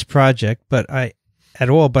related to this project, but I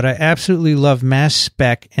absolutely love mass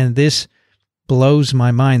spec, and this blows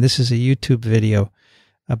my mind. This is a YouTube video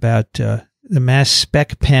about the mass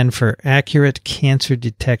spec pen for accurate cancer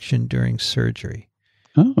detection during surgery.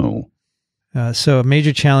 Oh. So a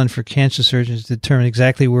major challenge for cancer surgeons is to determine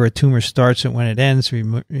exactly where a tumor starts and when it ends.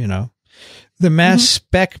 The mass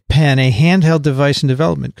spec pen, a handheld device in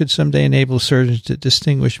development, could someday enable surgeons to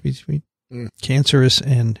distinguish between cancerous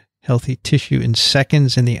and healthy tissue in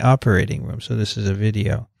seconds in the operating room. So this is a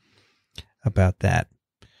video about that.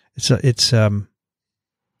 It's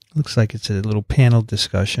looks like it's a little panel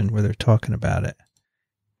discussion where they're talking about it.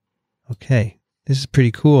 Okay. This is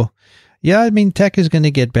pretty cool. Yeah, I mean, tech is going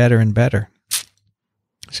to get better and better.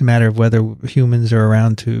 It's a matter of whether humans are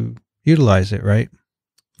around to utilize it, right?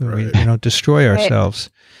 We don't destroy ourselves.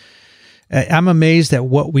 I'm amazed at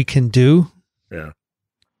what we can do. Yeah.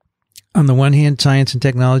 On the one hand, science and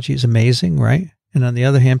technology is amazing, right? And on the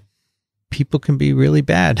other hand, people can be really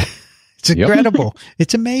bad. It's incredible.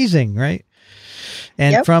 It's amazing, right?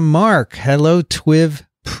 And from Mark, hello, TWiV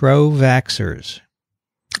pro-vaxxers.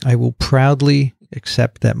 I will proudly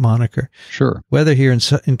accept that moniker. Sure. Weather here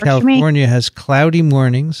in California has cloudy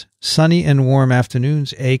mornings, sunny and warm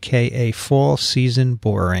afternoons, a.k.a. fall season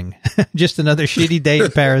boring. Just another shitty day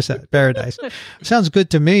in paradise. Sounds good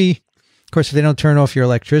to me. Of course, if they don't turn off your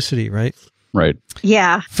electricity, right? Right.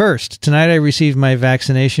 Yeah. First, tonight I received my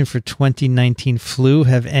vaccination for 2019 flu.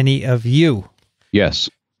 Have any of you? Yes.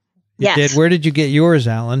 Yes. Did. Where did you get yours,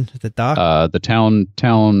 Alan? At the doc? The town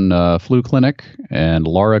flu clinic, and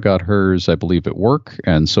Laura got hers, I believe, at work,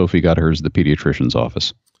 and Sophie got hers at the pediatrician's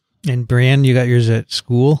office. And Brianne, you got yours at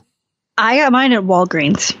school? I got mine at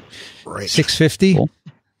Walgreens. Right. $6.50? Cool.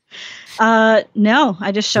 No,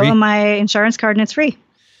 I just show Free? them my insurance card and it's free.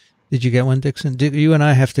 Did you get one, Dixon? You and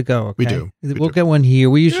I have to go. Okay? We do. We'll get one here.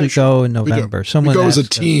 We usually go in November. We go as a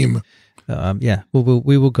team. Yeah,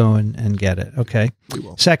 we will go and get it. Okay. We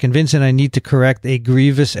will. Second, Vincent, I need to correct a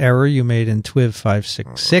grievous error you made in TWiV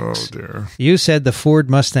 566. Oh, dear. You said the Ford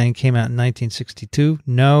Mustang came out in 1962.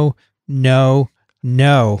 No.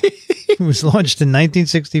 It was launched in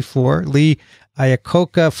 1964. Lee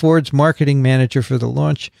Iacocca, Ford's marketing manager for the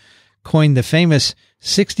launch, coined the famous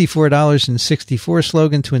 $64.64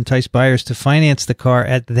 slogan to entice buyers to finance the car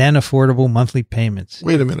at then affordable monthly payments.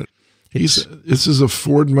 Wait a minute. This is a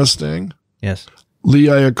Ford Mustang? Yes. Lee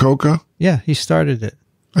Iacocca? Yeah, he started it.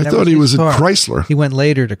 I thought he was at Chrysler. He went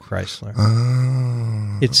later to Chrysler.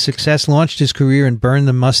 Oh. Its success launched his career and burned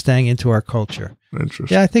the Mustang into our culture.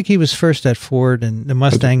 Interesting. Yeah, I think he was first at Ford, and the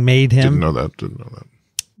Mustang made him. Didn't know that.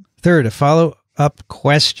 Third, a follow-up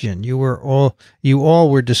question. You all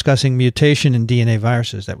were discussing mutation in DNA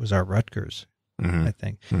viruses. That was our Rutgers, I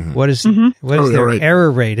think. Mm-hmm. What is their right.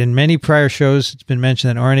 error rate? In many prior shows, it's been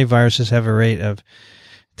mentioned that RNA viruses have a rate of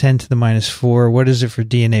 10 to the minus 4. What is it for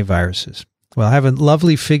DNA viruses? Well, I have a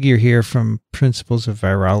lovely figure here from Principles of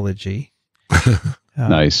Virology.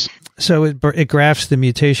 Nice. So it graphs the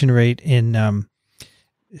mutation rate in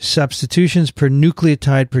substitutions per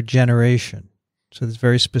nucleotide per generation. So it's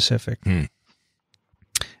very specific.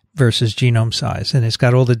 Versus genome size. And it's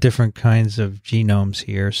got all the different kinds of genomes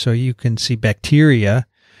here. So you can see bacteria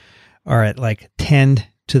are at like 10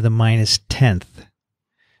 to the minus 10th.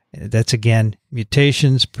 That's, again,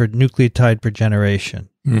 mutations per nucleotide per generation.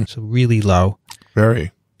 So really low.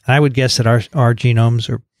 Very. I would guess that our genomes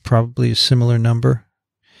are probably a similar number.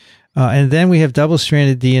 And then we have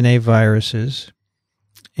double-stranded DNA viruses.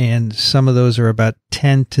 And some of those are about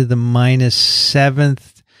 10 to the minus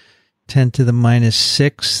 7th, 10 to the minus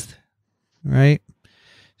 6th, right?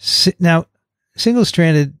 Now,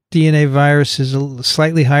 single-stranded DNA virus is a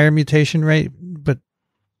slightly higher mutation rate, but,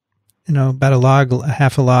 about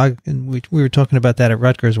half a log. And we were talking about that at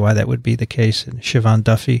Rutgers, why that would be the case. And Siobhan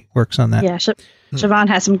Duffy works on that. Yeah, Siobhan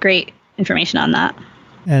has some great information on that.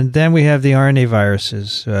 And then we have the RNA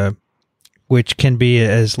viruses, which can be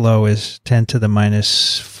as low as 10 to the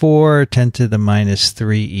minus 4, 10 to the minus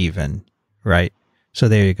 3 even, right? So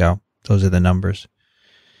there you go. Those are the numbers.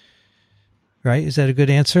 Right? Is that a good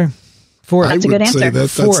answer? That's a good answer. I would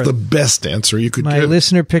say that's the best answer you could give. My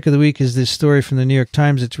listener pick of the week is this story from the New York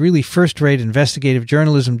Times. It's really first-rate investigative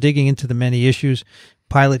journalism digging into the many issues: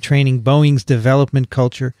 pilot training, Boeing's development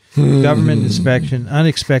culture, government inspection,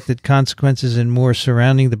 unexpected consequences, and more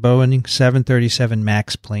surrounding the Boeing 737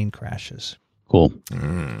 MAX plane crashes. Cool.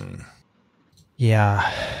 Yeah.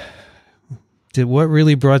 What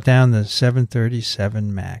really brought down the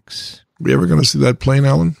 737 MAX? We ever going to see that plane,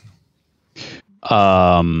 Alan?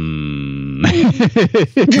 I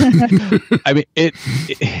mean,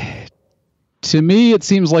 to me, it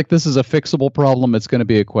seems like this is a fixable problem. It's going to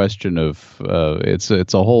be a question of it's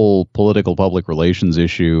a whole political public relations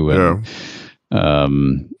issue,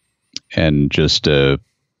 and just the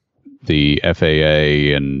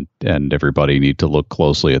FAA and everybody need to look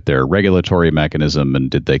closely at their regulatory mechanism, and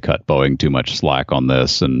did they cut Boeing too much slack on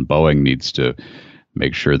this? And Boeing needs to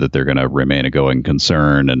make sure that they're going to remain a going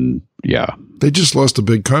concern. And they just lost a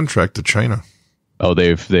big contract to China. Oh,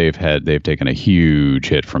 they've taken a huge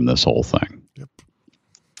hit from this whole thing. Yep.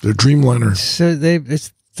 Their Dreamliner. So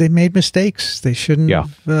they made mistakes. They shouldn't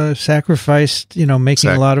have sacrificed, making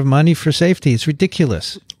a lot of money for safety. It's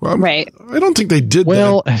ridiculous. Well, right. I don't think they did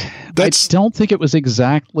that. I don't think it was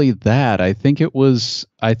exactly that. I think it's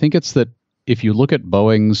that if you look at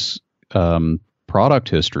Boeing's product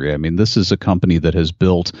history, I mean, this is a company that has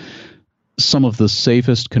built some of the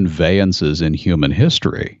safest conveyances in human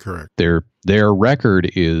history. Correct. Their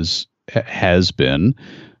record has been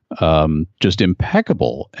just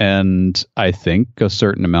impeccable, and I think a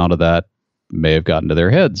certain amount of that may have gotten to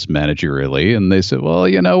their heads managerially, and they said, "Well,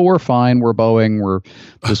 we're fine. We're Boeing.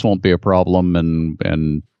 This won't be a problem."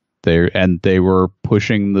 And they were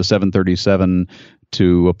pushing the 737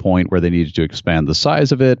 to a point where they needed to expand the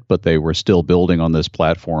size of it, but they were still building on this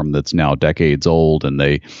platform that's now decades old, and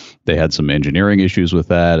they had some engineering issues with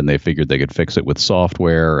that, and they figured they could fix it with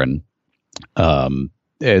software, and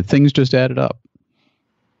things just added up.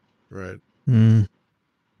 Right.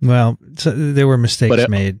 Well, so there were mistakes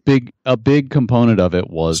made. A big component of it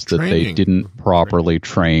was that they didn't properly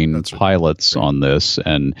train pilots on this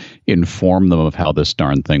and inform them of how this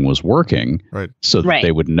darn thing was working, so that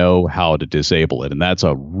they would know how to disable it. And that's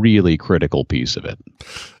a really critical piece of it.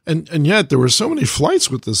 And yet there were so many flights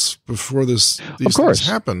with this before these things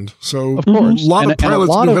happened. So of course. a lot of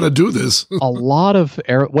pilots knew how to do this. A lot of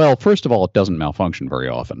well, first of all, it doesn't malfunction very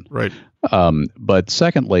often. Right. But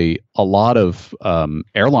secondly, a lot of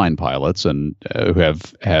airline pilots and who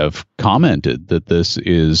have commented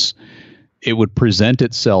that it would present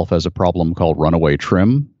itself as a problem called runaway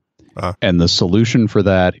trim. And the solution for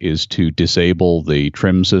that is to disable the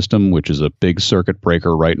trim system, which is a big circuit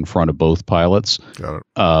breaker right in front of both pilots,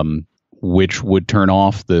 which would turn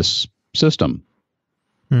off this system.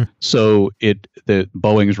 So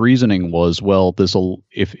Boeing's reasoning was, well,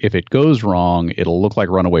 if it goes wrong, it'll look like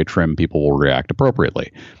runaway trim. People will react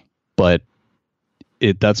appropriately. But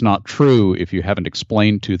that's not true if you haven't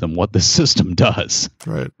explained to them what the system does.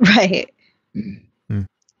 Right.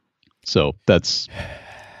 So that's...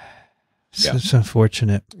 It's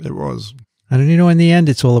unfortunate. It was. I don't in the end,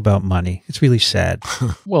 it's all about money. It's really sad.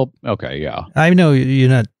 Well, okay, yeah. I know you're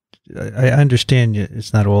not, I understand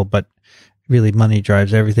it's not all, but really money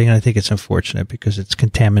drives everything. And I think it's unfortunate because it's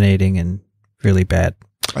contaminating and really bad.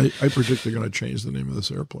 I predict they're going to change the name of this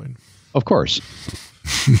airplane. Of course.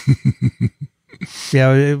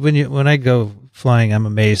 Yeah, when I go flying, I'm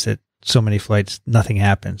amazed that so many flights, nothing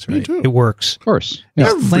happens. Right? Me too. It works. Of course.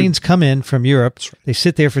 Planes come in from Europe. They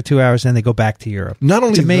sit there for 2 hours, and then they go back to Europe. Not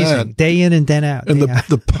only it's amazing. that, day in and day out. And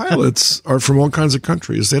the pilots are from all kinds of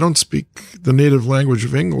countries. They don't speak the native language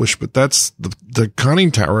of English, but that's the conning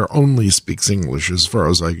tower only speaks English, as far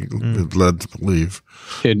as I been led to believe.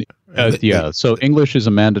 So English is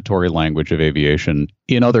a mandatory language of aviation.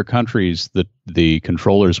 In other countries, the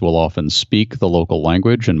controllers will often speak the local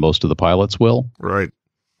language, and most of the pilots will. Right.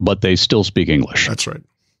 But they still speak English. That's right.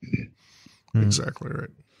 Exactly right.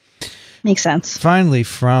 Makes sense. Finally,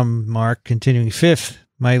 from Mark, continuing fifth,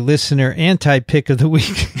 my listener anti-pick of the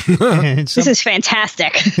week. This is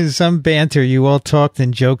fantastic. In some banter, you all talked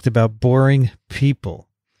and joked about boring people.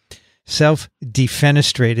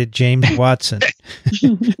 Self-defenestrated James Watson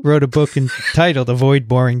wrote a book entitled Avoid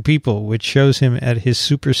Boring People, which shows him at his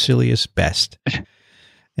supercilious best.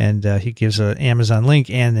 And he gives an Amazon link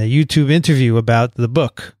and a YouTube interview about the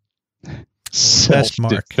book.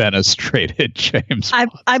 Self-defenestrated James Watson.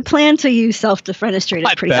 I plan to use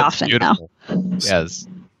self-defenestrated pretty often beautiful. Now. Yes.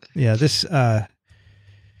 Yeah, this... I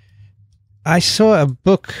saw a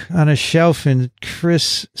book on a shelf in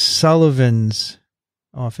Chris Sullivan's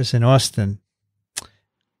office in Austin.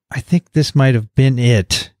 I think this might have been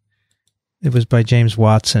it. It was by James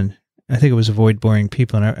Watson. I think it was Avoid Boring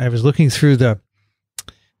People. And I was looking through the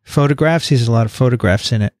photographs. He has a lot of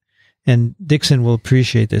photographs in it. And Dickson will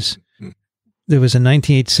appreciate this. There was a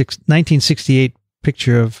 1968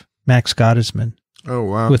 picture of Max Gottesman. Oh,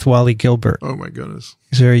 wow. With Wally Gilbert. Oh, my goodness.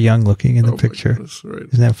 He's very young looking in the picture. Right.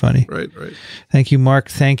 Isn't that funny? Right. Thank you, Mark.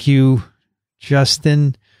 Thank you,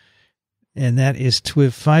 Justin. And that is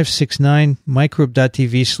TWiV 569,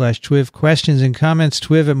 microbe.tv/TWiV. Questions and comments,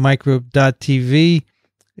 TWiV@microbe.tv.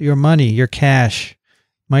 Your money, your cash,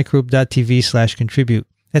 microbe.tv/contribute.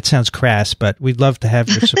 That sounds crass, but we'd love to have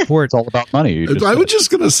your support. It's all about money. I was just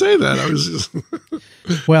going to say that.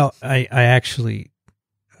 Well, I actually,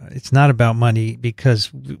 it's not about money because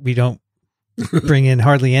we don't bring in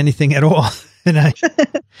hardly anything at all. And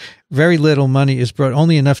very little money is brought,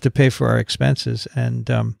 only enough to pay for our expenses. And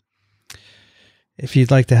if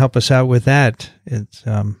you'd like to help us out with that, it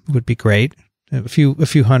would be great. A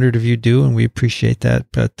few hundred of you do, and we appreciate that,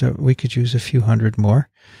 but we could use a few hundred more.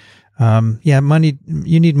 Money,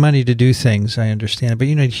 you need money to do things, I understand, but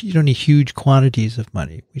you don't need huge quantities of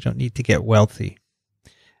money. We don't need to get wealthy.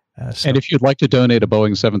 And if you'd like to donate a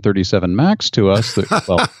Boeing 737 MAX to us,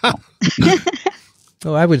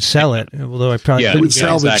 Oh, I would sell it, although I probably couldn't would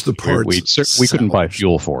salvage the parts. We couldn't buy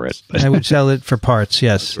fuel for it. I would sell it for parts,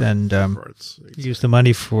 yes, and use the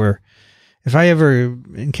money for. If I ever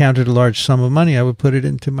encountered a large sum of money, I would put it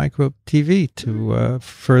into Microbe TV to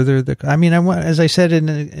further the. I mean, I want, as I said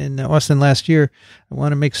in Austin last year, I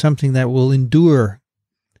want to make something that will endure.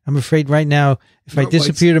 I'm afraid right now, if I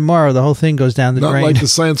disappear tomorrow, the whole thing goes down the drain. Not like the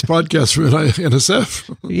science podcast from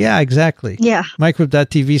NSF. Yeah, exactly. Yeah.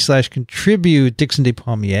 Microbe.tv/contribute. Dickson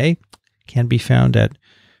Despommier can be found at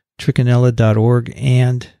Racaniello.org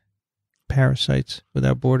and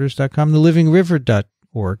parasiteswithoutborders.com,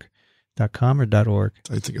 thelivingriver.org. .com or .org?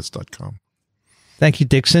 I think it's .com. Thank you,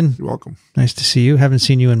 Dickson. You're welcome. Nice to see you. Haven't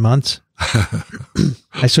seen you in months.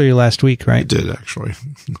 I saw you last week, right? I did, actually.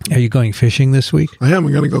 Are you going fishing this week? I am.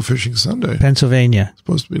 I'm going to go fishing Sunday. Pennsylvania. It's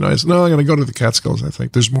supposed to be nice. No, I'm going to go to the Catskills, I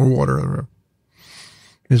think. There's more water.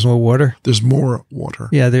 There's more water? There's more water.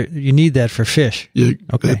 Yeah, you need that for fish. Yeah,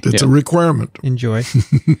 okay. It's a requirement. Enjoy.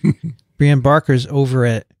 Brianne Barker's over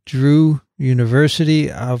at Drew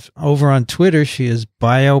University. Over on Twitter, she is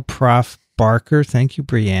BioProf Barker. Thank you,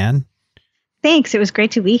 Brianne. Thanks. It was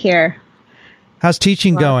great to be here. How's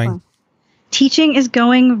teaching going? Teaching is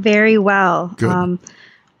going very well. Good.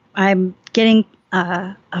 I'm getting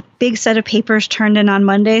a big set of papers turned in on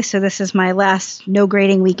Monday, so this is my last no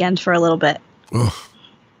grading weekend for a little bit. Oh.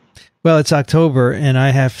 Well, it's October, and I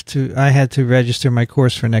had to register my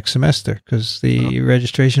course for next semester because the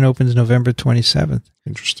registration opens November 27th.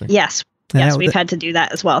 Interesting. Yes. Yes, we've had to do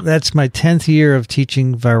that as well. That's my 10th year of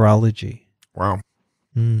teaching virology. Wow.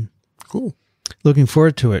 Cool. Looking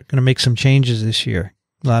forward to it. Going to make some changes this year.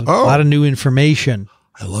 A lot of new information.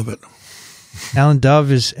 I love it. Alan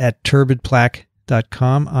Dove is at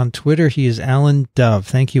turbidplaque.com. On Twitter, he is Alan Dove.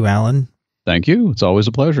 Thank you, Alan. Thank you. It's always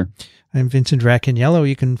a pleasure. I'm Vincent Racaniello.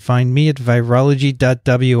 You can find me at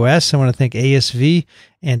virology.ws. I want to thank ASV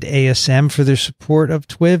and ASM for their support of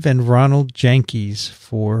TWiV and Ronald Jenkins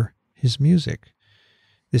for his music.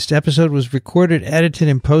 This episode was recorded, edited,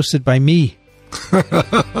 and posted by me.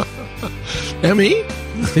 Emmy?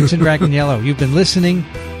 Vincent Racaniello. You've been listening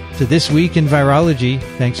to This Week in Virology.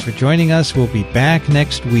 Thanks for joining us. We'll be back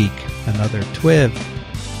next week. Another TWiV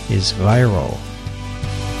is viral.